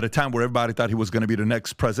at a time where everybody thought he was going to be the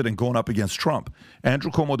next president going up against Trump. Andrew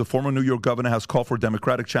Cuomo, the former New York governor, has called for a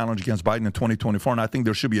Democratic challenge against Biden in 2024, and I think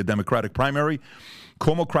there should be a Democratic primary.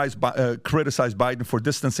 Cuomo criticized Biden for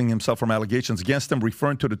distancing himself from allegations against him,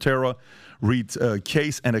 referring to the Tara Reid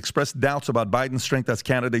case, and expressed doubts about Biden's strength as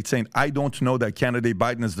candidate, saying, I don't know that candidate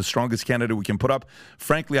Biden is the strongest candidate we can put up.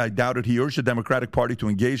 Frankly, I doubt it. He urged the Democratic Party to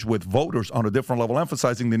engage with voters on a different level,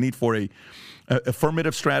 emphasizing the need for a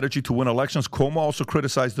affirmative strategy to win elections. Cuomo also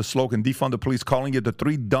criticized the slogan, defund the police, calling it the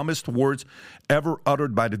 3 dumbest words ever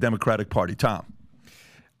uttered by the Democratic Party. Tom.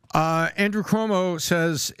 Andrew Cuomo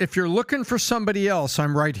says, if you're looking for somebody else,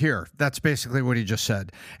 I'm right here. That's basically what he just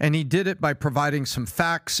said. And he did it by providing some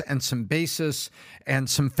facts and some basis and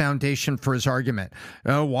some foundation for his argument.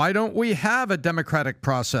 Why don't we have a democratic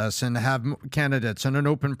process and have candidates and an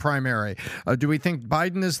open primary? Do we think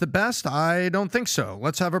Biden is the best? I don't think so.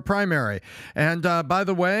 Let's have a primary. And by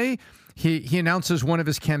the way, He announces one of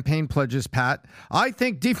his campaign pledges, Pat. I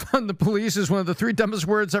think defund the police is one of the 3 dumbest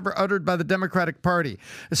words ever uttered by the Democratic Party.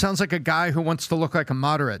 It sounds like a guy who wants to look like a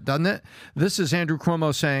moderate, doesn't it? This is Andrew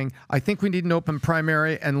Cuomo saying, I think we need an open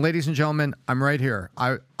primary. And ladies and gentlemen, I'm right here.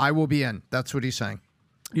 I will be in. That's what he's saying.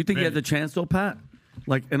 You think he had the chance, though, Pat?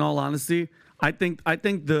 Like, in all honesty, I think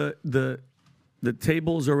the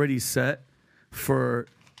table's already set for,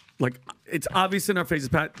 like, it's obvious in our faces,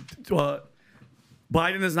 Pat.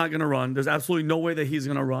 Biden is not going to run. There's absolutely no way that he's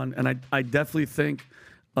going to run. And I definitely think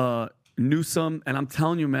Newsom, and I'm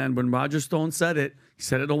telling you, man, when Roger Stone said it, he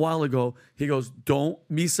said it a while ago, he goes, don't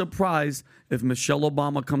be surprised if Michelle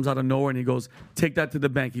Obama comes out of nowhere, and he goes, take that to the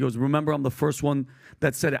bank. He goes, remember, I'm the first one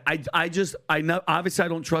that said it. I know, obviously I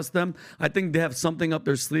don't trust them. I think they have something up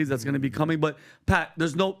their sleeves that's going to be coming. But, Pat,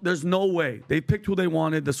 there's no way. They picked who they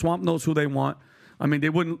wanted. The swamp knows who they want. I mean, they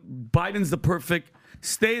wouldn't. Biden's the perfect.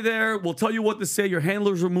 Stay there. We'll tell you what to say. Your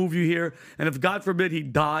handlers will move you here. And if, God forbid, he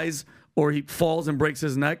dies or he falls and breaks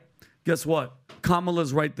his neck, guess what?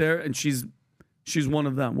 Kamala's right there, and she's one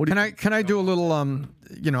of them. Can I do a little,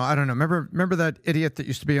 I don't know. Remember that idiot that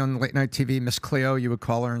used to be on late night TV, Miss Cleo? You would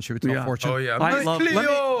call her and she would tell fortune. Oh, yeah.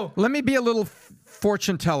 Let me be a little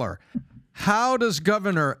fortune teller. How does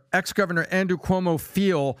ex-governor Andrew Cuomo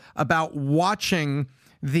feel about watching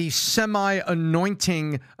the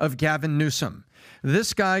semi-anointing of Gavin Newsom?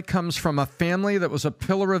 This guy comes from a family that was a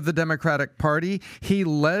pillar of the Democratic Party. He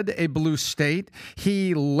led a blue state.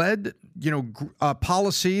 He led, a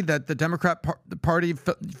policy that the Democrat Party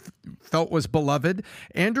felt was beloved.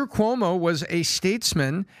 Andrew Cuomo was a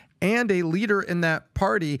statesman and a leader in that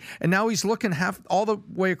party. And now he's looking all the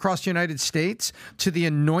way across the United States to the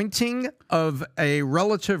anointing of a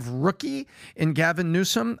relative rookie in Gavin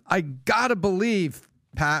Newsom. I got to believe,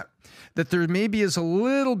 Pat, that there maybe is a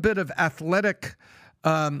little bit of athletic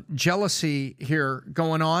jealousy here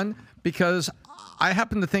going on, because I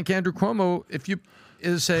happen to think Andrew Cuomo,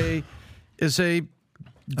 is a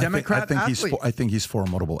Democrat athlete. I think he's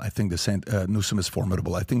formidable. I think Newsom is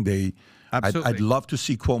formidable. I think Absolutely. I'd love to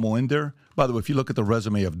see Cuomo in there. By the way, if you look at the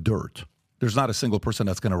resume of dirt, there's not a single person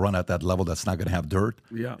that's going to run at that level that's not going to have dirt.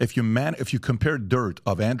 Yeah. If you compare dirt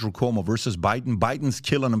of Andrew Cuomo versus Biden, Biden's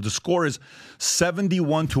killing him. The score is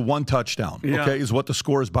 71 to 1 touchdown. Yeah. Okay, is what the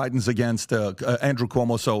score is. Biden's against Andrew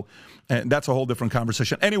Cuomo. So that's a whole different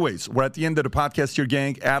conversation. Anyways, we're at the end of the podcast here,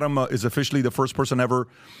 gang. Adam is officially the first person ever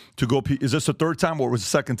to go. Is this the 3rd time or was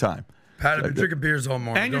it the 2nd time? Pat, I've been drinking beers all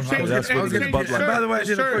morning. And you Don't changed hide. it. By the way, I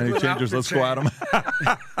did a quick Any little changes? outfit Let's go, Adam.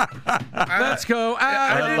 Let's go, I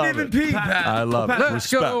Adam. didn't even pee, Pat. I love it. Let's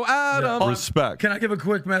Respect. go, Adam. Respect. Can I give a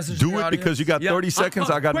quick message to Do the it audience? because you got 30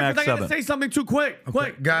 seconds. I got quick, max I gotta 7. say something too quick.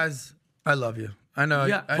 Quick. Guys, I love you. I know.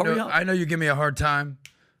 Yeah, hurry up. I know you give me a hard time,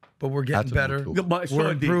 but we're getting That's better. cool.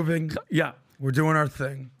 We're improving. Yeah. We're doing our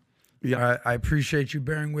thing. Yeah. I appreciate you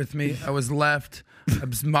bearing with me. I was left. I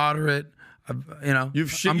was moderate. You've I'm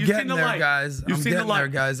seen getting the there, light. guys. You've I'm seen the getting light. there,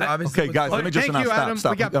 guys. Obviously, Okay, guys, let me just Thank you, Adam.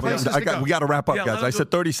 stop. We got places to go. We got to wrap up, Yeah, guys. let I him said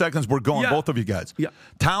go. 30 seconds. We're going, Yeah. both of you guys. Yeah.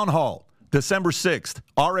 Town Hall, December 6th,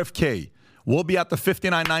 RFK. We'll be at the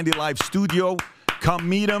 5990 Live studio. Come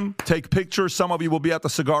meet them, take pictures. Some of you will be at the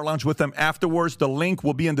cigar lounge with them afterwards. The link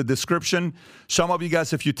will be in the description. Some of you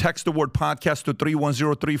guys, if you text the word podcast to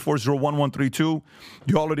 310-340-1132,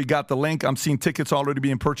 you already got the link. I'm seeing tickets already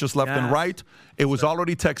being purchased left and right. It was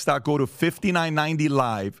already texted out. Go to 5990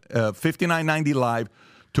 Live, 5990 Live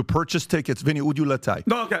to purchase tickets. Vinny, would you let tie?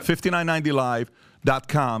 No, okay.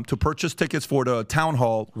 5990live.com to purchase tickets for the town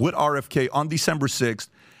hall with RFK on December 6th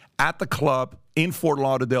at the club in Fort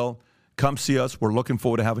Lauderdale. Come see us. We're looking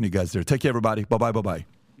forward to having you guys there. Take care, everybody. Bye-bye, bye-bye.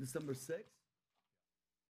 December 6th?